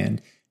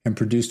waistband and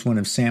produced one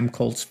of Sam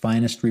Colt's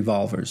finest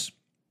revolvers.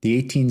 The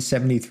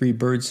 1873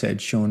 bird's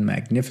head shone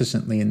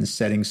magnificently in the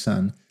setting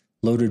sun,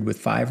 loaded with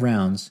 5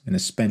 rounds and a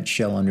spent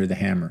shell under the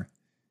hammer.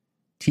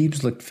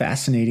 Teebs looked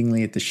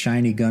fascinatingly at the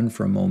shiny gun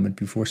for a moment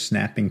before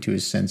snapping to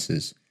his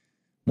senses.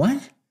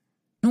 "What?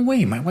 No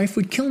way, my wife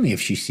would kill me if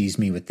she sees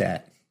me with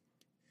that."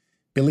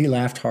 Billy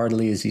laughed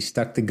heartily as he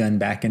stuck the gun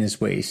back in his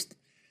waist.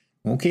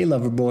 "Okay,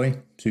 lover boy,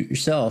 suit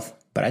yourself,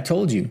 but I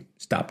told you,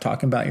 stop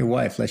talking about your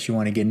wife lest you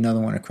want to get another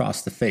one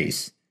across the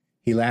face."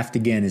 He laughed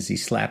again as he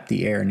slapped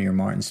the air near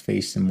Martin's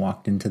face and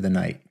walked into the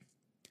night.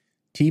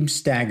 Teebs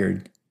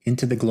staggered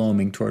into the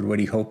gloaming toward what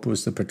he hoped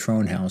was the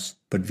Patron house,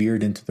 but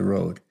veered into the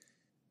road.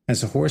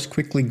 As a horse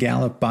quickly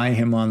galloped by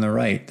him on the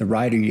right, the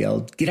rider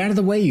yelled, "Get out of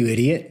the way, you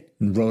idiot!"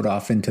 and rode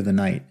off into the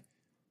night.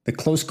 The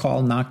close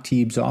call knocked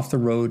Teebs off the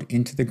road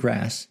into the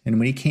grass, and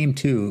when he came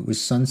to, it was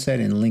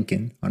sunset in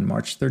Lincoln on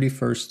March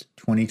 31st,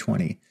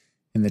 2020,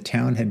 and the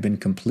town had been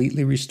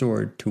completely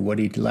restored to what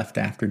he'd left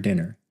after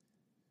dinner.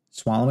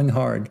 Swallowing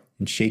hard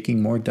and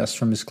shaking more dust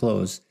from his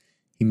clothes,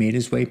 he made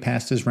his way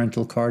past his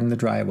rental car in the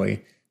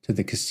driveway to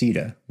the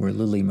casita where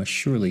Lily must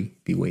surely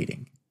be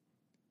waiting.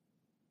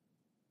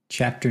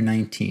 Chapter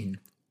 19.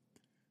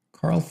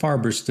 Carl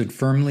Farber stood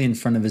firmly in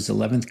front of his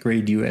 11th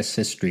grade U.S.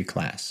 history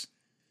class.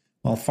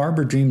 While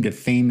Farber dreamed of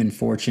fame and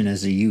fortune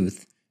as a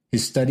youth,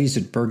 his studies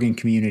at Bergen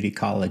Community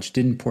College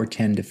didn't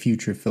portend a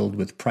future filled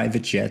with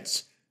private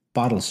jets,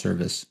 bottle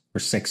service, or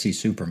sexy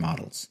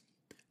supermodels.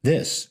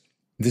 This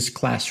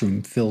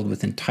classroom filled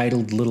with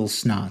entitled little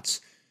snots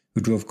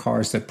who drove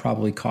cars that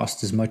probably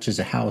cost as much as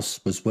a house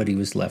was what he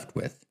was left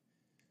with.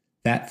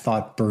 That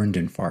thought burned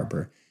in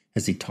Farber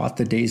as he taught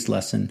the day's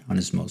lesson on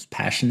his most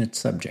passionate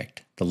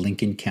subject, the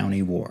Lincoln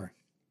County War.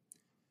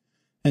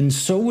 And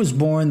so was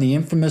born the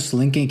infamous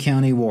Lincoln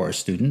County War,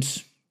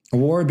 students. A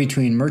war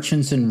between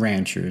merchants and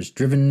ranchers,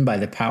 driven by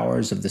the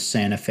powers of the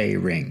Santa Fe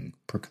Ring,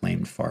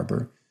 proclaimed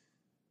Farber.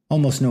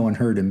 Almost no one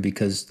heard him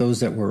because those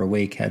that were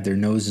awake had their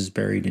noses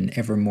buried in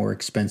ever more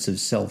expensive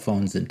cell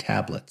phones and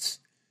tablets.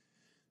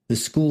 The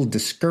school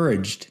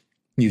discouraged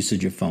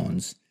usage of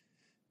phones,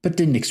 but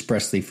didn't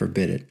expressly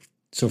forbid it,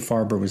 so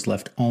Farber was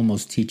left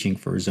almost teaching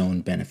for his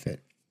own benefit.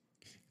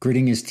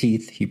 Gritting his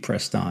teeth, he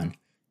pressed on.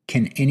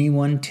 "Can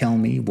anyone tell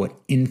me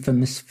what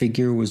infamous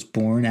figure was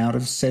born out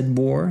of said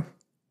war?"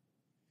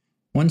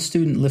 One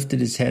student lifted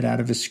his head out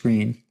of his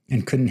screen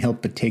and couldn't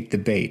help but take the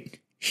bait.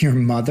 "Your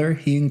mother?"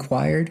 he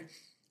inquired.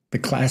 The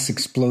class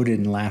exploded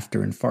in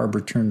laughter, and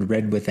Farber turned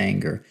red with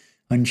anger,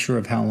 unsure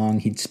of how long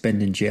he'd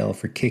spend in jail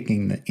for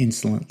kicking the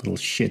insolent little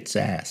shit's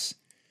ass.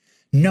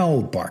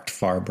 "No," barked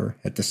Farber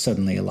at the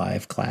suddenly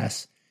alive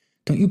class.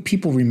 "Don't you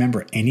people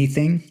remember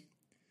anything?"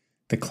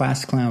 The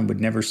class clown would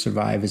never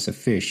survive as a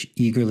fish,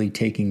 eagerly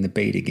taking the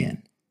bait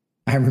again.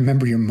 "I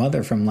remember your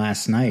mother from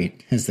last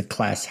night," as the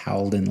class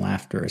howled in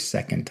laughter a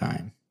second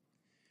time.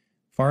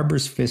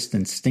 Farber's fist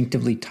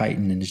instinctively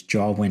tightened and his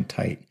jaw went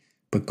tight,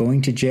 but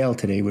going to jail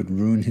today would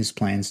ruin his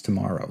plans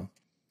tomorrow.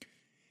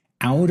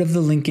 Out of the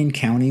Lincoln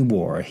County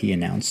War, he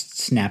announced,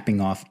 snapping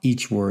off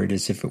each word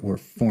as if it were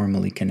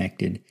formally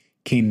connected,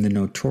 came the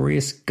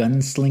notorious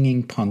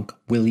gunslinging punk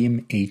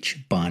William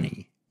H.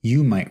 Bonney.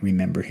 You might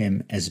remember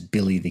him as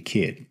Billy the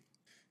Kid.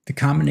 The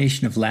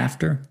combination of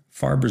laughter,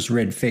 Farber's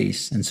red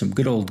face, and some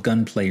good old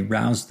gunplay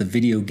roused the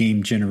video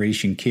game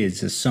generation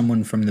kids as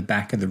someone from the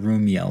back of the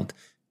room yelled,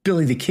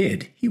 "Billy the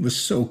Kid! He was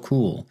so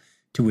cool!"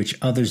 To which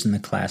others in the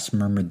class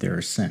murmured their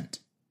assent.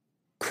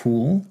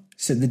 "Cool?"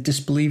 said the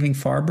disbelieving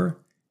Farber.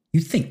 "You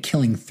think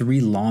killing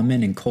 3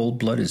 lawmen in cold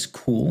blood is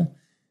cool?"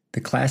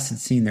 The class had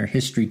seen their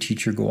history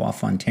teacher go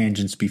off on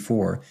tangents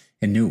before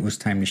and knew it was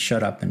time to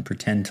shut up and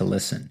pretend to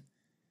listen.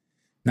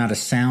 Not a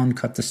sound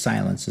cut the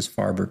silence as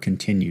Farber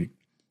continued.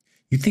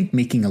 "You think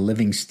making a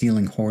living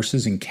stealing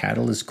horses and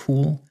cattle is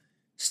cool?"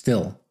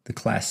 Still, the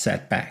class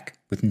sat back,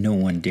 with no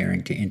one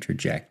daring to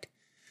interject.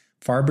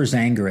 Farber's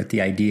anger at the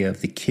idea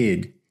of the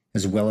kid,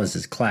 as well as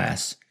his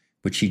class,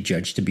 which he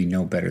judged to be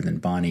no better than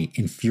Bonnie,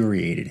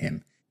 infuriated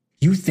him.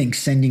 "You think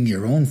sending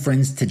your own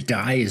friends to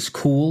die is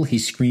cool?" he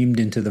screamed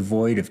into the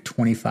void of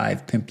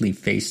 25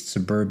 pimply-faced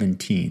suburban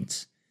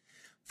teens.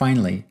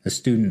 Finally, a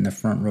student in the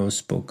front row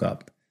spoke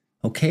up.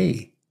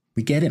 "Okay,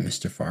 we get it,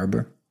 Mr.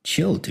 Farber.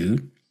 Chill,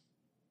 dude."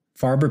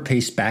 Farber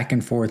paced back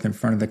and forth in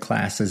front of the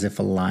class as if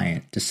a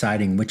lion,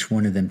 deciding which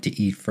one of them to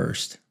eat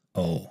first.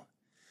 "Oh,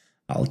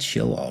 I'll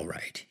chill all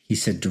right," he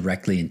said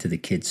directly into the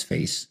kid's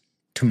face.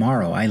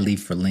 "Tomorrow I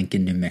leave for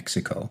Lincoln, New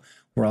Mexico,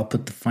 where I'll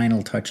put the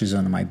final touches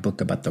on my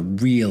book about the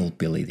real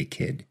Billy the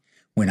Kid.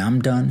 When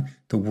I'm done,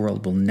 the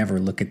world will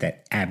never look at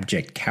that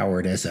abject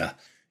coward as a—"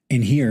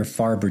 And here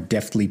Farber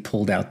deftly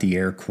pulled out the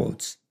air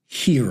quotes,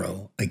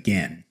 "hero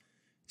again."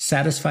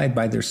 Satisfied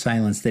by their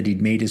silence that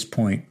he'd made his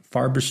point,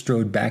 Farber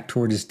strode back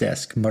toward his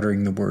desk,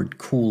 muttering the word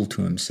cool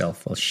to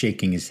himself while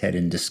shaking his head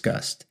in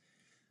disgust.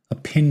 A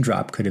pin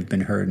drop could have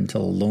been heard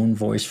until a lone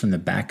voice from the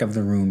back of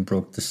the room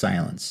broke the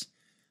silence.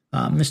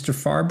 "Mr.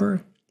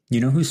 Farber, you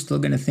know who's still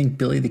going to think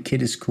Billy the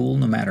Kid is cool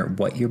no matter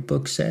what your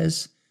book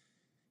says?"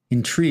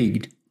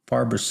 Intrigued,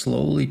 Farber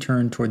slowly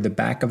turned toward the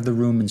back of the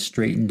room and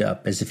straightened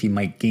up as if he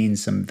might gain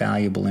some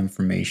valuable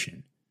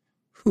information.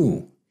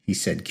 "Who?" he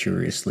said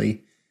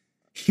curiously.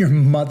 "Your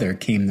mother,"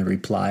 came the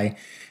reply,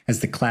 as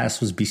the class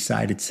was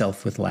beside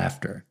itself with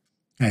laughter.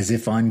 As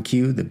if on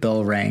cue, the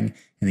bell rang,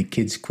 and the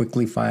kids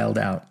quickly filed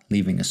out,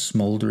 leaving a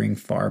smoldering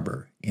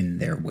Farber in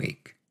their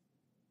wake.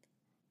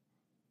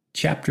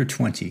 Chapter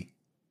 20.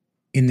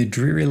 In the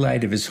dreary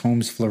light of his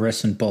home's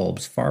fluorescent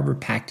bulbs, Farber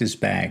packed his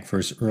bag for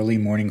his early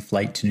morning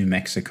flight to New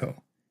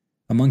Mexico.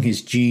 Among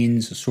his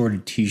jeans,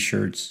 assorted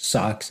T-shirts,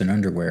 socks, and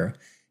underwear,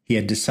 he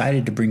had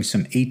decided to bring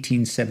some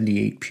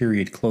 1878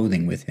 period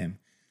clothing with him,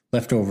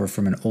 left over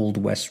from an Old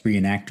West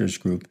reenactors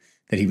group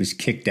that he was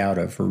kicked out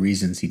of for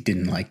reasons he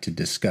didn't like to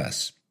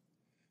discuss.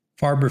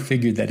 Farber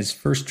figured that his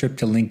first trip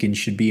to Lincoln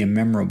should be a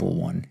memorable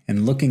one,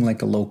 and looking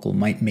like a local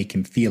might make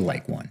him feel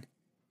like one.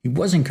 He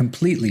wasn't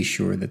completely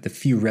sure that the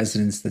few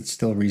residents that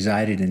still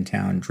resided in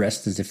town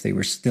dressed as if they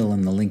were still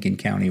in the Lincoln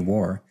County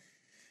War,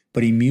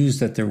 but he mused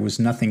that there was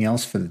nothing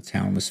else for the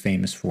town was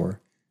famous for,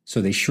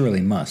 so they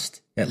surely must,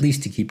 at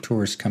least to keep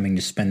tourists coming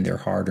to spend their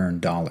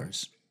hard-earned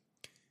dollars.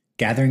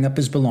 Gathering up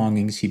his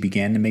belongings, he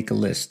began to make a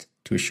list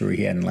to assure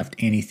he hadn't left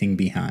anything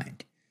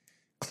behind.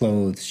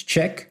 Clothes,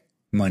 check.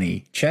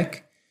 Money,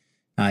 check.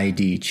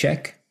 ID,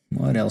 check.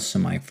 What else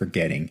am I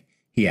forgetting?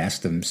 He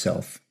asked of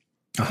himself.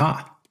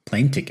 Aha,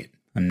 plane ticket.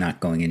 I'm not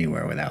going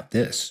anywhere without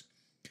this.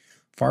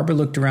 Farber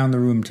looked around the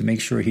room to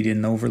make sure he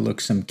didn't overlook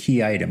some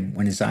key item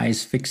when his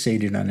eyes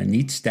fixated on a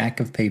neat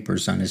stack of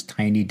papers on his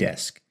tiny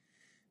desk.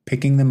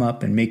 Picking them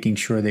up and making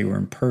sure they were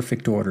in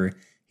perfect order,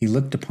 he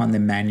looked upon the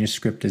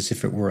manuscript as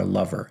if it were a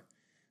lover.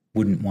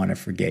 "Wouldn't want to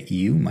forget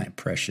you, my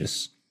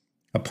precious."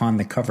 Upon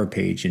the cover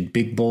page in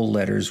big bold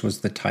letters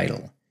was the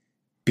title,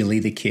 Billy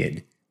the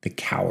Kid, the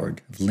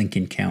Coward of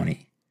Lincoln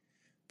County.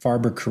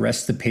 Farber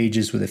caressed the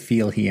pages with a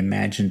feel he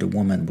imagined a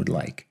woman would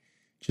like.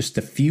 "Just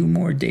a few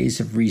more days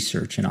of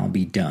research and I'll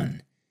be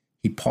done."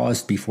 He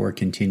paused before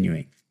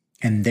continuing.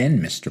 "And then,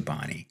 Mr.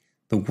 Bonney,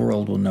 the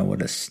world will know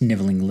what a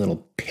sniveling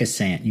little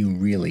pissant you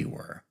really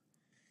were."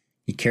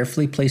 He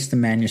carefully placed the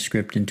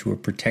manuscript into a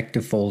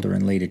protective folder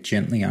and laid it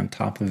gently on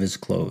top of his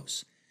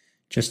clothes.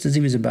 Just as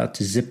he was about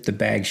to zip the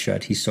bag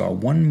shut, he saw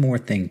one more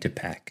thing to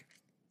pack.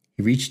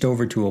 He reached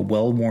over to a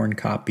well-worn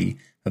copy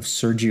of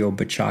Sergio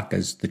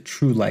Bachaca's The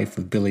True Life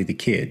of Billy the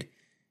Kid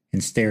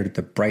and stared at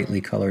the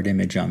brightly colored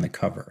image on the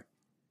cover.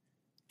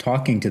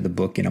 Talking to the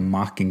book in a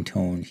mocking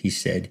tone, he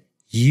said,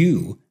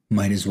 "You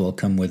might as well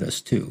come with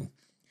us, too.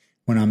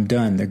 When I'm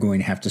done, they're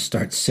going to have to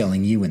start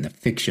selling you in the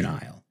fiction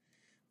aisle."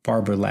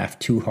 Farber laughed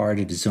too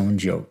hard at his own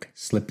joke,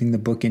 slipping the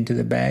book into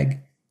the bag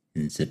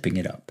and zipping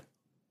it up.